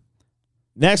wrecked.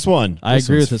 Next one. I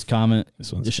agree with his comment.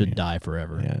 It should die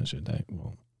forever. Yeah, it should die.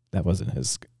 Well, that wasn't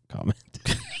his comment.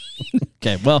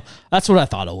 Okay, well, that's what I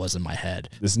thought it was in my head.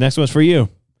 This next one's for you.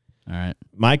 All right.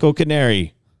 Michael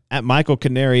Canary at Michael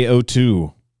Canary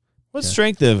 02. What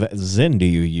strength of Zen do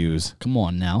you use? Come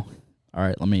on now. All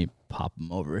right, let me pop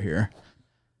them over here.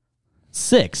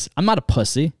 6. I'm not a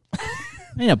pussy.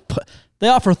 They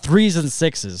offer 3s and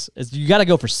 6s. You got to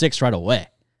go for 6 right away,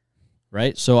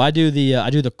 right? So I do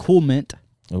the cool mint.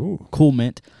 Ooh, cool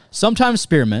mint. Sometimes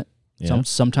spearmint. Yeah.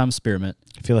 Sometimes spearmint.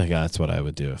 I feel like that's what I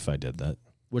would do if I did that.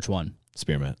 Which one?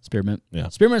 Spearmint. Spearmint. Yeah,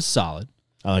 spearmint's solid.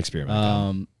 I like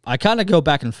spearmint. I kind of go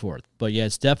back and forth, but yeah,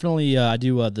 it's definitely I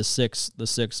do the 6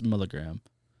 milligram.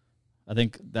 I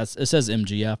think it says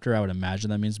mg after. I would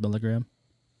imagine that means milligram.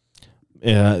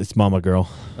 Yeah, it's Mama Girl.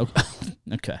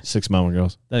 Okay. 6 Mama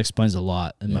Girls. That explains a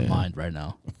lot in my mind right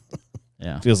now.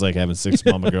 Yeah. Feels like having 6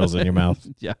 Mama Girls in your mouth.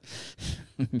 Yeah.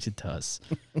 It does.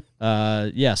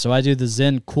 So I do the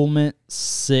Zen Cool Mint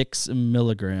 6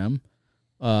 milligram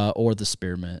or the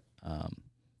spearmint.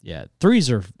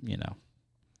 3s are,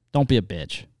 don't be a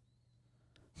bitch.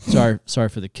 Sorry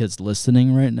for the kids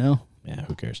listening right now. Yeah,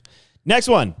 who cares? Next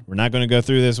one. We're not going to go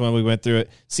through this one. We went through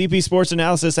it. CP Sports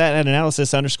Analysis at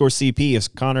analysis_CP.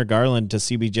 If Connor Garland to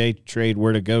CBJ trade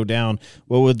were to go down,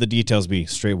 what would the details be?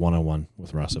 Straight one-on-one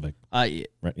with Rosovic. Right,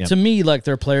 yep. To me, like,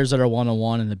 they're players that are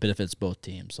one-on-one and it benefits both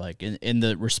teams, like in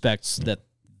the respects that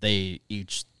they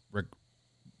each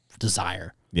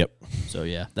desire. Yep. So,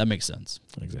 yeah, that makes sense.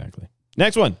 Exactly.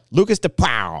 Next one. Lucas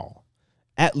DePau.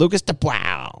 At Lucas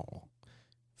DePau.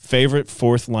 Favorite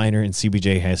fourth liner in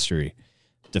CBJ history.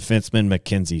 Defenseman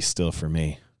McKenzie still for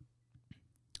me.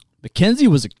 McKenzie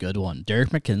was a good one. Derek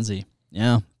McKenzie.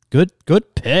 Yeah. Good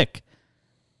pick.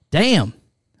 Damn.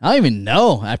 I don't even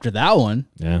know after that one.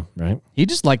 Yeah, right? He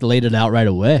just laid it out right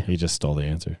away. He just stole the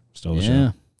answer. Stole the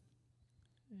show.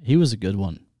 He was a good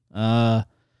one.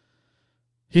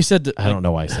 He said I don't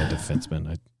know why I said defenseman.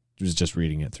 I was just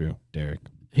reading it through. Derek.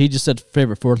 He just said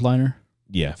favorite fourth liner?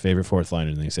 Yeah, favorite fourth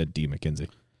liner, and then he said D. McKenzie.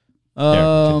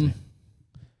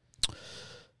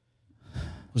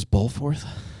 Was Bull fourth?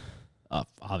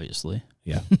 Obviously.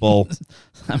 Yeah, Bull.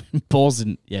 Bull's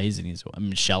in. Yeah, he's in his. I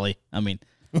mean, Shelley. I think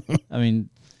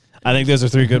those are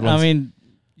 3 good ones. I mean,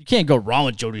 you can't go wrong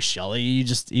with Jody Shelley.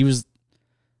 He was.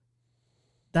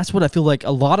 That's what I feel like.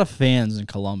 A lot of fans in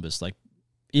Columbus,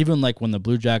 even when the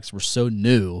Blue Jackets were so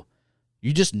new,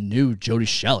 you just knew Jody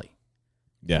Shelley.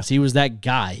 Yeah, he was that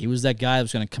guy. He was that guy that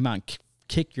was going to come out and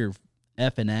kick your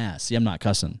effing ass. See, I'm not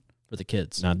cussing for the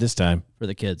kids. Not this time. For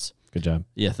the kids. Good job.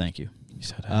 Yeah, thank you. You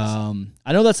said ass.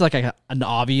 I know that's an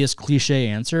obvious cliche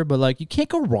answer, but you can't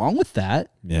go wrong with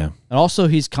that. Yeah. And also,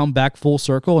 he's come back full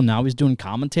circle, and now he's doing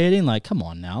commentating. Come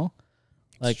on now.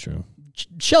 That's true.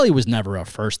 Shelley was never a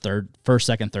first,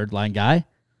 second, third line guy.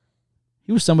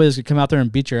 He was somebody that's gonna come out there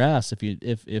and beat your ass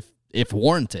if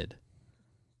warranted.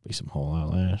 Be some whole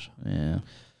outlash. Yeah.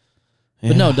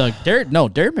 But no, Doug. Derek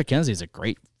McKenzie is a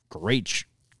great great,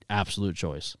 absolute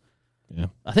choice. Yeah.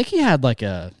 I think he had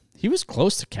he was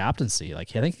close to captaincy.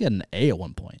 Like, I think he had an A at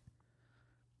one point.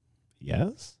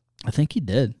 Yes. I think he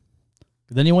did.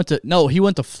 Then he went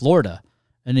to Florida,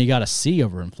 and he got a C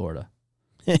over in Florida.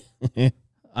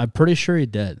 I'm pretty sure he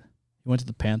did. He went to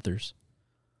the Panthers.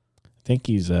 I think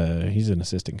he's an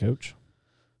assistant coach.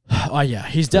 Oh yeah,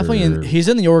 he's definitely he's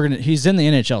in the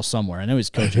NHL somewhere. I know he's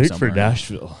coaching somewhere. for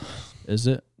Nashville. Is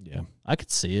it? Yeah. I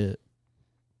could see it.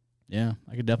 Yeah,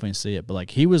 I could definitely see it. But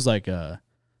like he was like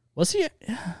was he?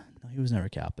 No, he was never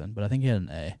captain, but I think he had an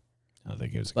A. I don't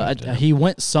think he was. But he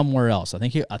went somewhere else. I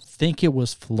think it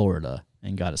was Florida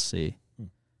and got a C.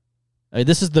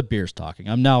 This is the beers talking.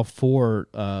 I'm now 4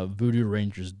 Voodoo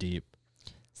Rangers deep.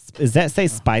 Does that say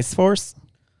Spice Force?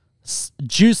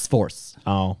 Juice Force.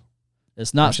 Oh,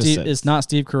 it's not Steve. It's not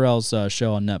Steve Carell's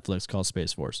show on Netflix called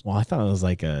Space Force. Well, I thought it was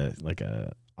like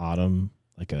a autumn,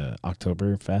 like a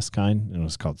Oktoberfest kind, and it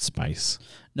was called Spice.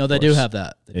 No, they do have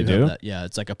that. They do? have that. Yeah,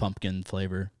 it's like a pumpkin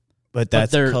flavor. But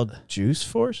they're called Juice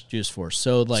Force. Juice Force.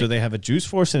 So they have a Juice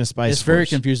Force and a Spice Force. It's very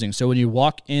confusing. So when you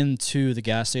walk into the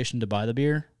gas station to buy the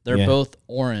beer, they're both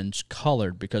orange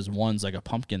colored because one's like a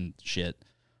pumpkin shit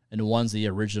and one's the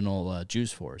original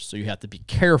Juice Force. So you have to be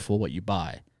careful what you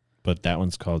buy. But that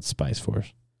one's called Spice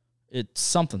Force. It's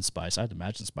something Spice. I'd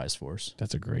imagine Spice Force.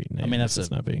 That's a great name. I mean, that's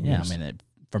not being used. I mean,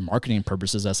 for marketing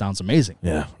purposes, that sounds amazing.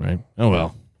 Yeah, right. Oh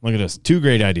well, look at this. 2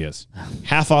 great ideas.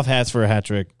 Half off hats for a hat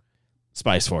trick.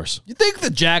 Spice Force. You think the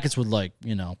Jackets would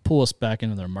pull us back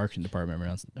into their marketing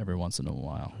department every once in a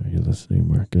while? Are you listening,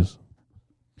 Marcus?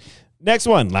 Next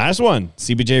one, last one.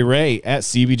 CBJ Ray at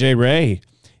CBJ Ray.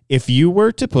 If you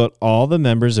were to put all the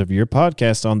members of your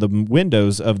podcast on the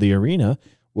windows of the arena,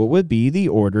 what would be the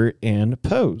order and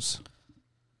pose?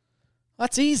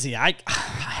 That's easy. I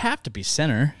have to be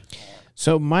center.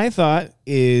 So my thought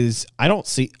is I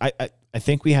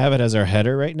think we have it as our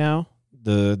header right now,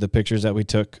 the pictures that we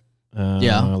took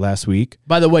last week.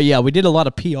 By the way, we did a lot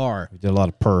of PR. We did a lot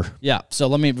of purr. Yeah.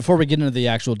 So before we get into the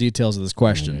actual details of this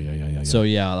question. Yeah. So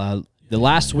the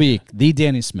last week, the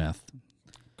Danny Smith.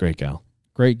 Great gal.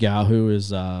 Who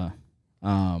is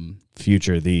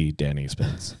future the Danny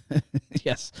Spence.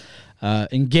 yes.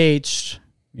 Engaged.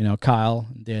 Kyle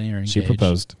and Danny are engaged. She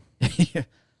proposed.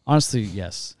 Honestly,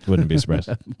 yes. Wouldn't be surprised.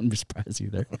 Wouldn't be surprised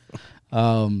either.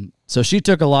 So she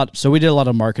took a lot. So we did a lot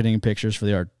of marketing pictures for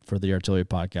the Artillery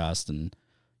podcast, and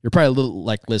you're probably a little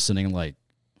listening,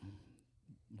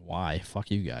 why?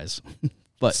 Fuck you guys.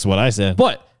 But that's what I said.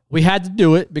 But we had to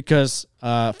do it because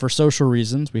for social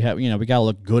reasons, we gotta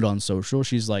look good on social.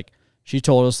 She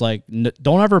told us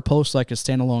don't ever post a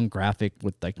standalone graphic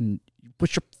with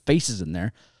put your faces in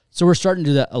there. So we're starting to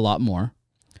do that a lot more.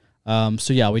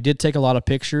 We did take a lot of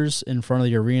pictures in front of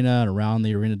the arena and around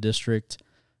the arena district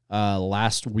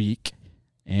last week,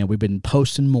 and we've been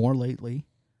posting more lately.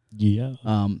 Yeah.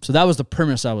 So that was the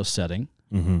premise I was setting.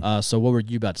 Mm-hmm. So what were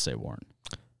you about to say, Warren?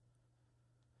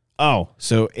 Oh,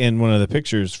 so in one of the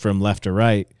pictures from left to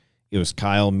right, it was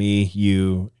Kyle, me,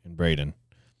 you, and Braden.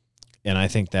 And I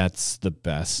think that's the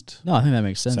best. No, I think that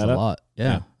makes sense setup. A lot.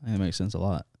 Yeah, I think that makes sense a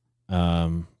lot.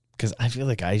 Because I feel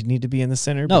like I need to be in the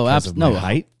center no, because of my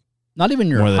height. Not even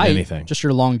your more than height, anything. Just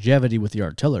your longevity with the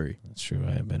artillery. That's true.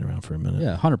 I have been around for a minute.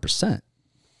 Yeah, 100%.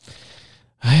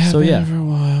 I have been for a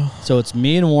while. So it's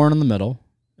me and Warren in the middle,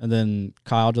 and then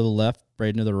Kyle to the left,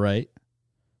 Braden to the right.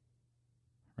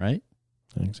 Right?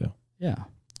 I think so. Yeah.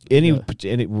 Any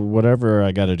whatever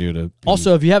I got to do to.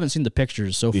 Also, if you haven't seen the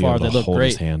pictures so far, they look hold great.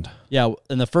 His hand. Yeah,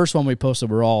 in the first one we posted,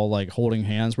 we're all holding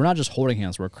hands. We're not just holding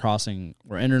hands; we're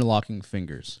interlocking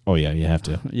fingers. Oh yeah, you have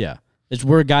to. Yeah,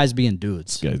 we're guys being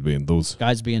dudes. Guys being dudes.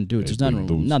 There's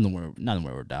nothing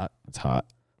where we're at. It's hot.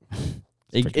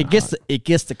 It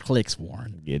gets the clicks,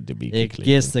 Warren. It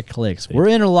gets the clicks. We're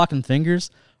interlocking fingers.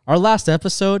 Our last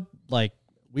episode,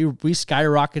 we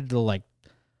skyrocketed to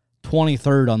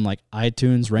 23rd on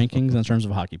iTunes rankings in terms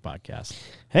of hockey podcasts.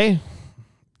 Hey,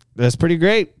 that's pretty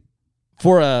great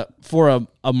for a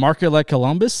market like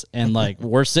Columbus, and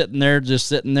we're sitting there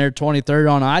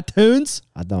 23rd on iTunes.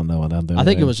 I don't know what I'm doing. I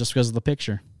think it was just because of the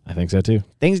picture. I think so too.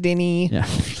 Thanks, Danny. Yeah,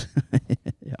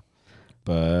 yeah.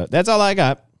 But that's all I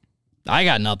got. I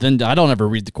got nothing. I don't ever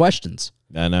read the questions.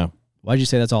 I know. Why'd you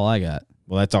say that's all I got?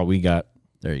 Well, that's all we got.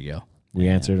 There you go. We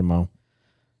answered them all.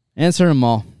 Answer them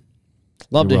all.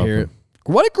 Love You're to hear it.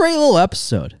 welcome. What a great little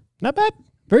episode. Not bad.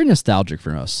 Very nostalgic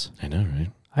for us. I know, right?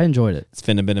 I enjoyed it. It's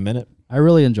been a minute. I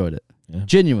really enjoyed it. Yeah.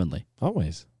 Genuinely.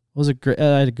 Always. It was I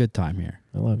had a good time here.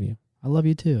 I love you. I love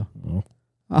you too. Oh.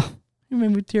 Oh, You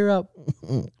made me tear up.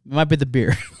 It might be the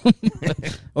beer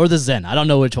or the Zen. I don't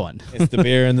know which one. It's the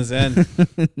beer and the Zen.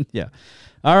 Yeah.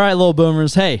 All right, little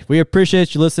boomers. Hey, we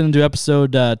appreciate you listening to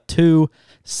episode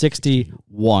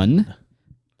 261.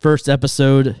 First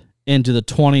episode into the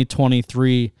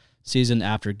 2023 season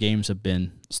after games have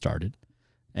been started.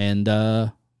 And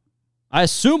I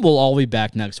assume we'll all be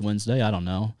back next Wednesday. I don't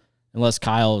know. Unless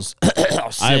Kyle's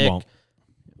sick. I won't.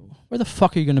 Where the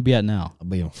fuck are you going to be at now? I'll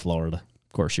be in Florida.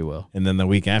 Of course you will. And then the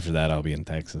week after that, I'll be in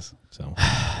Texas. So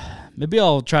Maybe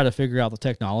I'll try to figure out the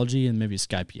technology and maybe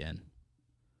Skype you in.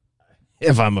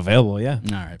 if I'm available, yeah.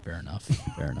 All right, fair enough.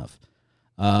 Fair enough.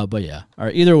 But yeah. All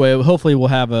right, either way, hopefully we'll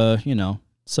have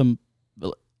some,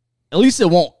 at least it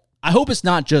won't, I hope it's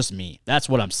not just me. That's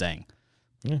what I'm saying.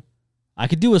 Yeah. I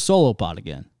could do a solo pod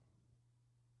again.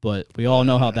 But we all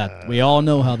know how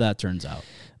that turns out.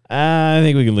 I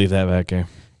think we can leave that back here.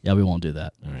 Yeah, we won't do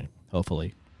that. All right.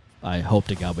 Hopefully. I hope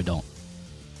to God we don't.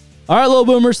 All right, little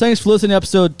boomers, thanks for listening to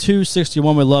episode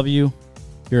 261. We love you.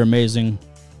 You're amazing.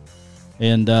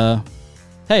 And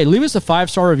hey, leave us a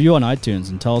 5-star review on iTunes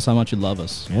and tell us how much you love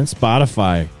us. And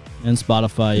Spotify. And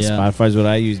Spotify, yeah. Spotify's what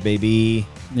I use, baby.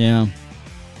 Yeah.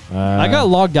 I got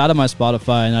logged out of my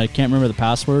Spotify and I can't remember the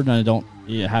password and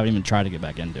haven't even tried to get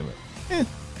back into it. Yeah.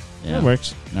 Yeah. That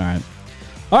works. All right.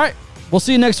 All right. We'll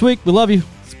see you next week. We love you.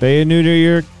 Spay and neuter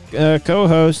your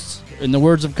co-hosts. In the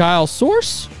words of Kyle,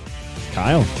 source.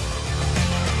 Kyle.